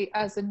saw me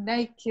as a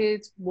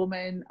naked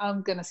woman.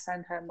 I'm going to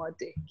send her my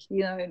dick,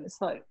 you know, and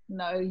it's like,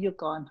 no, you're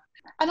gone.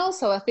 And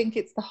also I think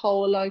it's the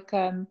whole, like,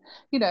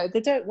 you know, they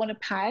don't want to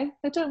pay.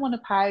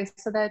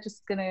 So they're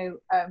just going to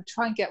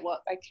try and get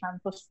what they can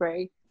for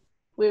free.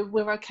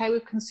 We're okay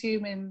with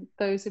consuming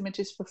those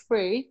images for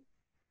free.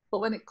 But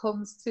when it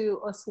comes to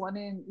us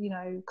wanting, you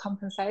know,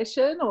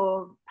 compensation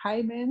or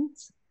payment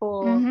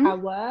for our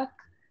work,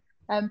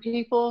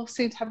 people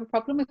seem to have a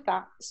problem with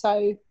that.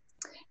 So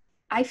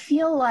I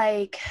feel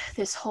like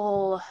this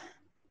whole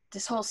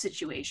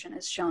situation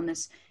has shown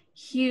this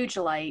huge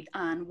light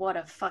on what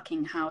a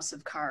fucking house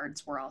of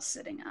cards we're all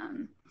sitting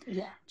on.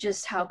 Yeah.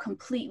 Just how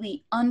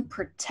completely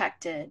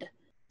unprotected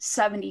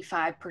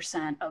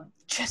 75% of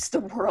just the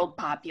world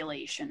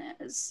population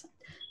is.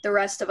 The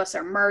rest of us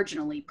are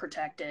marginally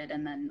protected.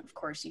 And then, of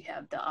course, you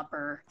have the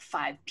upper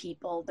 5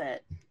 people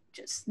that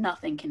just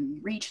nothing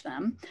can reach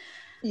them.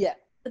 Yeah.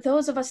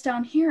 Those of us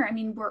down here, I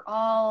mean, we're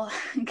all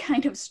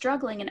kind of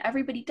struggling, and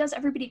everybody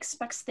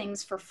expects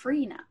things for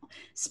free now,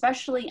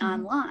 especially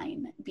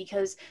online,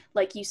 because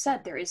like you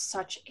said, there is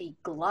such a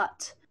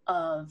glut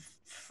of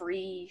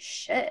free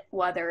shit,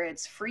 whether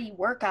it's free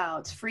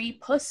workouts, free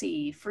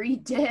pussy, free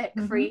dick,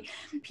 free,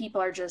 people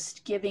are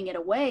just giving it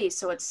away.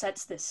 So it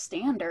sets this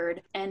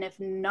standard. And if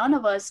none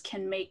of us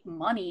can make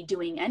money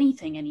doing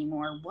anything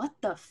anymore, what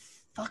the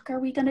fuck are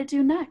we going to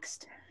do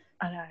next?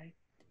 I know.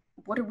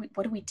 What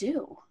do we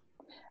do?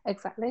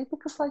 Exactly,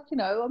 because, like, you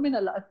know, I'm in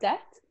a lot of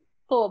debt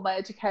for my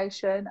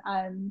education,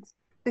 and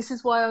this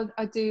is why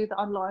I do the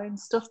online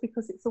stuff,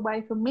 because it's a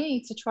way for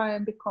me to try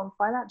and become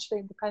financially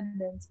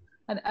independent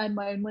and earn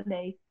my own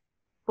money,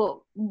 but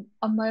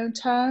on my own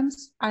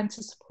terms, and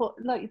to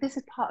support, like, this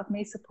is part of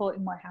me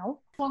supporting my health.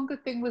 One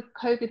good thing with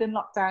COVID and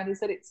lockdown is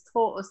that it's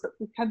taught us that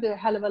we can do a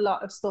hell of a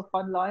lot of stuff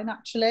online,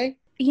 actually.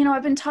 You know,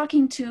 I've been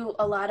talking to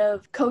a lot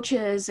of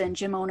coaches and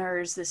gym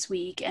owners this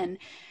week, and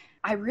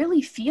I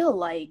really feel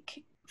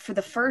like for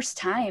the first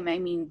time, I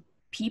mean,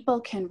 people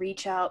can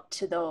reach out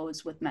to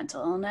those with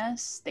mental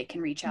illness. They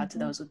can reach out to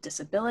those with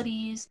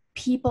disabilities.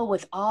 People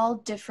with all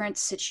different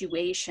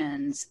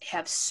situations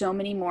have so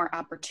many more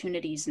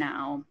opportunities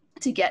now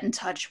to get in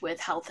touch with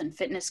health and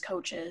fitness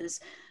coaches,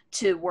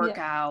 to work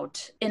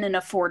out in an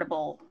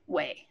affordable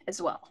way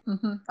as well.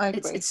 I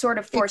agree. It's sort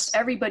of forced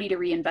everybody to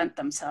reinvent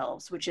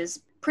themselves, which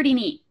is pretty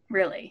neat,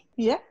 really.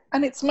 Yeah,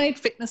 and it's made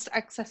fitness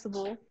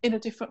accessible in a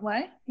different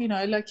way. You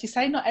know, like you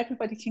say, not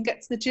everybody can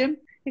get to the gym.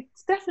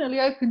 It's definitely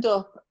opened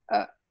up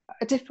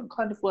a different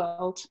kind of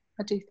world,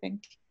 I do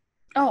think.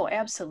 Oh,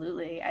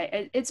 absolutely.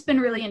 It's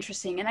been really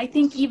interesting. And I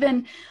think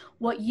even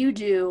what you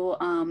do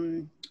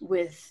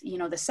with, you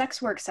know, the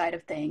sex work side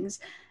of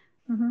things,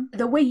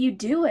 the way you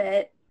do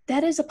it,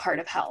 that is a part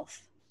of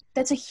health.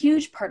 That's a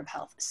huge part of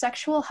health.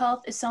 Sexual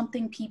health is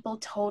something people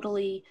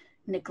totally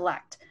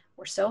neglect.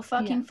 We're so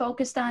fucking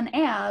focused on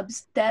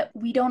abs that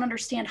we don't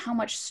understand how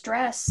much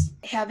stress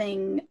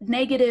having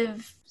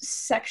negative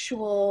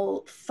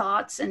sexual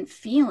thoughts and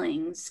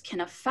feelings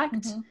can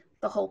affect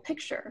the whole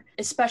picture,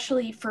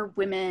 especially for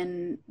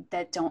women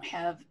that don't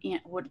have, you know,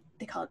 what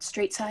they call it,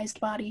 straight-sized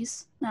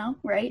bodies now,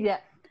 right?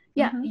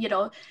 Yeah, you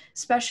know,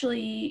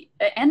 especially,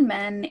 and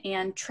men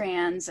and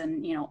trans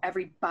and, you know,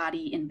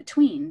 everybody in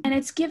between. And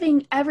it's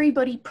giving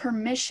everybody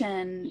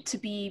permission to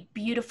be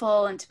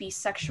beautiful and to be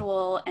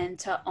sexual and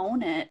to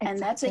own it. And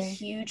that's a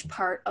huge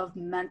part of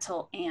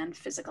mental and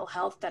physical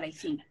health that I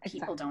think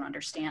people don't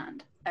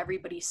understand.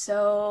 Everybody's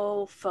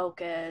so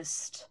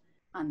focused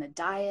on the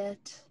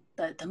diet,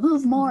 the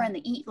move more and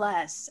the eat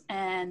less,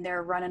 and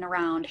they're running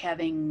around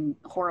having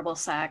horrible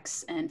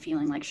sex and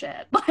feeling like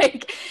shit.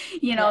 Like,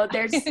 you know,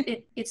 there's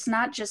it's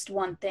not just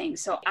one thing.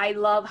 So I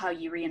love how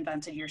you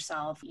reinvented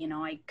yourself. You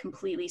know, I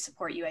completely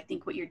support you. I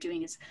think what you're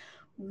doing is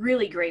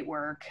really great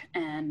work,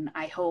 and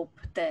I hope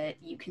that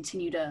you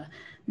continue to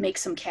make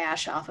some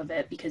cash off of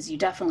it, because you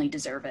definitely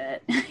deserve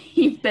it.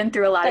 You've been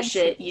through a lot of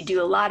shit. You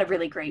do a lot of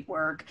really great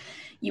work.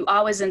 You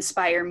always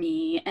inspire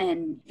me,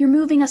 and you're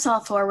moving us all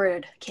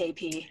forward,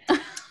 KP.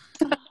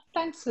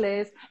 Thanks,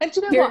 Liz. And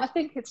do you know what? I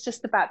think it's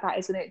just about that,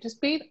 isn't it?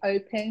 Just being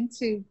open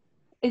to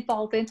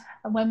evolving.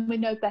 And when we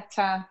know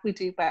better, we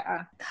do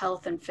better.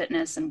 Health and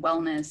fitness and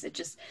wellness,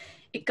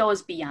 it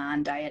goes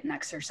beyond diet and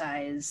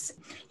exercise.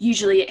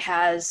 Usually it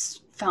has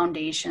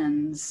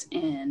foundations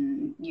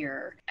in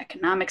your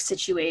economic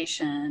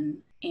situation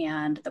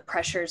and the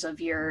pressures of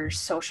your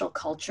social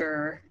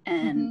culture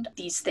and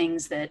these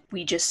things that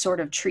we just sort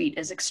of treat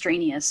as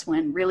extraneous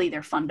when really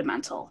they're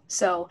fundamental.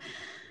 So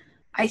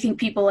I think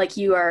people like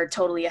you are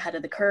totally ahead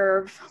of the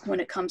curve when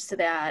it comes to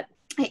that.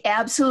 I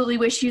absolutely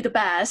wish you the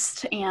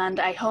best. And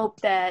I hope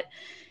that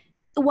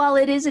while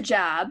it is a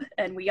job,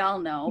 and we all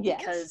know,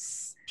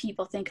 because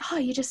people think, oh,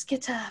 you just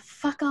get to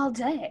fuck all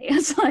day.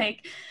 It's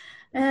like,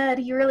 do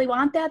you really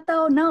want that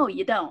though? No,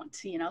 you don't.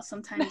 You know,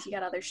 sometimes you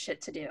got other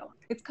shit to do.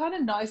 It's kind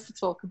of nice to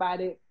talk about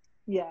it.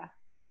 Yeah.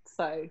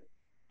 So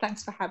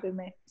thanks for having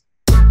me.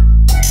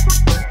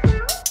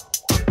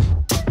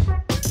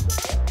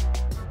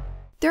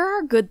 There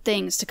are good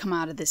things to come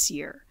out of this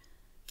year.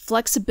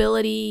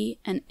 Flexibility,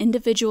 an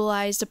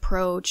individualized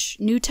approach,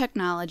 new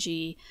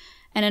technology,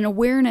 and an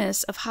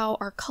awareness of how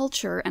our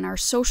culture and our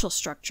social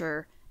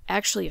structure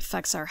actually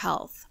affects our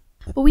health.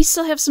 But we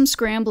still have some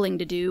scrambling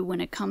to do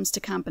when it comes to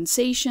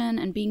compensation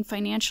and being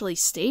financially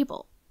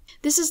stable.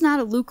 This is not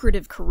a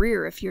lucrative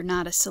career if you're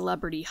not a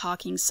celebrity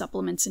hawking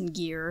supplements and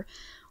gear,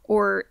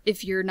 or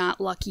if you're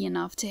not lucky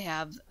enough to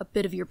have a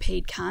bit of your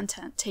paid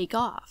content take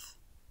off.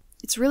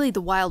 It's really the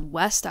Wild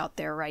West out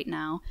there right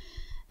now,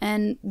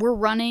 and we're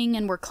running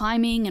and we're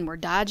climbing and we're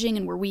dodging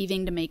and we're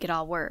weaving to make it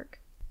all work.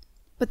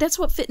 But that's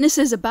what fitness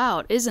is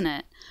about, isn't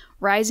it?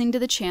 Rising to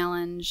the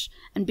challenge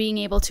and being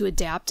able to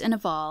adapt and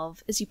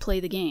evolve as you play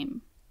the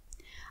game.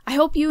 I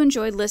hope you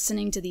enjoyed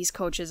listening to these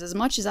coaches as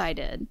much as I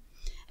did,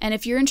 and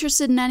if you're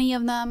interested in any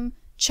of them,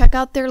 check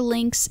out their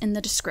links in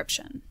the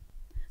description.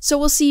 So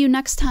we'll see you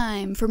next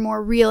time for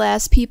more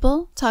real-ass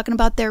people talking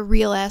about their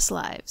real-ass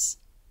lives.